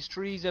 Some of these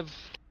trees have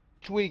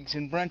twigs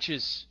and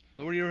branches.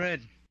 Lower your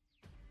head.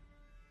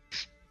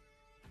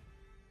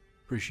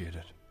 Appreciate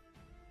it.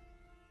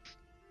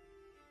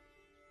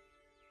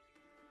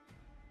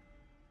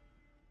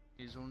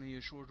 It's only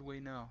a short way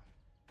now.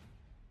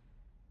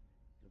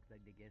 Looks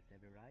like the guests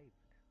have arrived.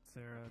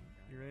 Sarah,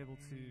 you're able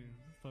to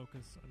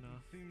focus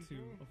enough to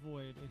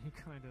avoid any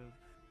kind of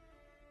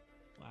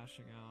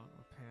flashing out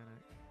or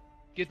panic.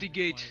 Get the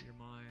Quiet gate. your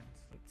mind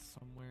that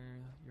somewhere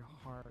your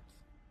heart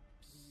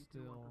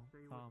still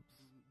thumps.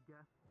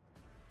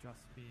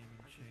 Just being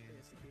in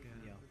chains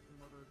again.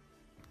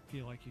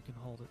 Feel like you can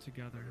hold it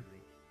together,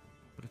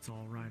 but it's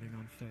all riding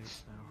on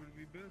fate now.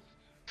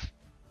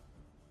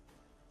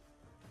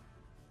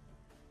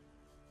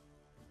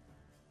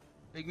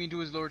 Take me to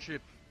his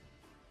lordship.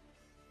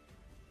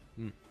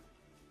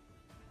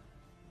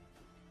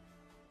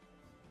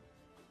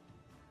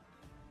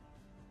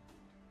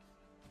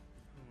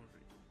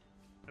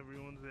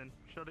 Everyone's in.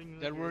 Shutting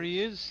Is that where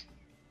he is?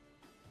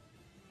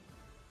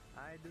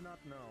 I do not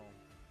know.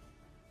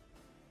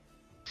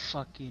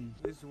 Fucking.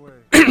 This way.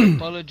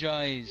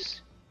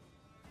 Apologize.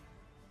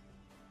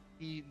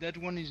 That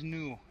one is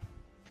new.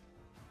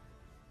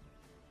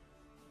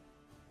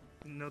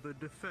 Another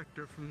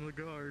defector from the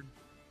guard.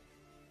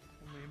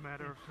 Only a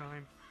matter of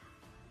time.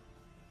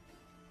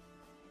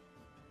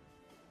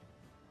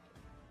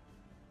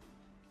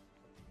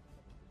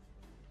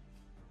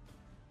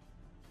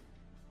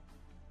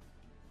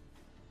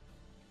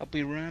 Up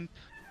a ramp.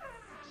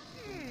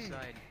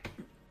 Inside.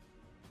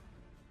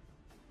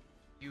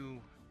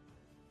 You.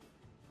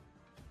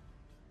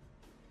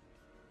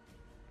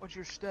 Watch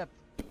your step.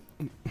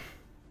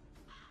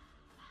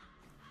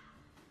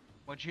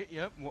 Watch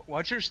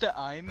your step.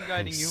 I'm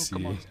guiding you.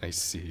 Come on. I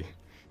see.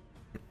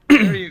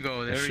 There you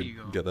go. I There should you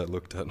go. get that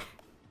looked at.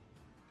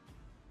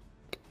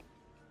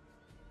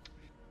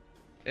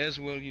 As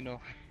well, you know.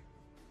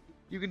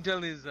 You can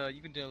tell his.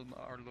 You can tell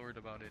our lord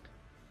about it.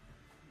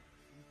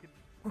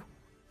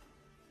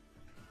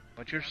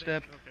 Watch your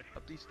step.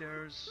 Up these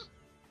stairs.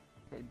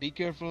 Be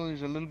careful,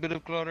 there's a little bit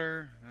of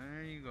clutter.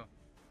 There you go.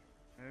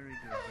 Very good,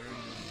 very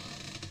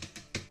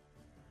good.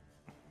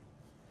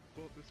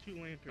 Well, there's 2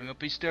 lanterns. Going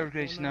up a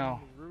staircase One now.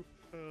 on the roof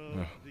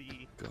of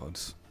the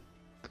Gods.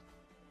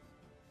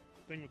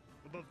 thing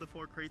above the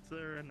 4 crates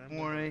there, and then Don't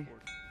worry. the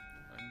board.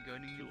 I'm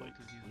guiding you Too both late of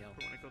you.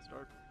 for when it goes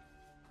dark.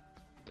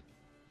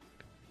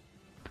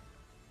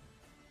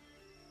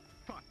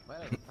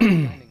 Well,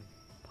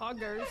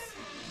 Poggers.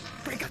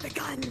 Break out the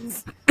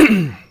guns!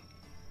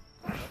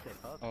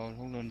 Oh,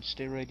 hold on,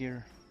 stay right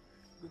here.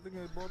 Good thing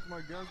I brought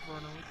my gas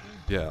burner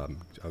with me. Yeah,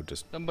 I'll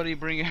just. Somebody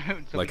bring it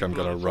out. Like I'm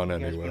gonna run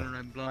anywhere.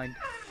 I'm blind.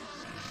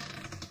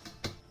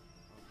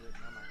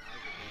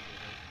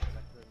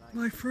 Am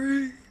I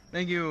free?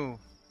 Thank you.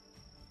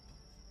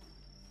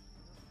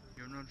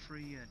 You're not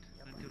free yet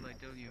until I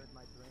tell you.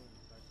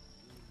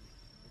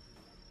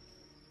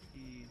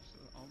 He's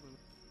all the.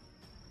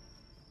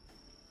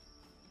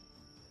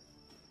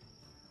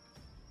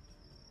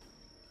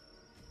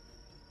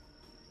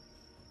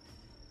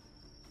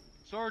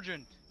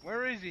 Sergeant,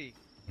 where is he?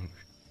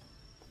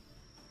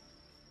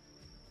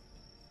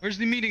 Where's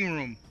the meeting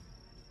room?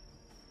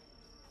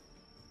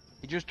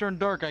 It just turned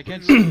dark. I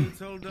can't see.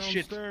 It's all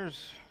Shit. downstairs.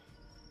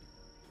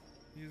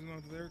 He's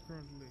not there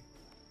currently.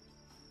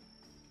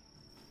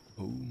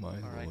 Oh my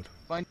Alright, lord.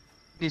 find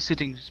a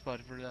sitting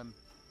spot for them.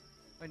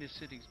 Find a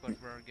sitting spot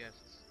for our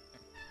guests.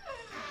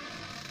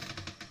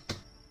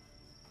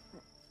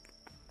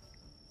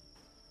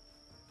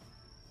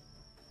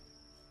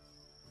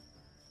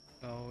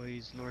 Oh,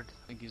 he's Lord.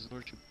 I think he's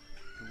Lordship.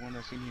 They want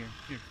us in here.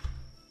 Here.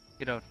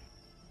 Get out.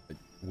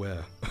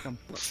 Where? Come.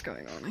 What's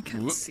going on? I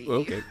can't see.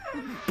 Okay.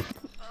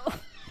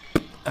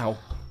 Ow.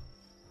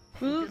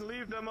 You can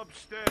leave them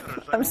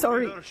upstairs. I'm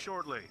sorry. Be there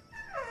shortly.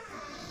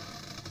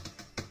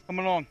 Come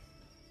along.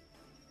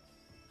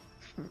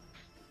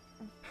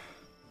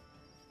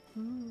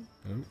 Oh.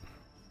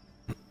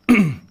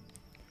 Fucking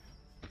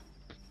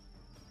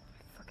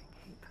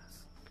hate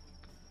this.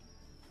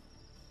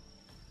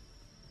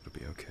 It'll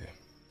be okay.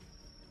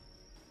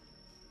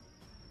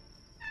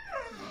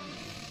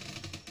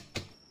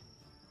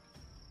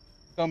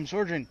 Come,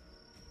 Sergeant.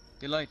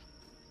 Delight.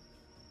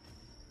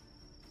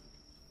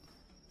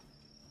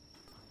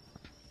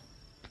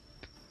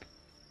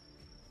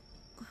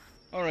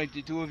 Alright,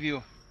 the 2 of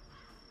you.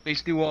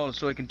 Face the wall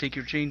so I can take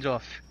your chains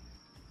off.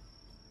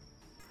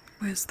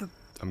 Where's the...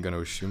 I'm gonna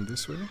assume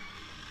this way?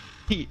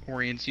 He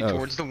orients you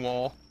towards the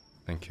wall.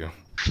 Thank you.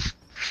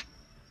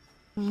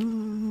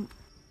 Ends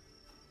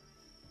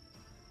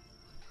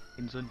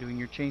on doing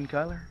your chain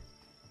collar.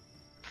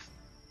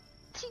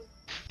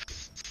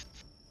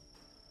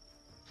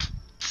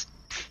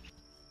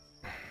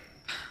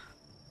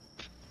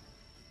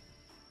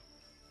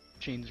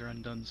 Chains are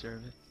undone,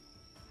 Servant.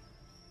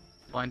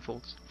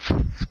 Blindfolds.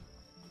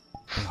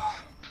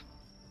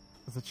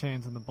 As the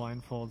chains and the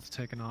blindfolds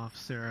taken off,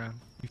 Sarah,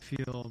 you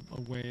feel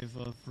a wave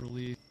of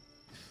relief.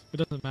 It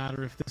doesn't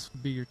matter if this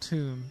would be your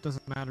tomb. It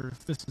doesn't matter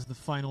if this is the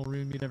final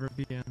room you'd ever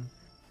be in.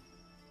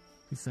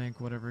 You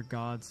thank whatever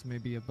gods may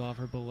be above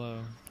or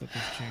below that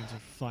these chains are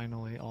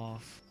finally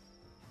off.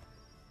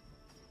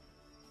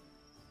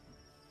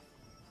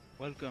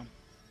 Welcome.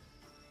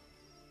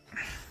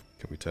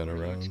 Can we turn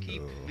around?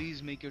 Keep. Or...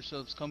 Please make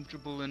yourselves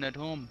comfortable and at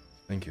home.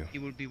 Thank you. He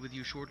will be with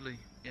you shortly.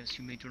 Yes,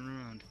 you may turn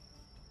around.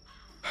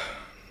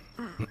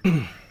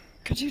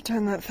 Could you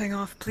turn that thing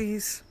off,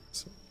 please?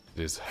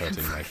 It is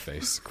hurting my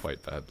face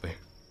quite badly.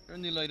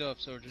 Turn the light off,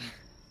 Sergeant.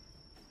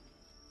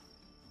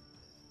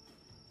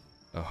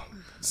 Oh,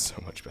 so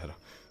much better.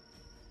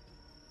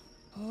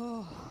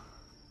 Oh.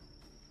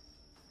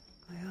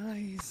 My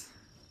eyes.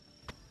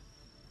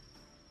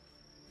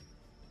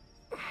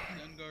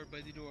 Stand guard by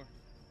the door.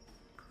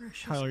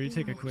 Tyler, you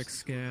take a quick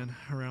scan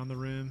around the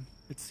room.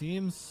 It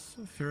seems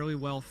fairly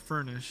well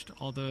furnished,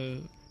 although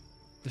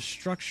the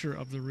structure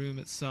of the room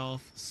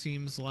itself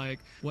seems like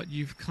what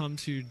you've come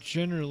to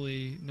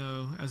generally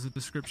know as a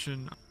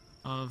description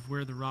of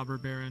where the robber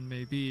baron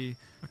may be.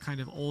 A kind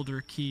of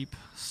older keep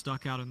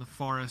stuck out in the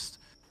forest.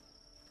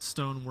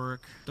 Stonework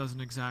doesn't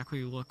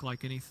exactly look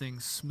like anything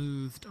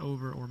smoothed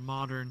over or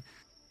modern.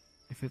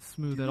 If it's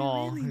smooth at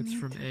all, it's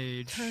from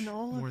age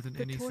more than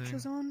anything.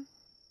 Torches on?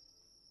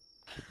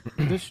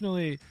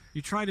 Additionally,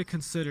 you try to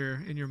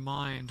consider in your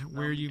mind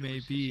where you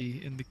may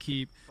be in the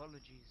keep.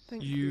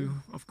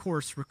 You, of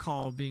course,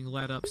 recall being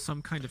led up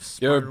some kind of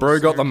spiral Yo, bro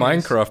got the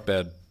staircase. Minecraft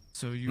bed.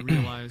 So you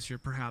realize you're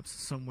perhaps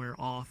somewhere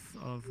off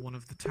of one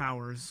of the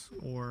towers,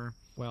 or,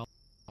 well,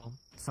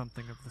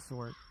 something of the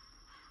sort.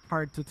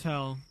 Hard to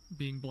tell,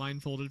 being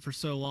blindfolded for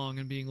so long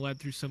and being led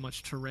through so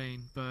much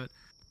terrain, but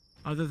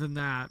other than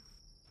that,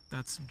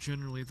 that's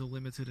generally the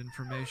limited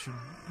information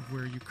of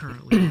where you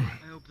currently are.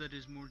 I hope that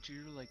is more to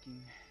your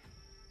liking.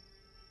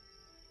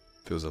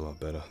 Feels a lot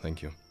better,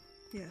 thank you.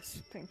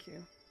 Yes, thank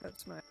you.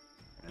 That's my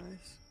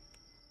eyes.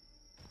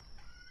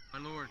 My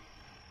lord.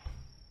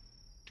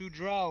 2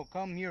 drow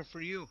come here for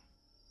you.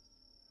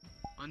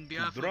 On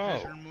behalf of Drow?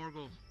 Treasure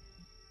Morgul.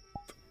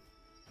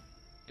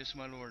 Yes,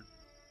 my lord.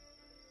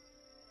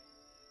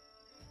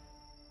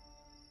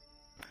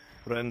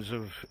 Friends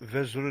of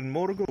Vezrin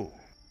Morgul.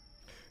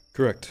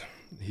 Correct.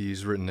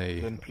 He's written a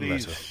Then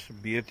please, letter.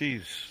 be at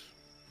ease.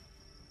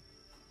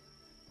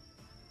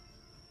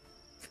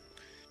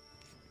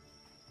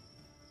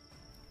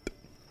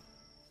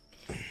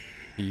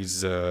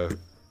 He's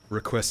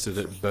requested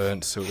it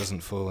burnt so it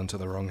doesn't fall into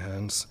the wrong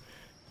hands.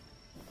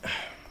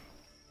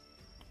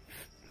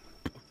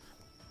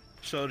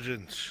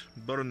 Sergeant,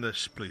 burn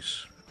this,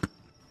 please.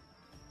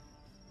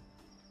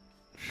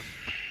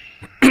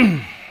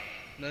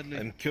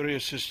 I'm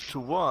curious as to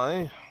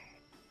why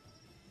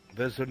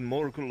Vezrin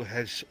Morgul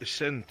has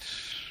sent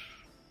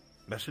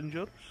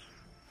messengers.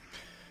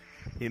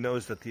 He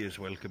knows that he is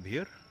welcome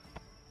here.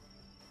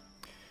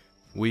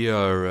 We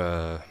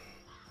are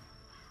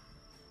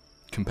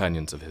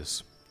companions of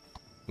his.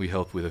 We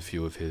help with a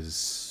few of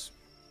his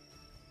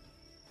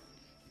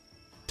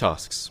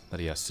tasks that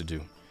he has to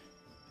do.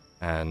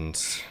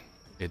 And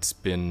it's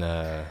been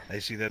I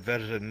see that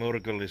Vezrin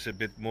Morgul is a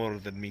bit more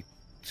than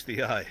meets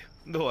the eye,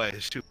 though I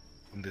assumed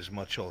as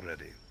much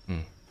already.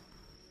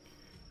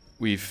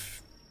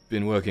 We've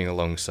been working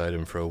alongside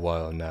him for a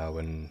while now,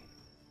 and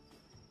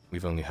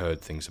we've only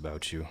heard things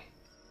about you.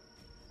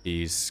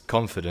 He's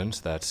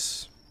confident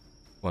that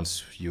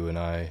once you and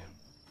I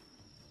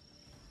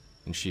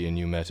and she and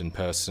you met in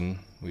person,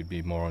 we'd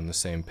be more on the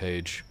same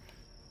page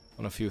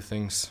on a few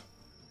things.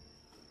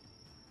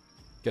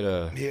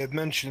 He had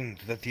mentioned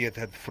that he had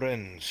had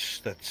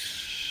friends that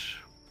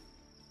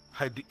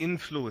had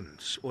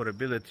influence or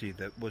ability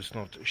that was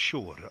not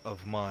sure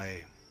of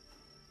my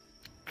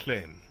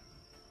claim.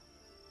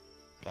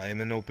 I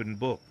am an open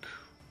book.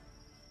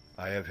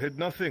 I have hid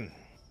nothing.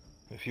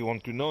 If you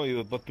want to know, you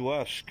have but to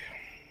ask.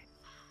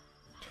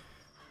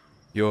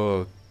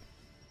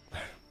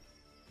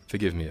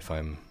 Forgive me if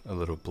I'm a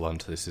little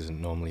blunt. This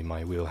isn't normally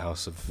my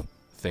wheelhouse of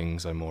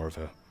things. I'm more of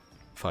a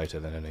fighter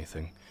than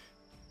anything.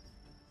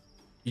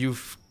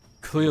 You've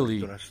clearly...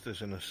 dressed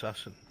as an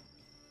assassin.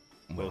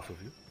 Both of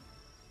you.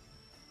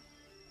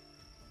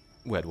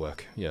 Wet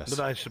work, yes. But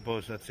I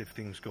suppose that's if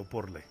things go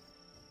poorly.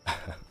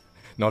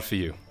 Not for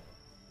you.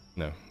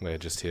 No, we're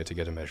just here to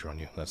get a measure on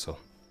you, that's all.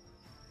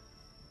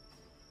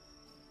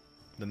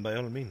 Then by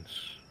all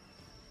means,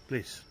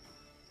 please.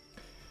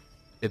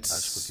 It's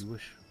ask what you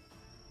wish.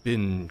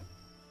 Been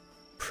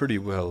pretty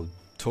well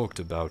talked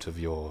about of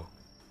your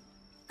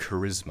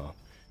charisma.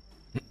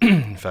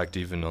 In fact,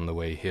 even on the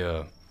way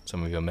here,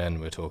 some of your men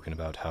were talking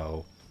about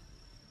how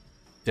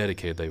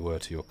dedicated they were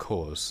to your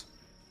cause.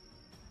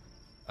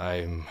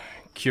 I'm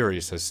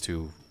curious as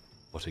to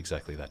what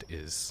exactly that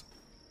is.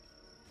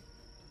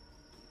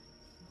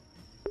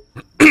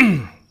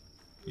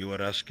 You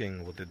are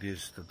asking what it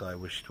is that I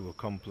wish to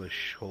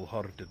accomplish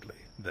wholeheartedly,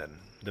 then.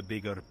 The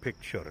bigger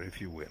picture, if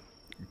you will.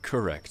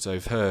 Correct.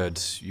 I've heard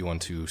you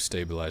want to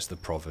stabilize the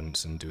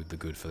province and do the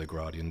good for the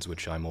Gradians,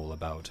 which I'm all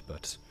about,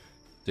 but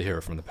to hear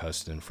it from the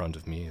person in front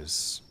of me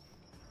is...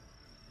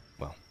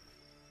 well...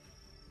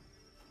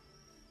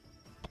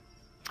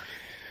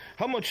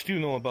 How much do you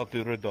know about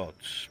the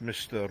Redots,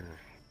 Mr...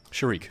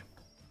 Sharik.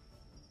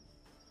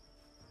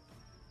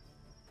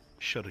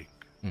 Sharik.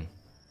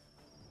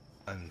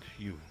 And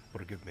you,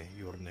 forgive me,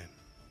 your name?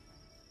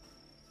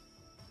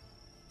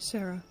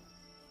 Sarah.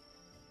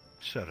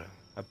 Sarah.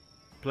 A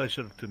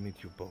pleasure to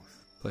meet you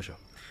both. Pleasure.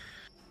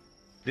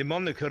 The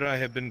moniker I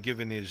have been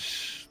given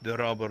is the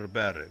Robber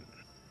Baron.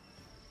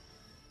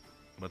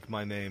 But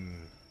my name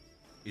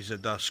is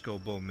Adasco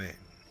Beaumain.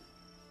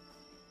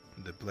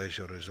 The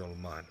pleasure is all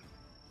mine.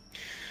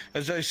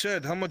 As I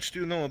said, how much do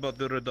you know about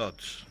the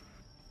Redots?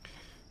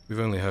 We've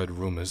only heard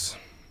rumors.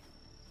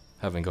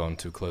 Haven't gone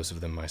too close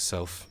with them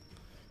myself.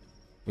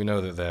 We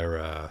know that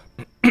they're,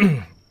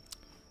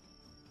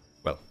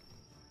 well,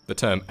 the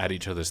term at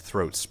each other's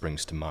throats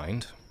springs to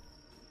mind.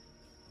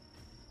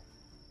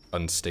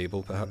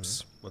 Unstable,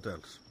 perhaps? What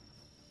else?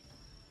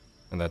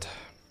 And that,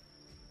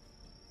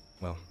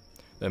 well,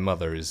 their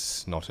mother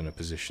is not in a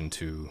position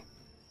to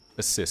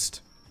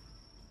assist.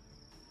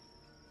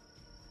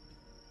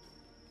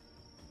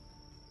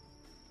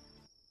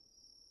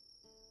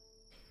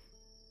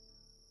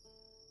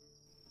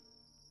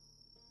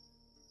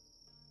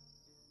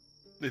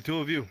 The two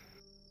of you.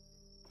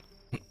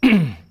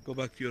 Go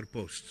back to your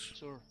posts.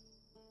 Sir.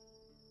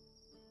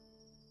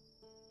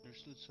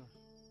 Understood, sir.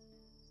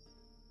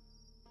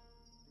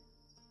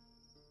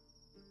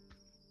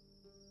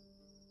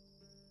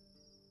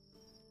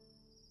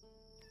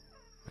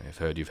 I've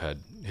heard you've had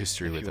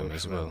history with them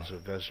as well. If you are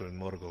friends of Vezrin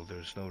Morgul,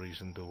 there's no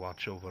reason to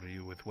watch over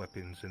you with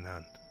weapons in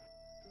hand.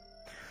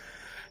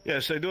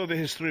 Yes, I do have a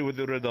history with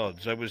the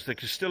Redots. I was the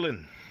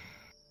Castellan.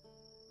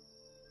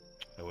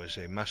 I was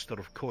a master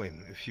of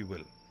coin, if you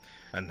will,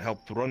 and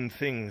helped run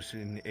things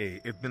in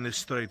a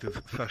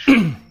administrative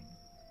fashion.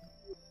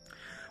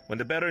 When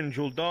the Baron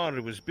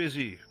Juldar was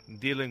busy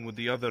dealing with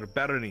the other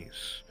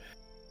baronies,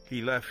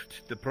 he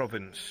left the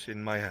province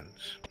in my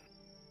hands.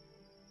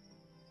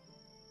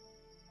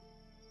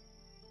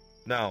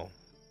 Now,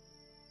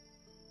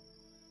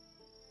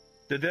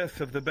 the death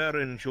of the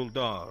Baron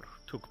Juldar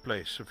took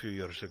place a few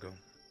years ago.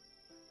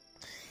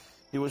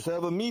 He was to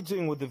have a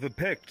meeting with the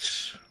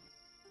Vipects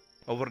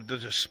over the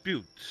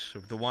dispute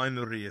of the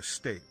winery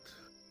estate.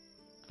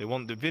 They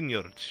want the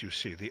vineyards, you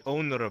see. The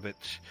owner of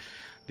it,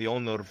 the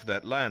owner of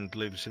that land,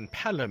 lives in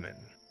Palamin,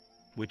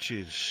 which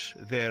is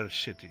their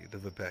city, the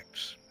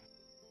Vipeks.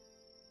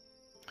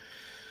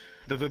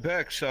 The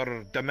Vipeks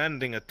are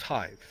demanding a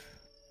tithe,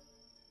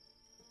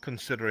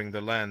 considering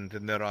the land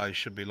in their eyes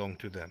should belong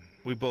to them.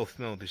 We both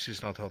know this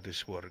is not how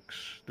this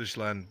works. This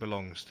land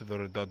belongs to the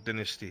Redod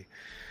dynasty.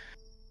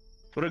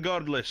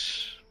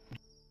 Regardless,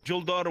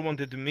 Juldar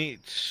wanted to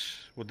meet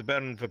with the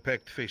Baron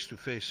Vipek face to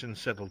face and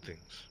settle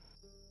things.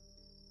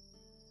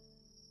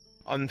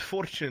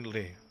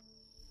 Unfortunately,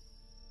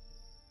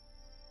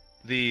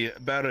 the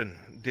Baron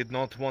did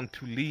not want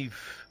to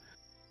leave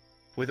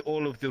with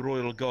all of the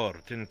royal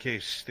guard in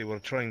case they were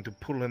trying to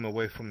pull him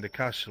away from the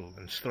castle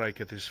and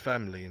strike at his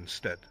family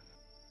instead.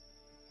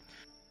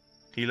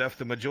 He left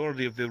the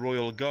majority of the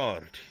royal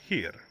guard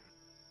here.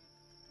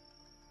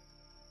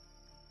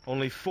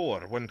 Only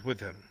 4 went with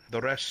him. The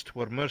rest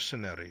were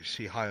mercenaries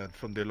he hired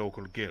from the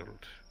local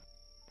guild,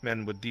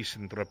 men with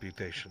decent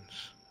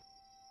reputations.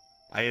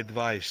 I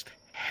advised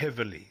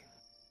heavily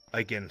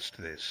against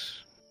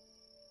this.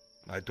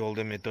 I told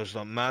him it does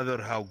not matter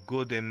how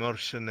good a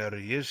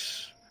mercenary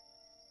is,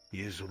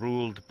 he is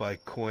ruled by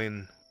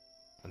coin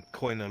and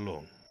coin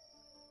alone.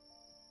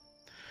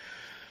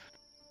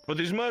 But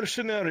his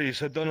mercenaries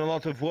had done a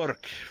lot of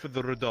work for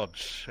the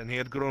Redods, and he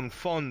had grown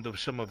fond of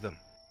some of them.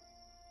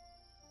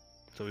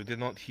 So he did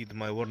not heed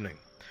my warning,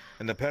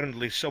 and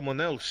apparently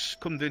someone else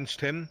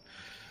convinced him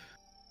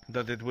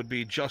that it would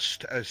be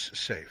just as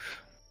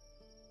safe.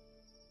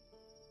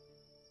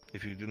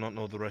 If you do not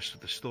know the rest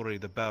of the story,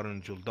 the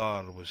Baron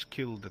Juldar was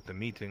killed at the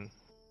meeting.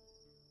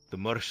 The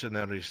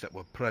mercenaries that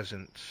were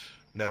present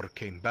never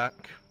came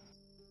back.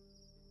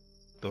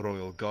 The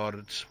royal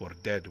guards were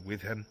dead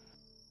with him.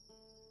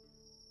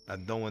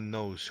 And no one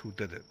knows who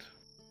did it.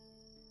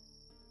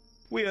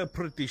 We are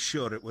pretty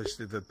sure it was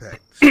the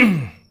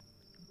Vipeks.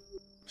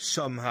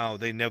 Somehow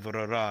they never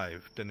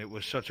arrived, and it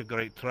was such a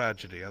great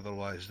tragedy.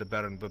 Otherwise the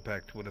Baron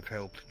Vipek would have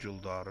helped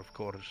Juldar, of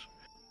course.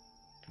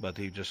 But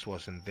he just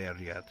wasn't there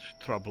yet.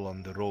 Trouble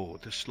on the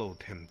road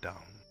slowed him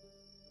down.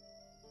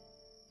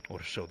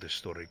 Or so the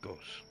story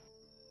goes.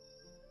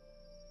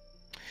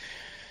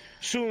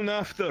 Soon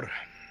after,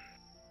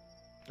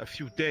 a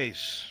few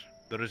days,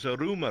 there is a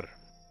rumor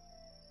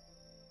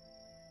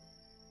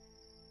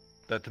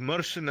that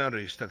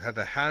mercenaries that had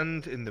a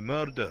hand in the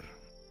murder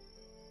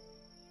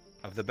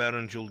of the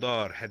Baron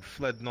Juldar had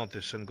fled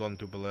Nautis and gone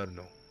to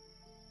Balerno,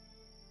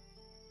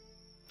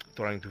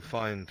 trying to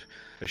find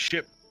a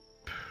ship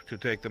to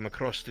take them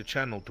across the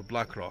channel to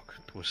Blackrock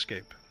to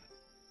escape.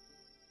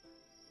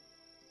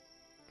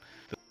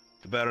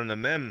 The Baron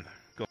Amem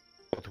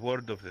got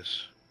word of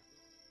this.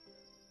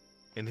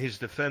 In his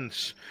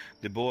defense,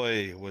 the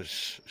boy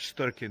was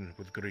stricken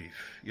with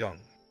grief, young.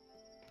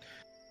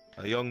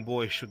 A young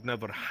boy should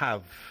never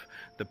have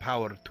the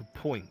power to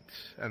point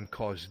and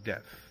cause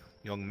death,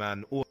 young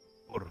man or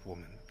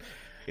woman.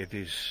 It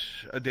is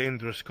a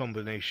dangerous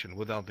combination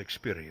without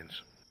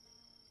experience.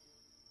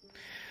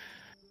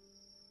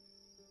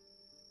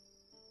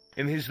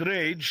 In his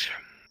rage,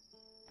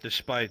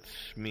 despite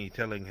me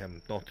telling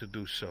him not to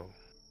do so,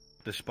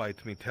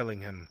 despite me telling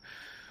him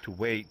to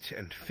wait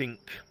and think,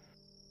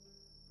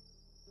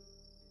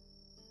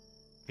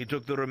 he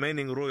took the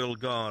remaining royal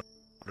guard,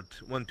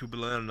 went to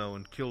Balerno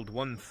and killed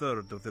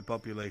 1/3 of the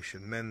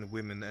population, men,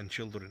 women, and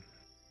children.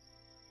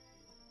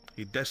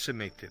 He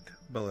decimated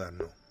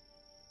Balerno.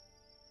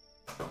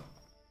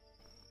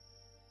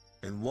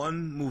 In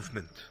one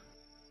movement,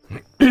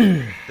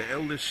 the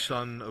eldest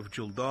son of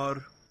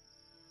Juldar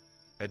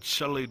had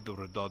sullied the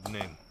Redod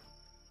name,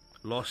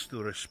 lost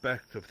the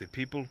respect of the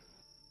people,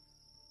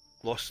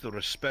 lost the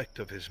respect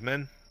of his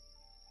men,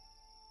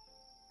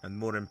 and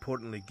more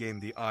importantly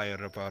gained the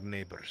ire of our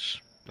neighbors,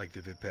 like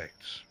the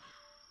Vipeks.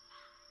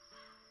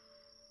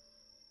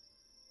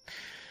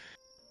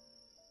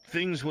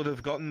 Things would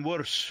have gotten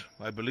worse,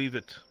 I believe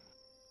it.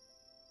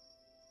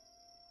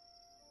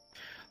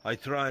 I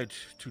tried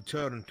to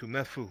turn to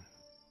Mefu,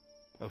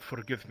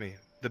 forgive me,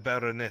 the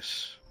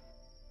Baroness,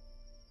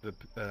 the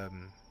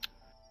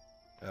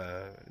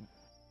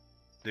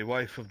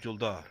wife of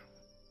Juldar.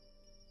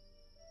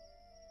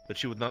 But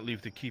she would not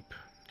leave the keep,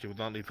 she would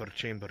not leave her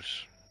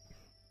chambers.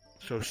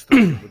 So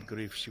stricken with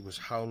grief, she was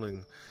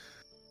howling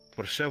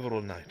for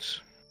several nights.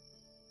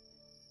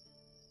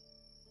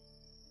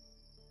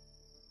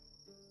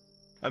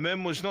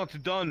 Amem was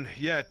not done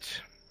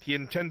yet. He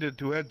intended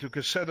to head to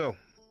Casedo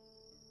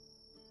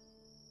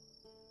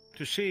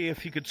to see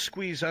if he could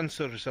squeeze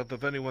answers out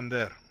of anyone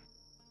there.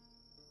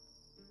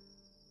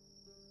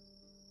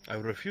 I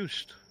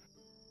refused.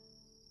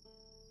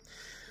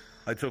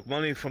 I took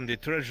money from the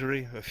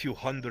treasury, a few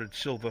hundred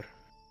silver,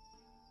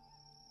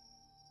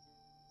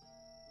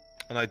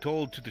 and I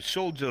told to the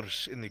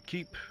soldiers in the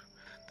keep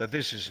that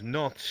this is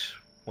not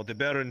what the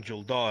Baron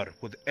Juldar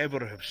would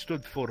ever have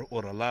stood for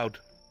or allowed.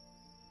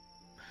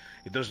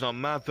 It does not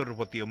matter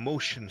what the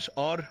emotions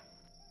are.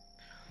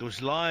 Those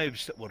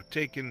lives that were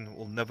taken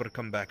will never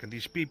come back, and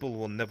these people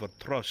will never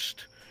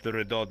trust the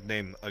Redod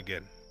name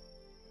again.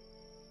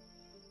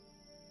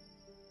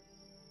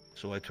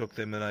 So I took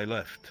them and I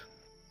left.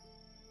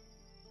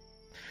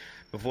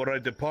 Before I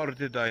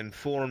departed, I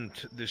informed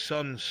the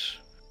sons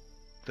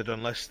that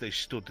unless they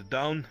stood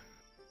down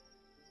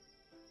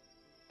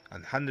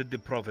and handed the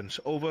province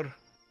over,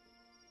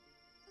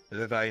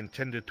 that I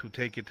intended to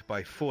take it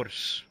by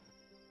force,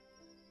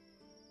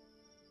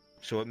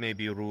 so it may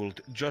be ruled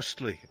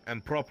justly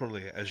and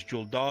properly as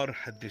Juldar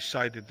had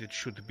decided it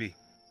should be.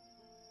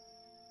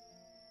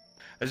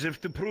 As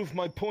if to prove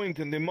my point,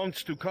 in the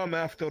months to come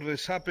after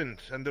this happened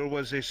and there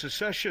was a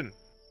secession,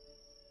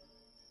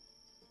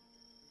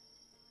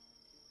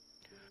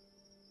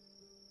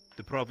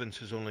 the province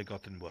has only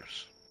gotten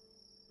worse.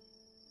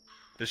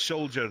 The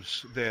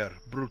soldiers there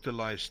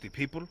brutalized the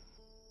people.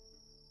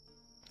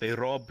 They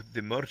rob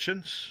the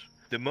merchants.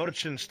 The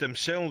merchants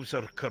themselves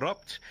are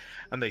corrupt,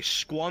 and they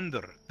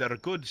squander their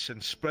goods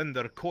and spend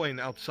their coin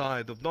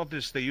outside of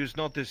Nautis. They use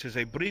Nautis as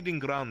a breeding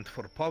ground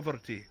for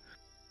poverty,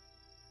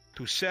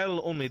 to sell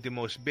only the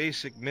most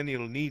basic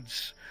menial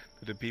needs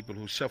to the people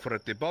who suffer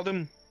at the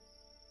bottom,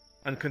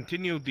 and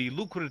continue the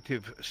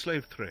lucrative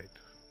slave trade.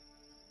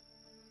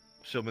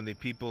 So many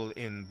people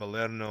in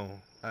Balerno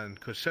and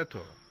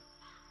Cosetto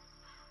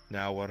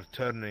now are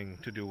turning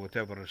to do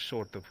whatever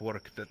sort of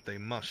work that they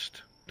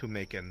must to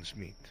make ends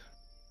meet.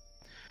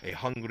 A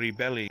hungry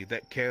belly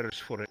that cares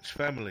for its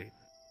family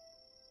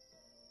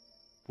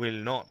will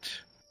not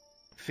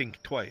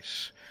think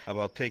twice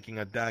about taking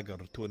a dagger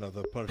to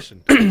another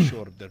person to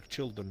ensure their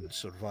children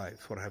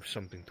survive or have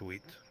something to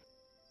eat.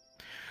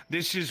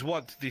 This is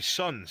what the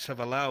sons have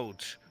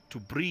allowed to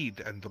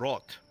breed and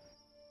rot.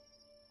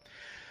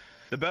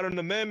 The Baron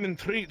of Mem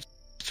entreats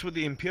with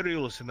the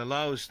Imperials and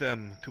allows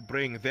them to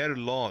bring their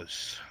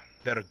laws,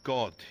 their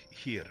god,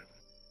 here.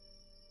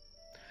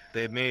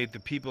 They made the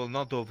people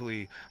not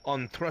only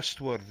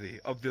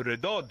untrustworthy of the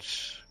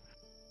Redods,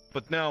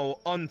 but now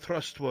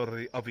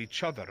untrustworthy of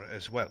each other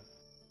as well.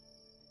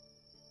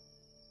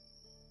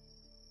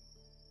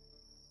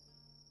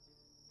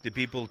 The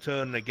people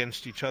turn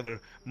against each other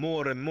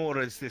more and more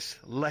as this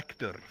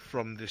lector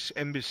from this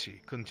embassy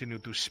continue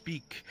to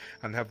speak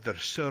and have their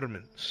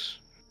sermons.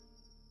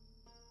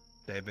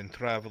 They have been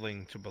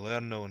traveling to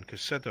Balerno and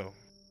Cosetto,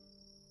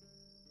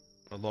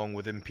 along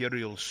with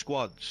Imperial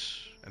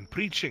squads, and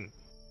preaching.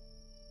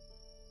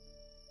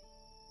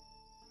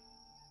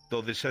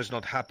 Though this has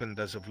not happened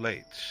as of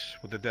late,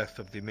 with the death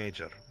of the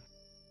Major.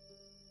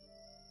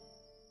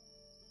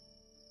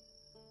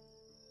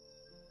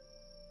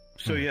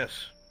 So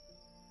yes,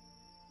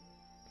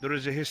 there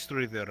is a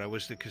history there. I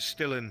was the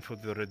Castellan for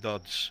the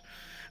Redods,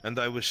 and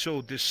I was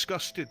so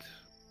disgusted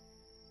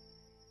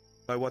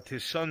by what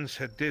his sons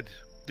had did,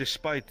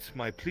 despite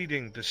my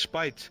pleading,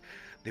 despite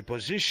the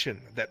position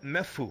that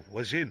Mefu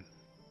was in,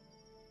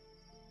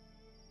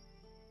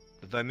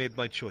 that I made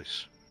my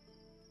choice.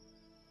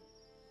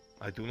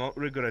 I do not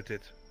regret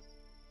it,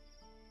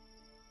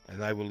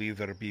 and I will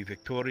either be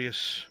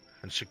victorious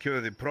and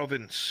secure the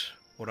province,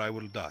 or I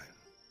will die.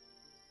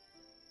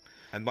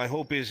 And my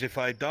hope is, if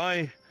I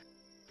die,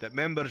 that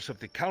members of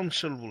the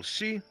council will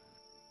see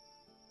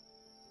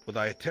what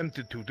I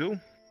attempted to do,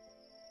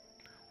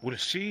 will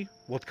see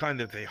what kind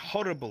of a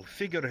horrible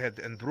figurehead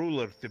and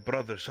ruler the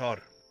brothers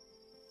are,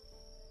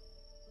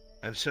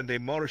 and send a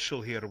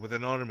marshal here with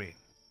an army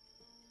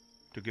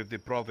to give the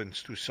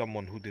province to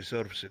someone who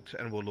deserves it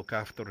and will look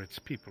after its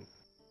people.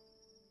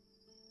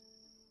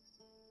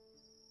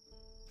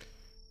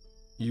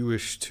 You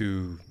wish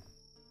to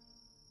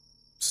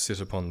sit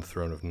upon the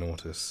throne of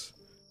Nautis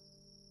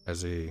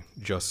as a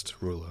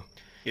just ruler?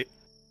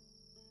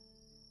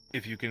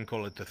 If you can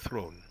call it a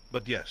throne.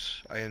 But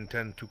yes, I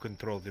intend to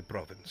control the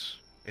province.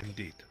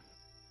 Indeed.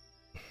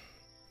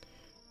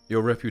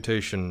 Your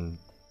reputation,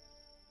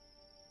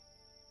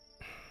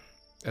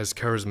 as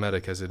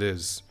charismatic as it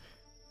is,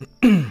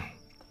 do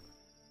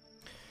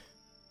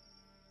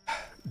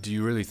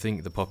you really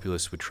think the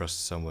populace would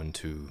trust someone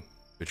to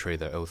betray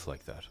their oath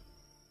like that?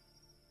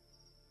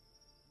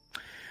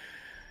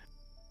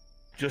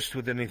 Just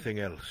with anything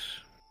else,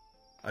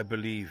 I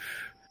believe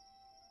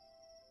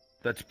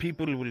that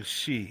people will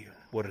see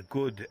where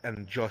good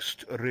and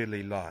just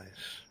really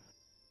lies.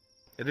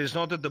 It is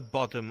not at the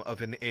bottom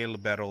of an ale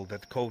barrel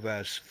that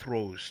Kovas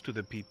throws to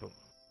the people.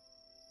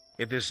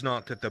 It is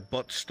not at the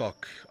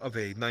buttstock of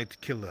a night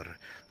killer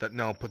that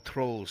now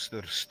patrols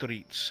their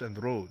streets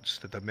and roads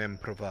that the Mem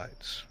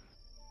provides.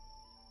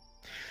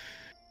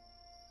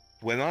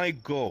 When I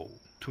go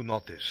to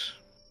Nautis,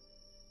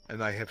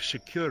 and I have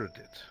secured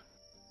it,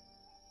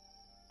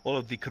 all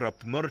of the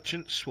corrupt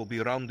merchants will be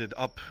rounded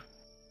up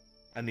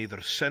and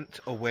either sent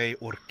away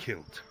or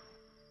killed.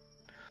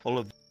 All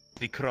of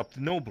the corrupt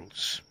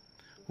nobles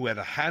who had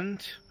a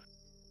hand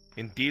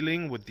in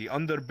dealing with the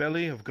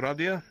underbelly of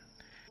Gradia,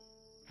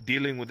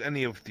 dealing with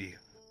any of the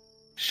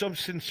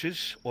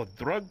substances or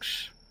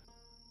drugs,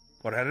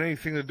 or had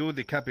anything to do with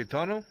the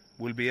Capitano,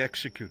 will be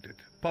executed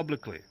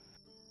publicly,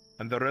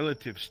 and their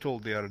relatives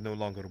told they are no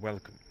longer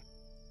welcome.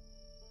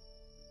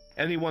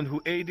 Anyone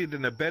who aided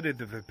and abetted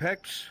the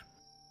Apex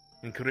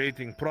in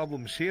creating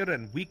problems here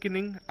and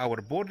weakening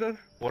our border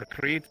or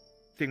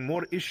creating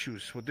more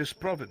issues for this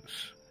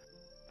province,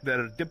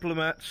 their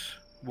diplomats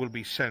will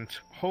be sent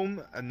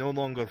home and no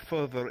longer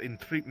further in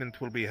treatment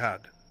will be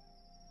had.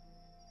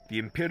 The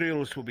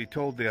Imperials will be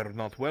told they are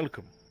not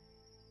welcome,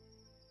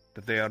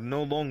 that they are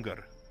no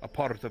longer a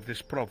part of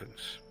this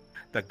province,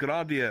 that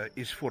Gradia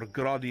is for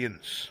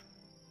Gradians,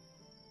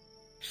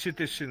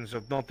 citizens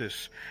of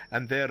Nautis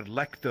and their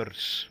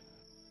lectors,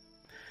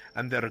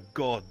 and their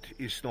god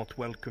is not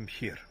welcome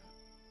here.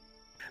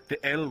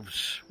 The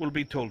elves will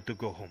be told to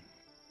go home.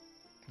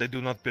 They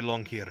do not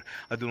belong here.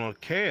 I do not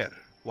care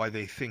why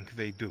they think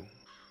they do.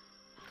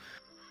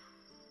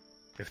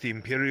 If the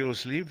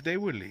Imperials leave, they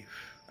will leave.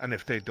 And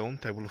if they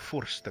don't, I will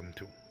force them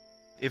to.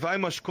 If I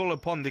must call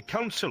upon the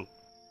Council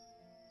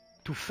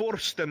to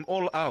force them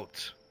all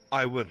out,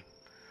 I will.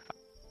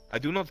 I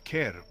do not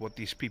care what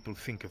these people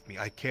think of me.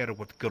 I care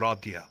what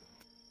Gradia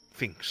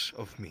thinks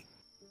of me.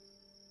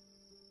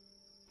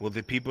 Will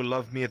the people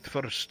love me at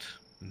first?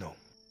 No.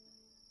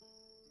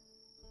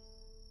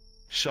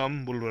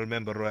 Some will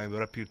remember my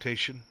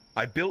reputation.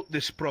 I built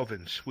this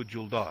province with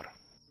Juldar.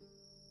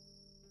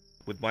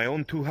 With my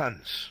own 2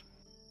 hands.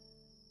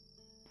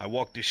 I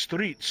walked the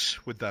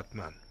streets with that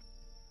man.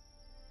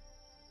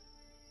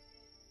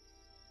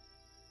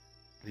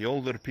 The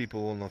older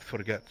people will not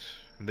forget.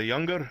 And the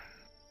younger?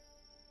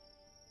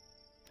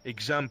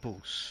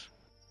 Examples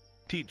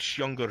teach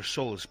younger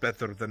souls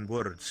better than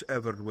words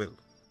ever will.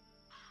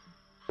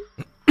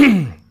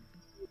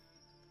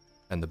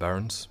 And the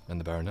barons and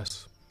the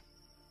baroness?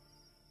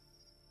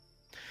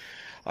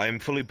 I am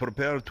fully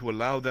prepared to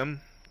allow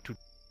them to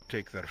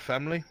take their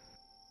family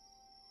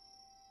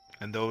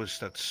and those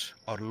that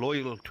are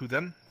loyal to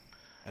them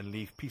and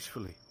leave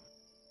peacefully.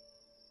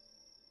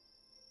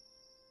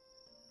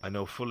 I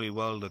know fully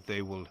well that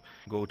they will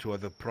go to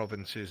other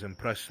provinces and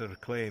press their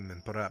claim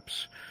and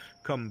perhaps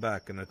come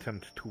back and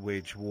attempt to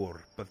wage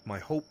war. But my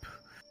hope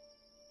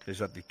is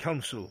that the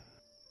Council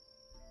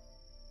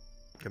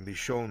can be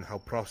shown how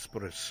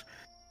prosperous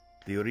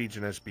the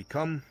region has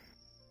become,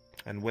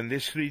 and when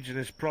this region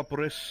is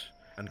prosperous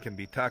and can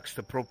be taxed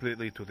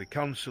appropriately to the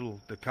Council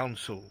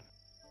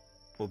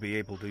will be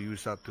able to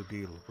use that to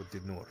deal with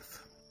the North.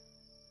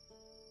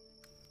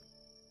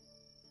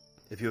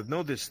 If you have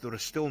noticed, there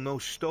is still no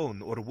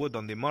stone or wood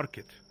on the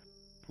market.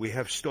 We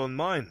have stone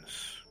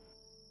mines.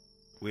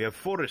 We have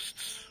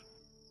forests.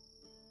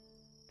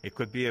 It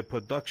could be a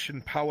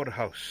production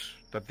powerhouse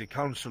that the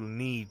Council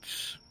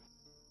needs.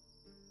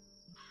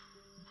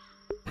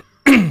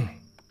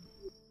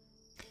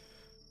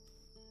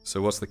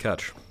 So what's the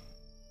catch?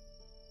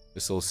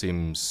 This all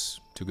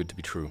seems too good to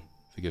be true.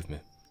 Forgive me.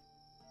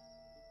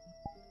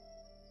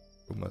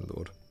 Oh my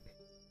lord.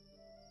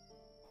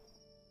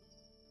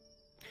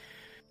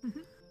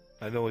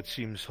 I know it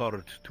seems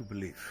hard to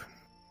believe,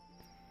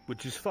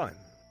 which is fine.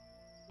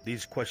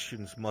 These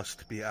questions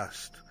must be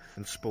asked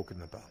and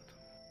spoken about.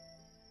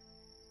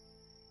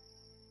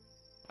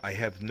 I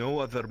have no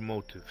other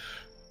motive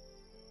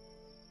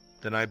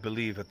than I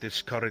believe at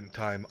this current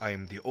time I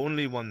am the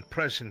only one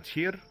present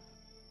here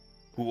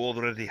who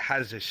already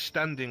has a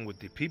standing with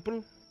the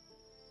people,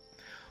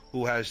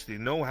 who has the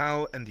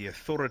know-how and the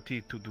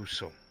authority to do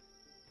so.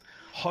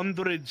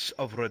 Hundreds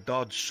of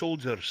Radad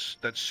soldiers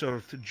that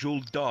served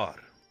Juldar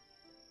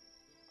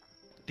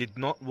did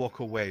not walk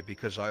away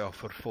because I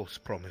offer false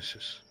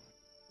promises.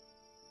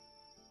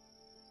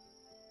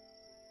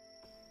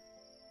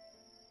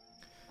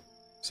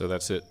 So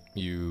that's it.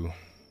 You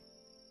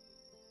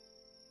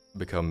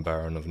become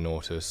Baron of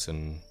Nautis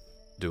and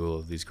do all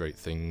of these great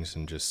things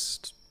and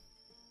just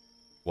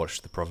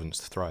watch the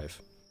province thrive.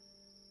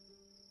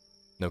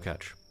 No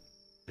catch.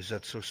 Is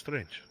that so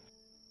strange?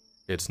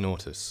 It's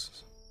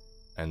Nautis,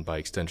 and by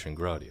extension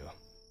Gradia.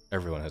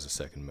 Everyone has a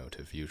second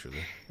motive, usually.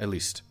 At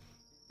least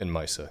in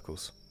my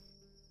circles.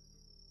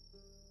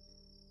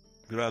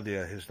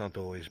 Gradia has not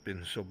always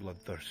been so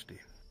bloodthirsty.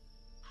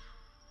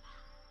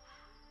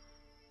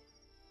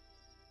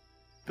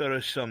 There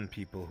are some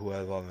people who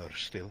have honor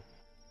still.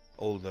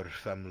 Older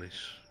families.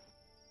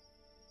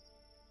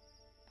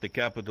 The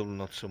capital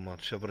not so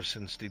much, ever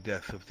since the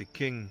death of the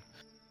king,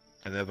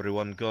 and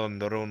everyone gone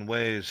their own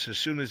ways. As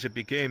soon as it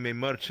became a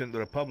merchant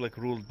republic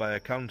ruled by a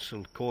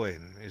council,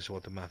 coin is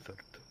what mattered.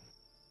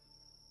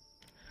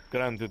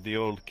 Granted, the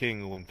old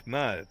king went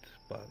mad,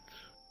 but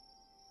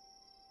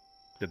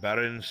the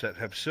barons that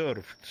have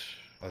served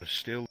are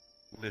still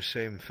the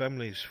same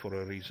families for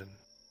a reason.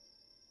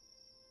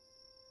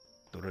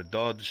 The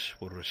Radads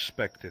were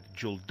respected.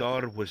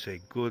 Juldar was a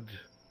good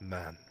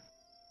man.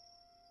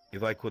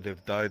 If I could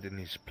have died in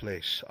his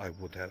place, I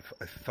would have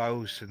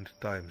 1,000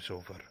 times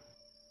over.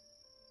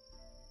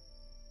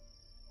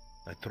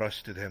 I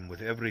trusted him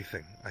with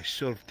everything. I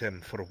served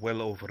him for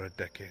well over a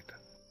decade.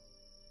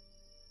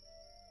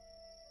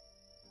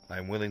 I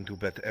am willing to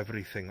bet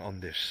everything on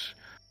this.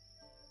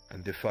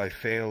 And if I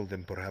fail,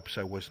 then perhaps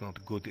I was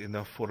not good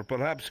enough, or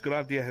perhaps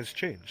Gradia has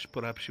changed.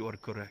 Perhaps you are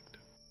correct.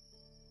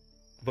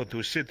 But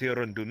to sit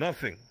here and do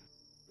nothing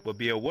would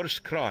be a worse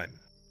crime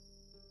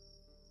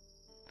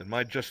than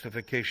my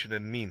justification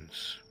and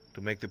means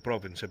to make the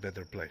province a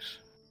better place.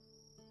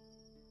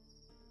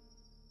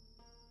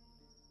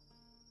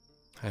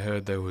 I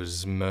heard there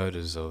was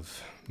murders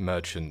of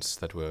merchants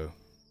that were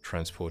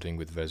transporting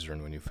with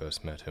Vezran when you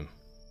first met him.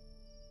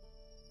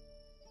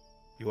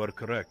 You are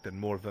correct, and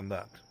more than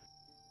that.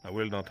 I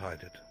will not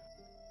hide it.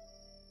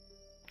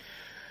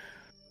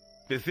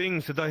 The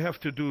things that I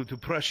have to do to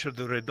pressure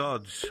the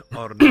Redads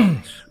are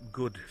not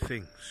good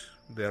things.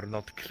 They are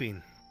not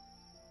clean.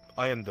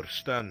 I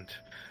understand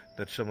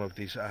that some of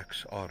these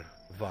acts are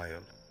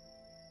vile.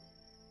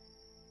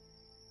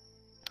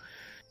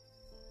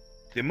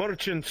 The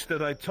merchants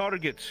that I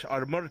target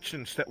are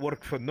merchants that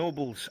work for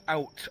nobles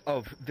out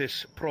of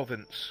this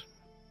province.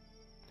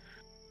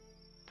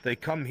 They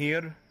come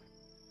here,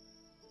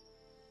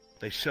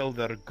 they sell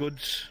their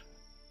goods,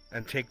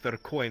 and take their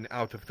coin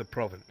out of the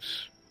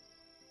province.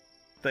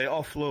 They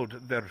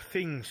offload their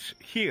things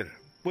here,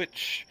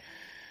 which,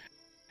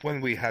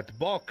 when we had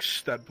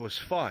Box, that was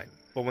fine.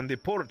 But when the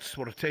ports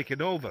were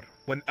taken over,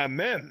 when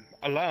Amen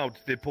allowed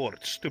the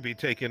ports to be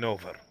taken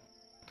over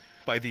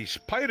by these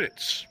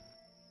pirates,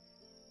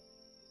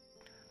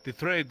 the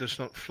trade does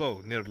not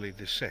flow nearly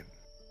the same.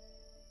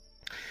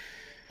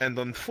 And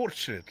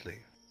unfortunately,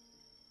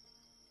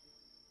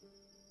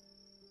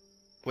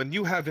 when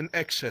you have an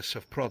excess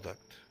of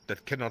product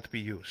that cannot be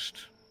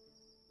used,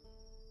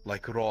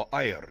 like raw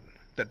iron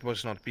that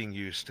was not being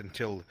used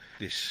until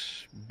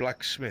this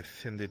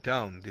blacksmith in the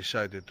town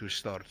decided to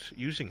start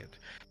using it.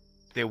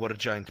 They were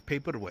giant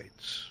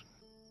paperweights.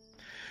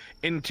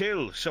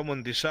 Until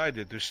someone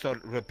decided to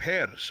start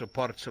repairs of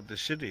parts of the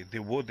city, the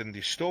wood and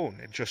the stone,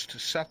 it just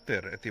sat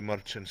there at the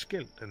merchant's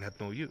guild and had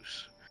no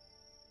use.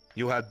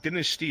 You had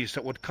dynasties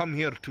that would come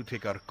here to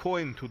take our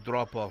coin, to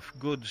drop off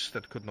goods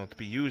that could not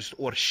be used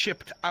or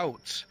shipped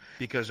out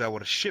because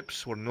our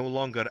ships were no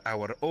longer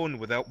our own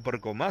without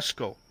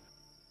Bergomasco.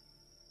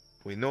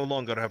 We no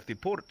longer have the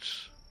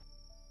ports.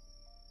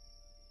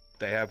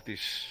 They have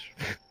this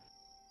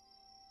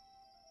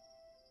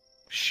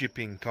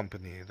shipping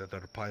company that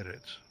are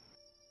pirates.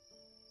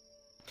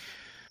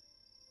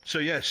 So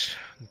yes,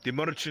 the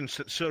merchants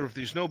that serve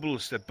these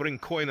nobles that bring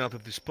coin out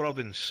of this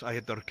province, I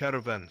hit their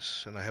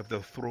caravans and I have their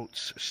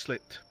throats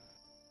slit.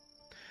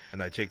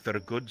 And I take their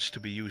goods to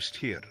be used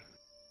here,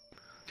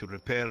 to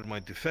repair my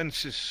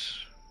defenses,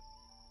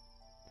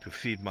 to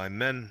feed my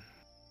men,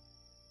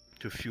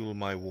 to fuel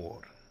my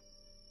war.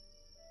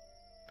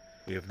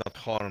 We have not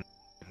harmed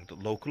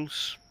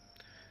locals.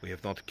 We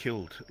have not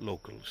killed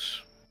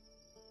locals.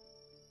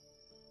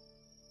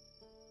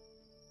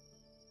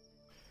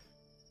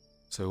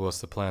 So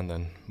what's the plan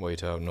then?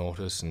 Wait out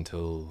Nautis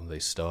until they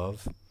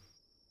starve?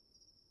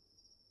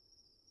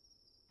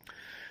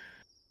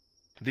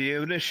 The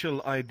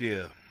initial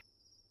idea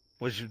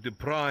was to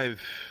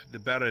deprive the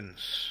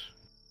barons,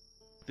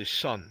 the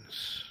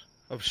sons,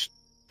 of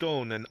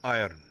stone and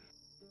iron,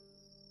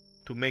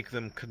 to make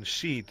them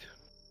concede.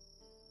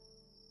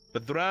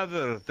 But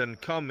rather than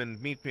come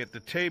and meet me at the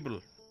table,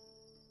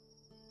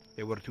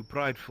 they were too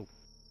prideful,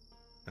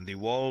 and the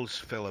walls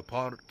fell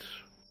apart.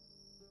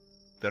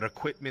 Their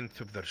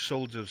equipment of their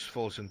soldiers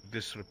falls into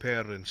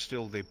disrepair, and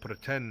still they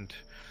pretend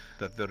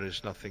that there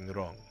is nothing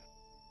wrong.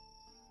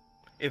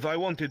 If I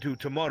wanted to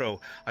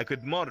tomorrow, I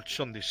could march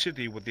on the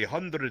city with the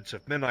hundreds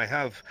of men I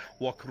have,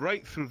 walk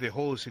right through the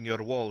holes in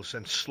your walls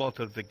and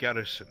slaughter the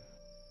garrison.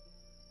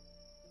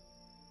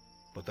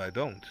 But I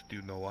don't. Do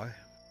you know why?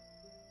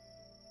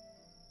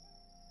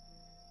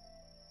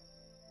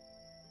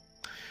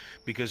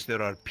 Because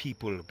there are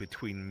people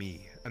between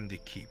me and the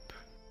keep.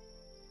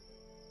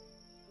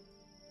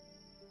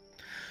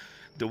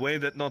 The way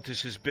that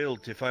Nautis is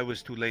built, if I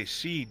was to lay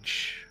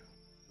siege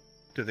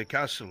to the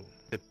castle,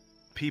 the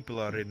people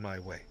are in my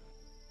way.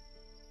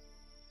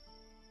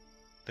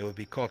 They will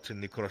be caught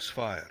in the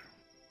crossfire.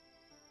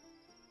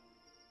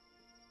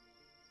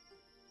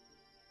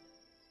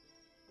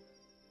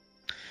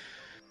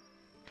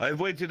 I have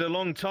waited a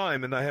long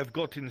time, and I have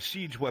gotten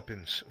siege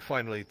weapons,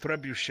 finally,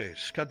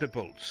 trebuchets,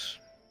 catapults.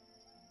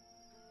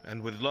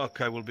 And with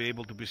luck I will be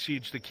able to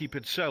besiege the keep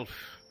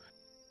itself.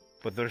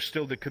 But there's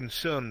still the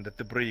concern that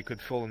debris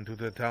could fall into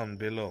the town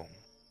below.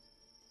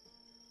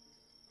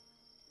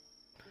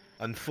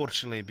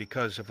 Unfortunately,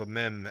 because of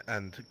Amem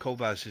and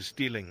Kovaz's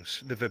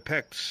dealings, the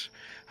Vipeks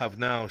have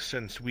now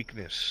sensed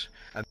weakness,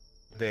 and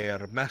they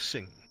are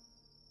massing.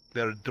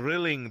 They're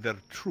drilling their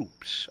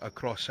troops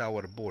across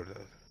our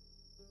border.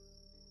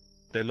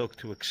 They look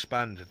to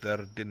expand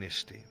their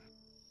dynasty.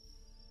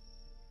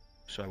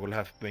 So I will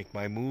have to make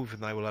my move,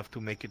 and I will have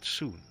to make it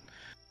soon.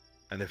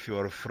 And if you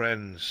are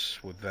friends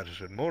with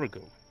Version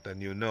Morgul, then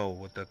you know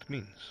what that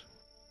means.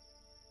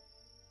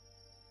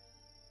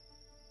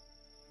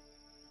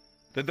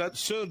 Did that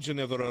surgeon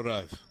ever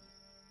arrive?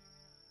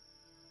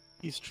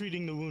 He's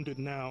treating the wounded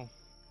now.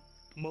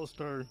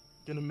 Most are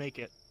gonna make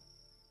it.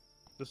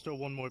 There's still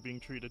one more being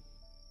treated.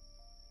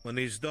 When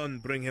he's done,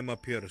 bring him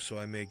up here so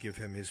I may give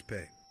him his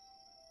pay.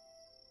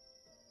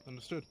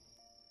 Understood.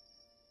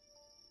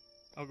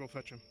 I'll go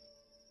fetch him.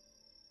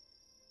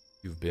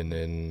 You've been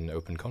in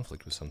open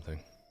conflict with something.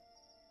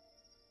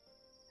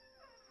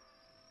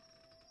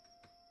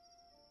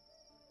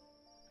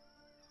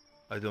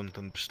 I don't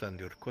understand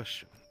your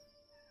question.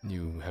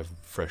 You have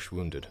fresh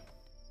wounded.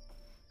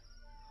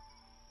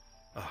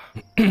 Ah.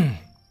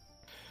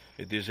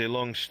 It is a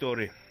long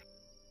story.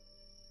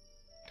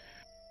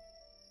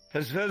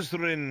 Has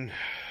Vezrin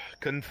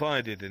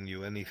confided in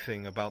you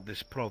anything about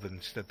this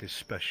province that is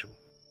special?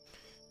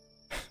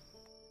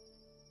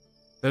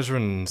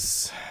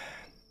 Vezrin's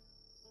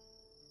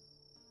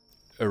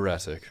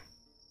erratic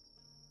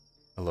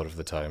a lot of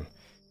the time.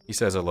 He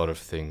says a lot of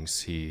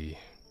things.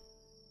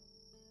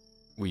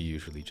 We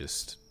usually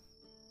just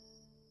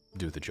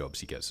do the jobs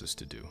he gets us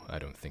to do. I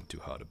don't think too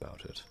hard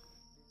about it.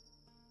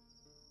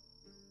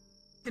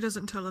 He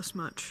doesn't tell us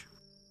much.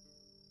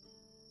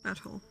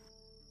 At all.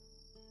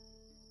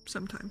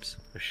 Sometimes.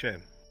 A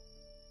shame.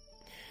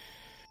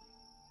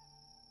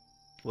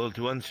 Well,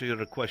 to answer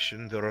your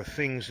question, there are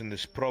things in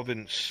this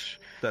province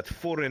that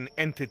foreign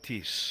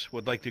entities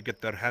would like to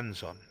get their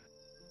hands on.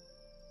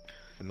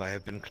 And I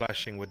have been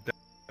clashing with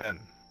them.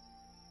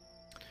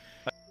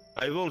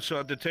 I've also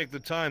had to take the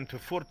time to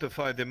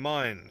fortify the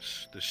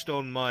mines, the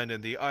stone mine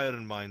and the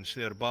iron mines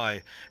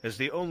nearby, as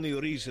the only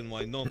reason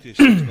why Nautis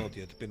has not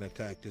yet been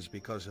attacked is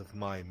because of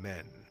my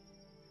men,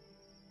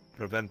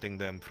 preventing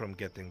them from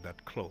getting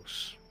that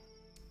close.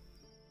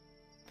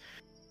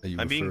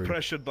 I'm being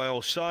pressured by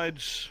all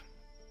sides,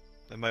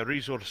 and my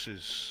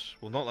resources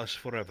will not last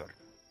forever.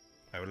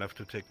 I will have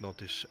to take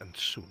notice, and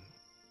soon.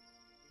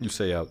 You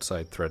say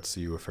outside threats,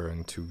 are you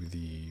referring to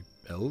the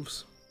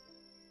elves?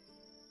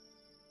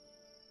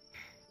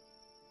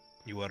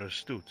 You are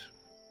astute.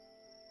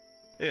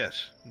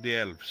 Yes, the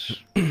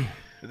elves.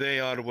 They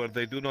are where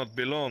they do not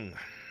belong.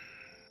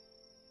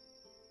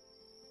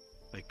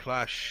 They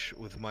clash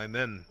with my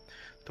men,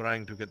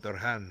 trying to get their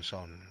hands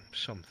on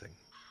something.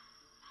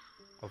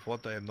 Of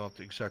what I am not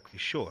exactly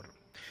sure.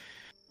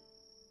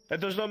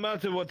 It does not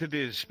matter what it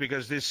is,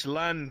 because this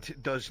land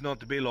does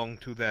not belong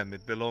to them.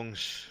 It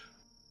belongs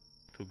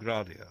to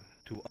Gradia,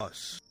 to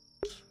us.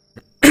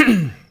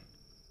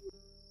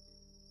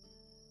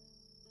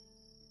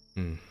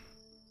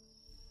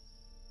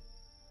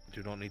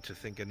 Do not need to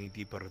think any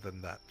deeper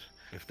than that.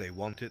 If they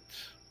want it,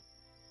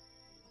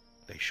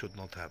 they should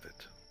not have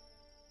it.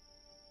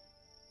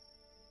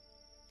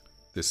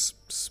 This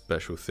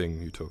special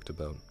thing you talked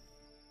about.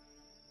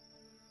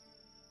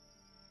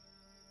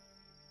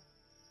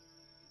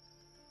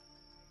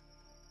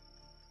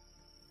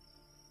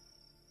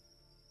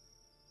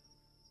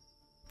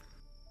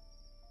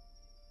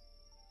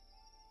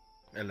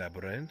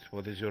 Elaborate.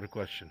 What is your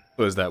question?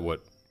 Well, is that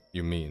what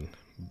you mean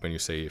when you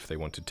say if they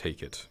want to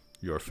take it?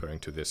 You're referring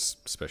to this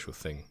special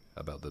thing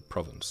about the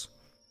province?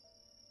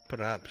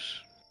 Perhaps.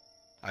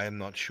 I am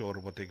not sure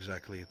what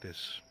exactly it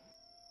is.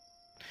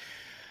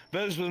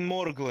 Vezrin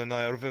Morgul and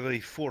I are very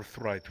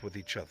forthright with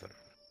each other.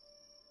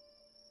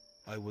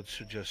 I would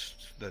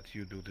suggest that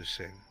you do the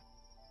same.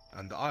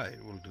 And I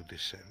will do the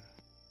same.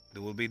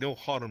 There will be no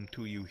harm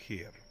to you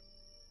here.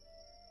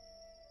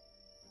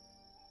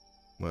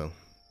 Well,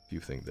 if you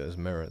think there's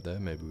merit there,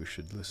 maybe we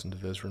should listen to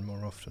Vezrin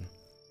more often.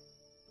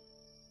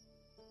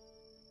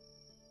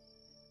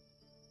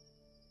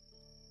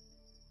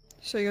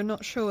 So you're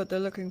not sure what they're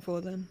looking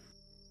for then?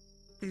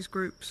 These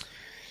groups?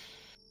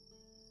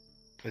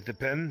 It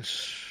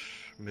depends,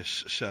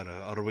 Miss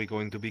Sarah. Are we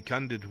going to be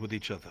candid with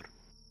each other?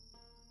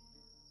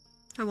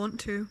 I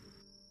want to.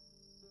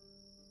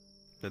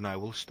 Then I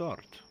will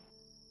start.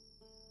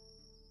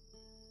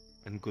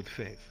 In good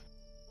faith.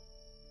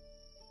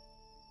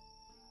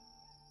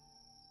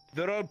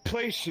 There are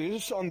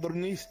places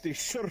underneath the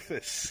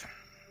surface.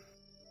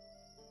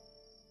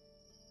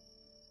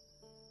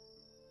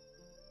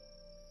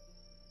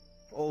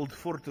 Old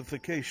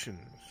fortifications,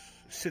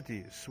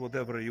 cities,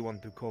 whatever you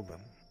want to call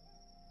them.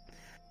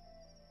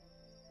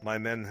 My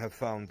men have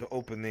found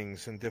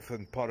openings in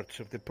different parts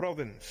of the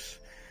province,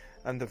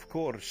 and of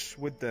course,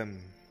 with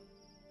them,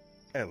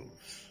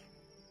 elves.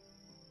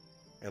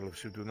 Elves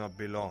who do not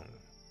belong.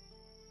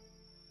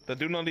 They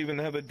do not even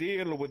have a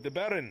deal with the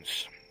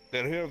barons.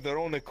 They're here of their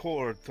own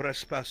accord,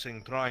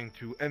 trespassing, trying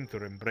to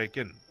enter and break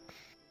in.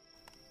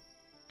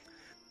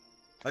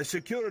 I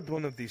secured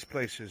one of these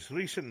places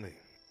recently.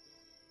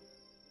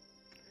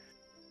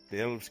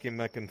 The elves came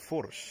back in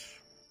force.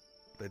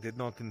 They did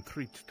not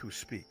entreat to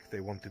speak. They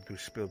wanted to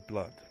spill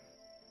blood.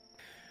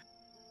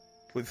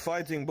 With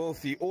fighting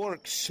both the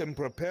orcs and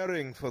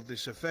preparing for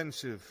this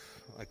offensive,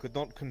 I could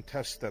not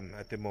contest them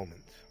at the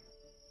moment.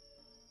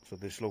 So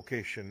this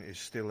location is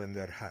still in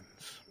their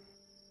hands.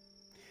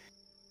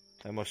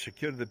 I must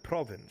secure the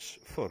province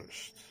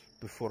first,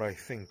 before I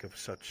think of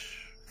such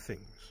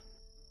things.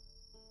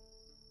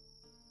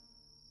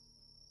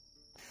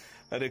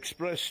 I'd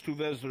expressed to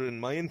Vezrin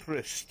my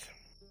interest,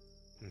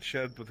 and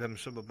shared with him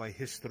some of my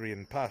history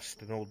and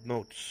past and old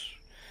notes.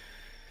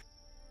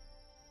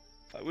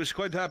 I was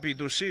quite happy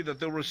to see that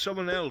there was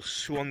someone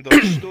else who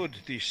understood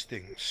these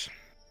things.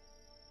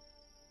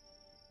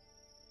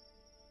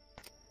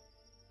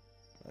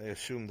 I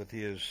assume that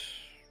he is...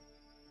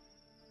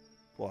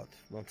 what,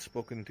 not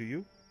spoken to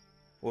you?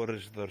 Or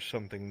is there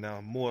something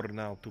more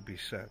now to be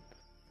said?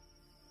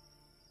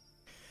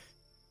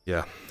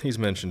 Yeah, he's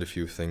mentioned a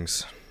few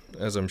things.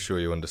 As I'm sure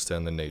you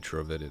understand the nature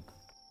of it, it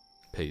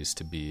pays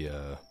to be,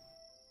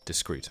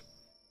 discreet.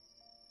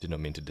 Did not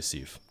mean to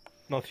deceive.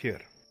 Not here.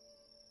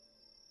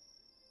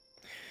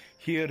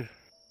 Here,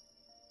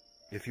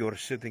 if you're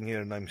sitting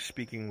here and I'm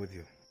speaking with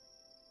you,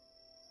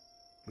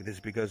 it is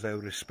because I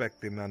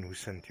respect the man who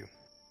sent you.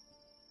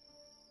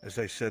 As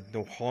I said,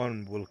 no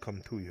harm will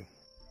come to you.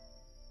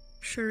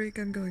 Sharik,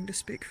 I'm going to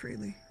speak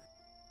freely.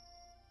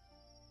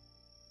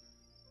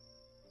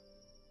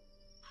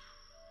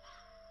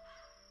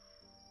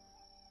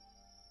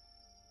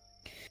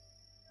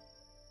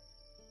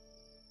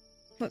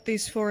 What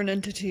these foreign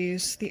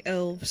entities, the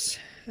elves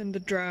and the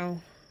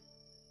drow,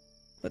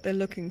 what they're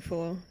looking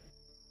for.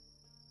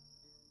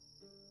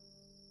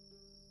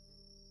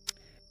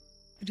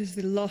 It is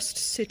the lost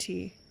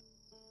city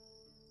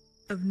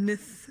of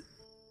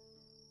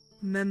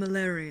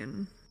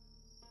Memilarion.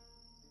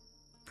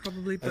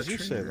 Probably butchering As you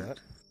say that,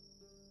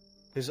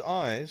 his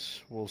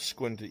eyes will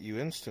squint at you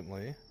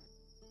instantly,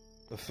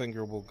 the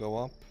finger will go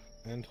up,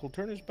 and he'll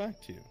turn his back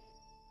to you.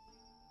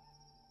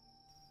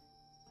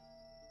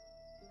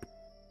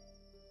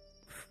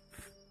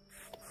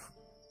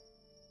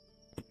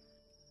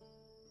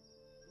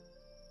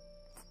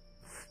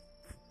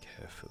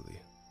 Carefully.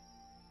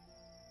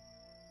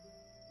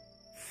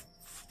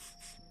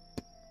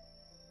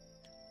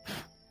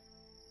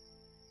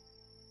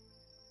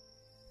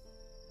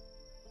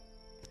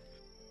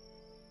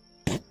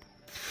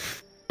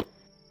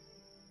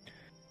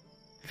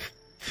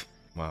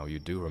 Wow, you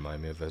do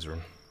remind me of Ezra.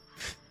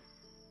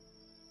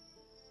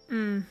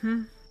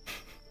 Mm-hmm.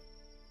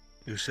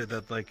 You say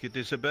that like it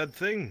is a bad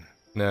thing.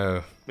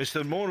 No.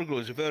 Mr. Morgul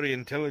is a very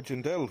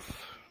intelligent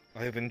elf.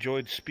 I have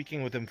enjoyed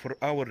speaking with him for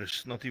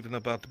hours, not even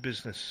about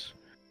business.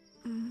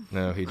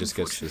 No, he just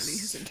gets Unfortunately,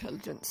 this... his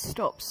intelligence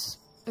stops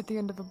at the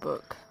end of a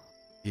book.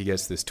 He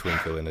gets this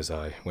twinkle in his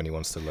eye when he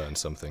wants to learn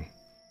something.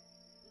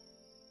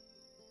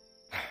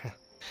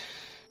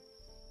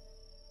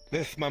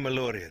 Leth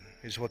Mamalorian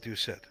is what you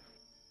said.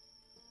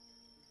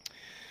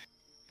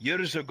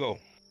 Years ago,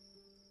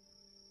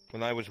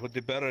 when I was with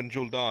the Baron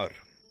Juldar,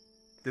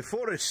 the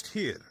forest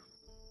here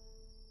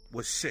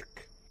was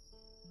sick.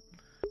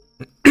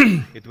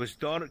 It was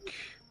dark,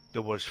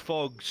 there was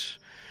fogs,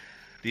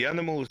 the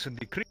animals and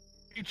the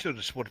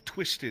creatures were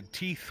twisted,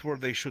 teeth where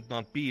they should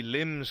not be,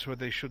 limbs where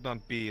they should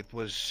not be. It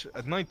was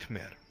a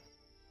nightmare.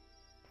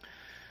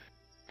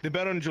 The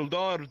Baron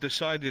Juldar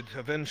decided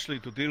eventually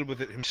to deal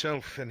with it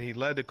himself, and he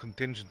led a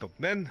contingent of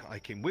men. I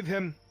came with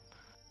him,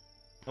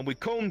 and we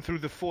combed through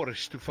the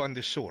forest to find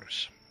the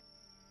source.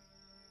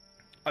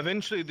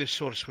 Eventually the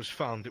source was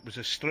found. It was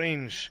a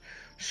strange,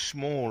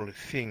 small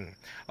thing,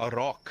 a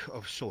rock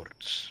of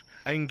sorts,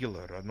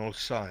 angular on all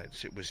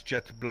sides. It was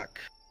jet black,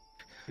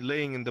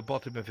 laying in the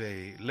bottom of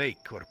a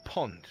lake or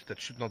pond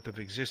that should not have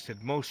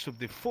existed. Most of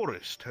the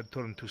forest had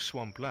turned to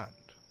swampland.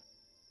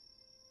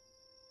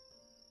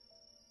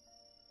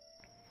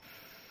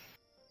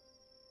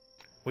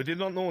 We did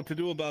not know what to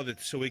do about it,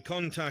 so we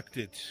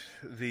contacted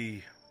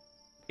the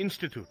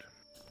Institute,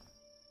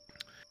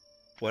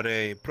 where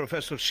a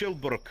Professor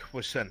Schildbrook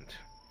was sent,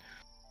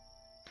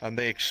 and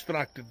they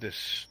extracted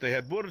this. They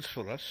had words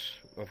for us,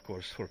 of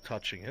course, for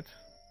touching it,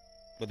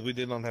 but we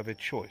did not have a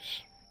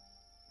choice.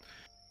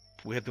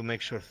 We had to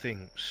make sure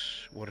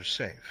things were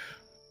safe.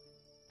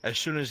 As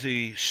soon as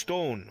the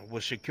stone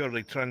was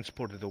securely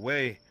transported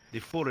away, the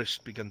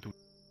forest began to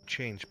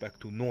change back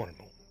to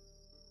normal.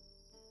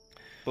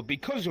 But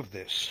because of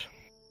this,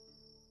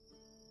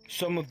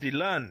 some of the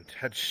land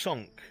had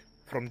sunk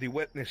from the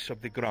wetness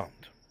of the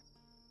ground,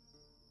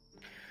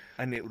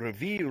 and it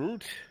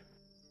revealed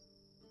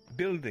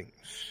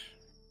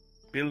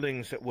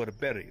buildings that were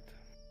buried.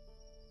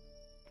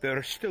 They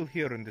are still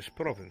here in this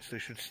province. They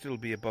should still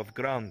be above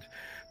ground,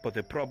 but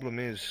the problem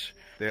is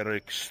they are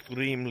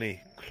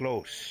extremely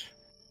close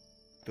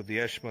to the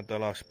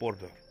Eshma-Dalas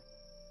border.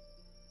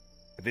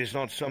 It is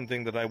not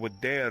something that I would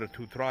dare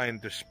to try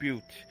and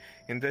dispute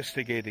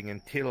investigating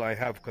until I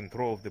have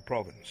control of the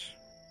province.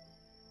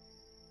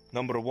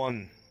 Number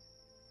one,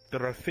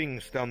 there are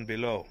things down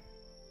below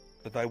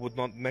that I would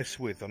not mess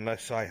with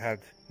unless I had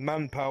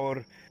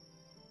manpower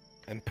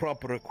and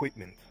proper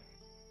equipment.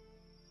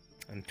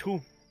 And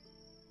two,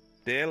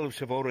 the elves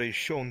have already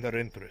shown their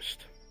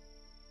interest.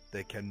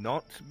 They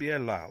cannot be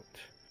allowed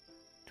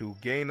to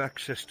gain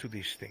access to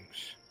these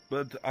things.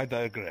 But I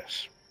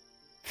digress.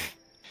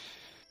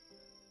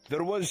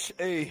 There was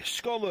a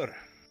scholar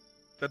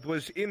that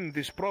was in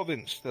this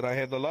province that I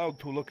had allowed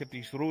to look at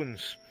these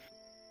ruins,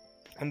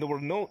 and there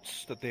were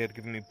notes that they had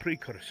given me,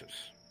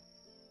 precursors.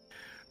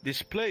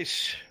 This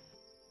place,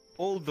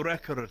 all the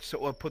records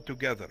that were put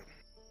together,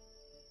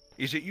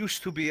 is it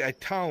used to be a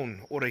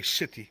town or a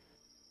city.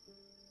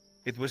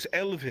 It was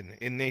elven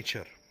in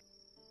nature.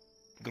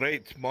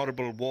 Great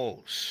marble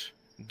walls,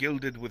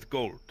 gilded with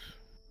gold.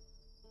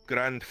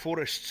 Grand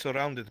forests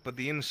surrounded, but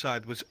the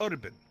inside was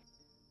urban.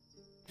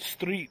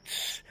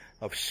 Streets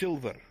of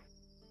silver,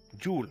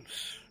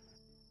 jewels.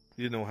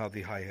 You know how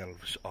the high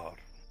elves are.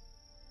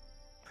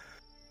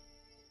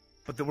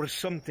 But there was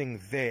something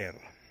there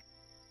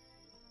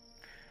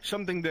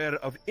Something there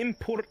of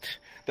import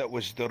that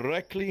was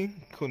directly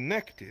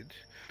connected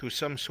to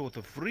some sort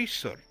of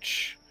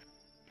research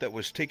that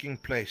was taking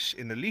place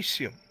in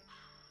Elysium,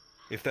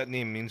 if that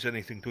name means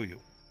anything to you.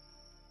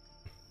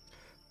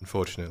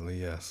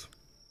 Unfortunately, yes.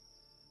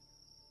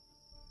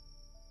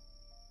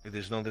 It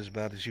is not as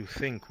bad as you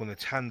think when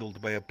it's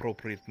handled by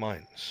appropriate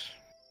minds.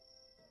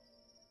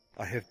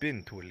 I have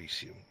been to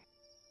Elysium.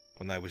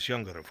 When I was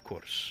younger, of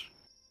course.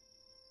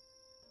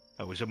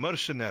 I was a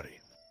mercenary.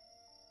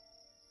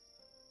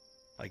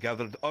 I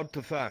gathered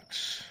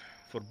artifacts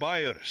for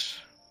buyers.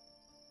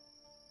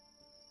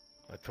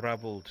 I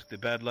traveled the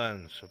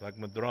Badlands of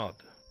Agmadrad.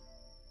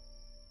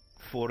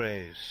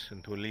 Forays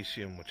into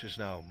Elysium, which is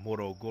now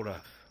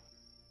Morogorath.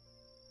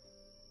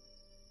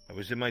 I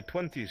was in my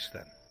 20s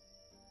then.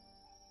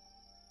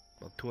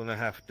 About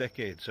 2.5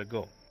 decades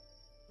ago.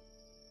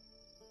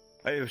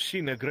 I have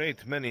seen a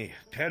great many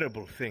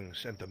terrible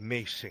things and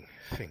amazing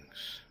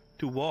things.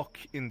 To walk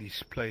in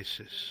these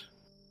places,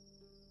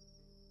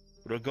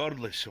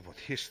 regardless of what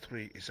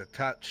history is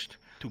attached,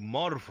 to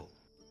marvel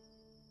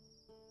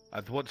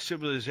at what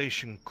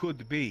civilization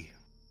could be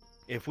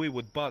if we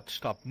would but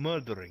stop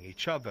murdering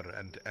each other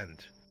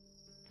and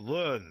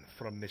learn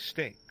from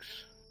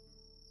mistakes.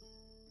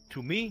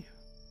 To me,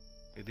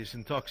 it is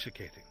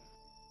intoxicating.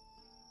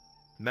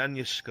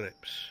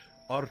 Manuscripts,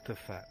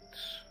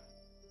 artifacts.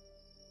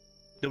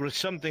 There was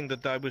something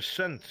that I was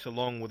sent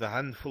along with a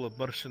handful of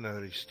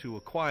mercenaries to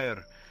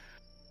acquire.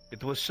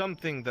 It was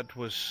something that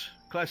was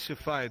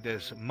classified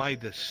as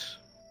Midas.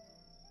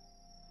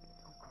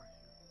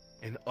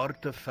 An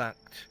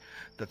artifact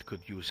that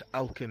could use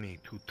alchemy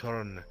to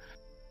turn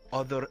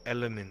other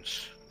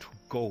elements to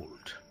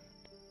gold.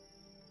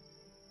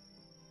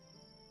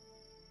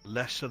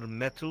 Lesser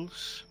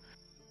metals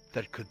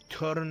that could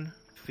turn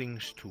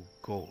things to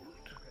gold.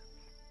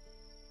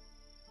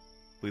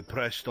 We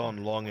pressed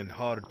on long and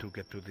hard to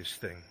get to this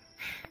thing.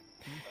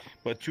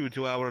 But due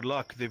to our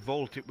luck, the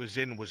vault it was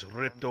in was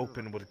ripped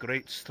open with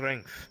great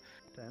strength.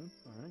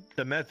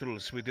 The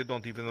metals we did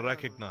not even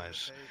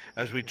recognize.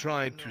 As we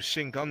tried to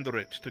sink under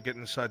it to get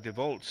inside the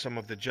vault, some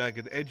of the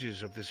jagged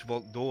edges of this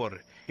vault door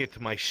hit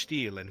my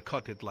steel and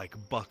cut it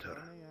like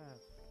butter.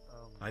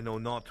 I know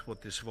not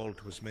what this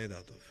vault was made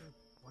out of.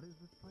 What is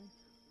this place?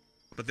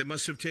 But it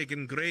must have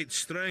taken great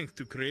strength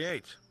to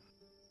create.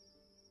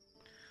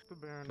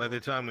 By the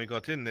time we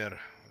got in there,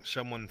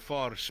 someone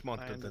far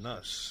smarter than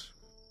us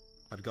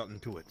had gotten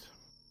to it.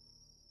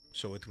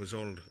 So it was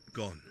all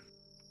gone.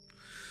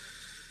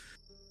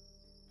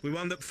 We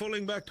wound up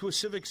falling back to a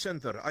civic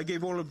center. I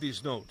gave all of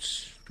these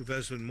notes to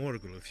Veslin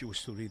Morgul if you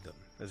wish to read them,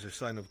 as a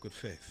sign of good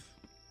faith.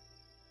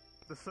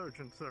 The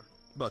surgeon, sir.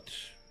 But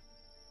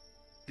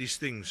these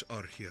things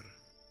are here.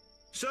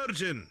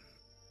 Surgeon!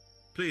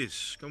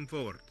 Please, come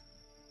forward.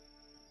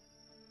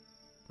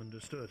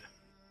 Understood.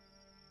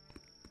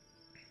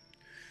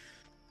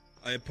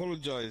 I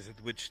apologize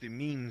at which the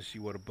means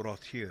you were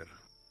brought here.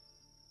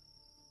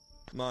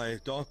 My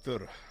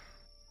doctor,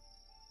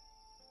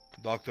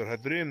 Dr.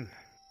 Hadrin,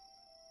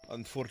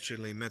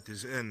 unfortunately met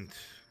his end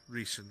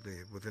recently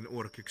with an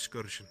orc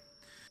excursion.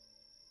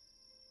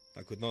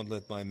 I could not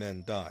let my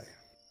men die.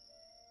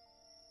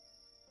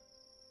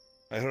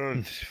 I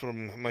heard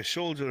from my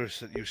soldiers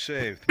that you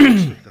saved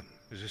most of them.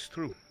 Is this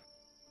true?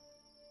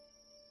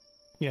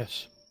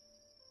 Yes.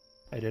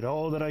 I did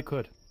all that I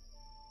could.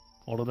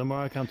 All of them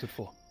are accounted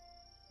for.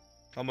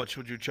 How much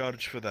would you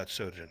charge for that,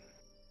 surgeon?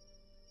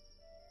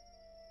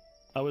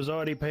 I was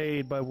already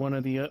paid by one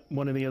of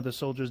the other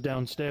soldiers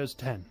downstairs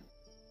 10.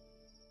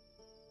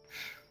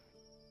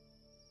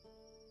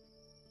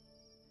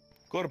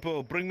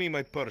 Corpo, bring me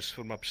my purse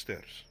from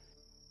upstairs.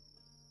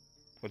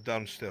 Or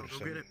downstairs. I'll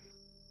go get it.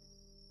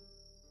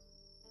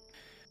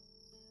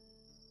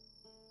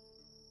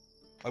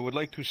 I would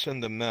like to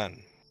send a man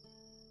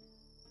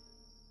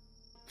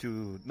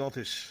to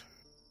Nautis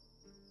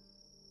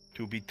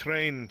to be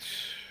trained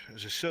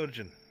as a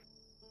surgeon.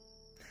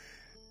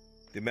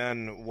 The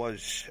man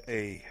was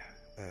a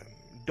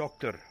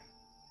doctor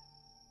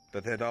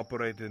that had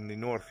operated in the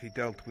north. He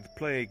dealt with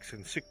plagues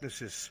and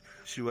sicknesses,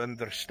 so he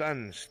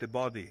understands the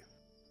body,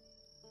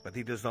 but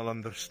he does not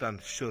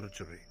understand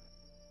surgery.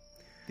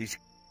 These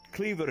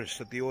cleavers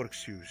that the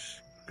orcs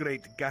use,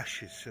 great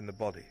gashes in the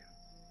body.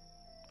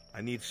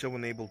 I need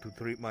someone able to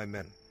treat my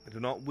men. I do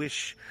not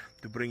wish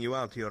to bring you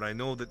out here. I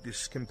know that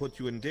this can put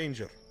you in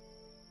danger.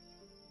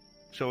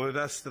 So I would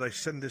ask that I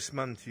send this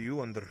man to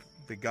you under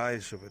the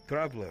guise of a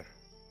traveler,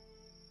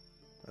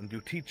 and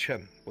you teach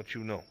him what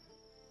you know.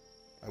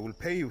 I will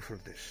pay you for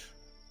this.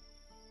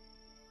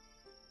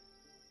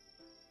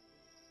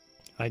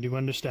 I do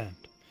understand.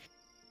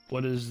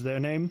 What is their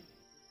name?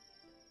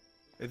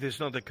 It is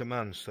not a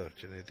command,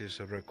 surgeon. It is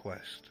a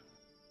request.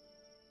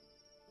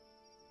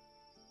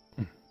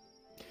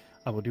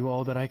 I will do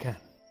all that I can.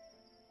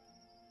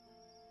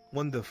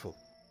 Wonderful.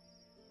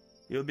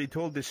 You'll be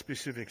told the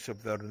specifics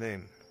of their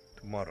name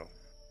tomorrow.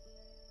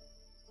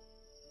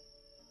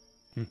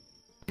 There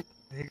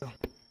you go.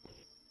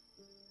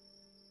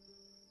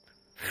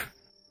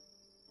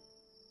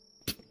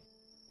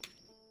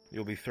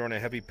 you'll be thrown a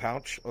heavy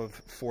pouch of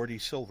 40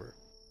 silver.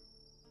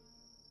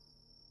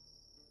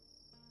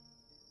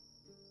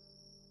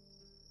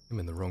 I'm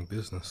in the wrong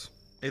business.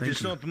 It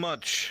is not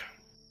much,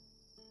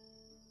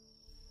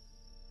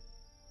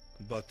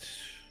 but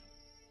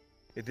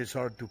it is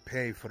hard to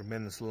pay for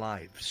men's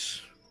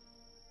lives,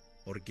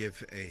 or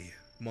give a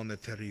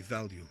monetary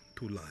value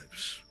to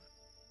lives.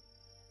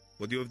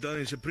 What you have done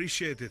is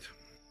appreciated.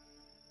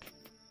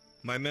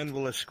 My men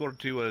will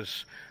escort you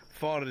as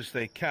far as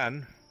they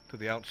can to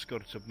the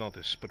outskirts of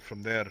Nautis, but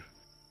from there,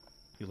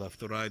 you'll have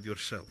to ride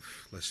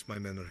yourself, lest my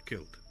men are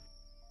killed.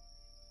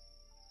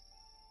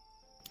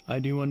 I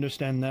do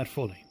understand that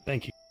fully.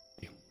 Thank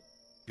you.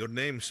 Your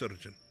name,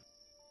 Surgeon?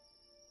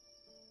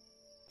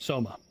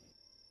 Soma.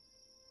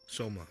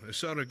 Soma.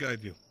 Isara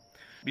guide you.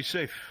 Be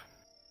safe.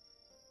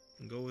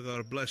 And go with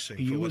our blessing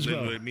You for what as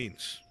well. little it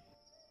means.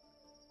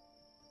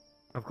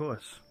 Of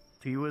course.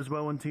 To you as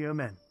well and to your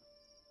men.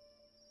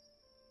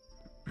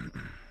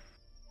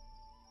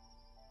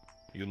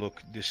 You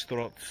look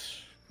distraught,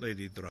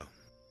 Lady Drow.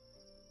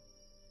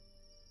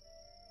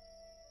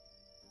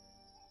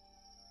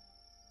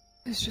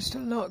 There's just a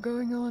lot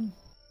going on.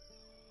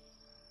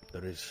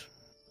 There is.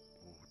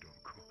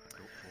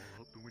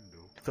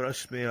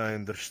 Trust me, I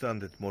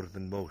understand it more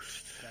than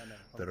most.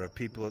 There are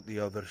people at the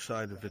other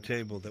side of the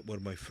table that were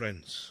my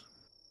friends.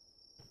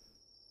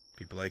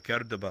 People I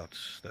cared about,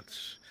 that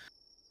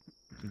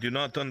do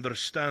not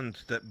understand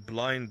that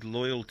blind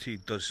loyalty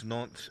does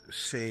not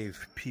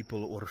save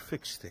people or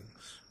fix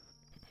things.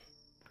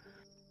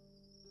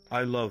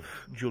 I love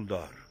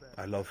Juldar.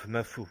 I love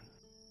Mefu.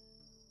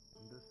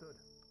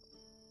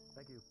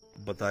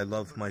 But I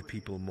love my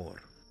people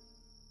more.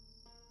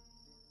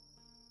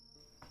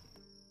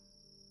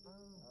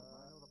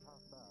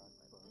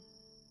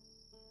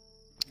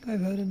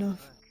 I've had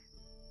enough.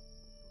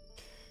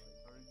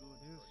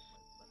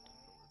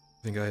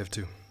 I think I have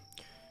too.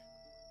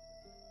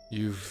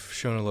 You've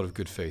shown a lot of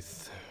good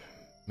faith.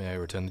 May I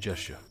return the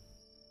gesture?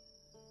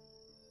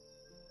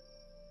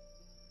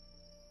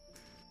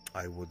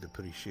 I would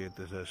appreciate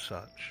it as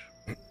such.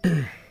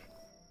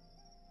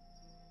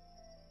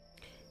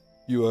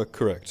 You are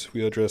correct.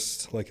 We are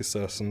dressed like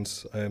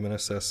assassins. I am an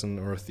assassin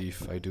or a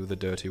thief. I do the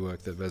dirty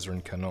work that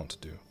Vezran cannot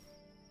do.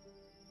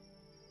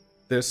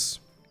 This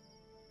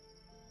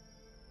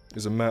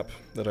is a map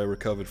that I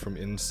recovered from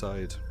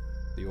inside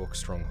the Orc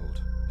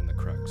stronghold in the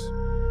cracks.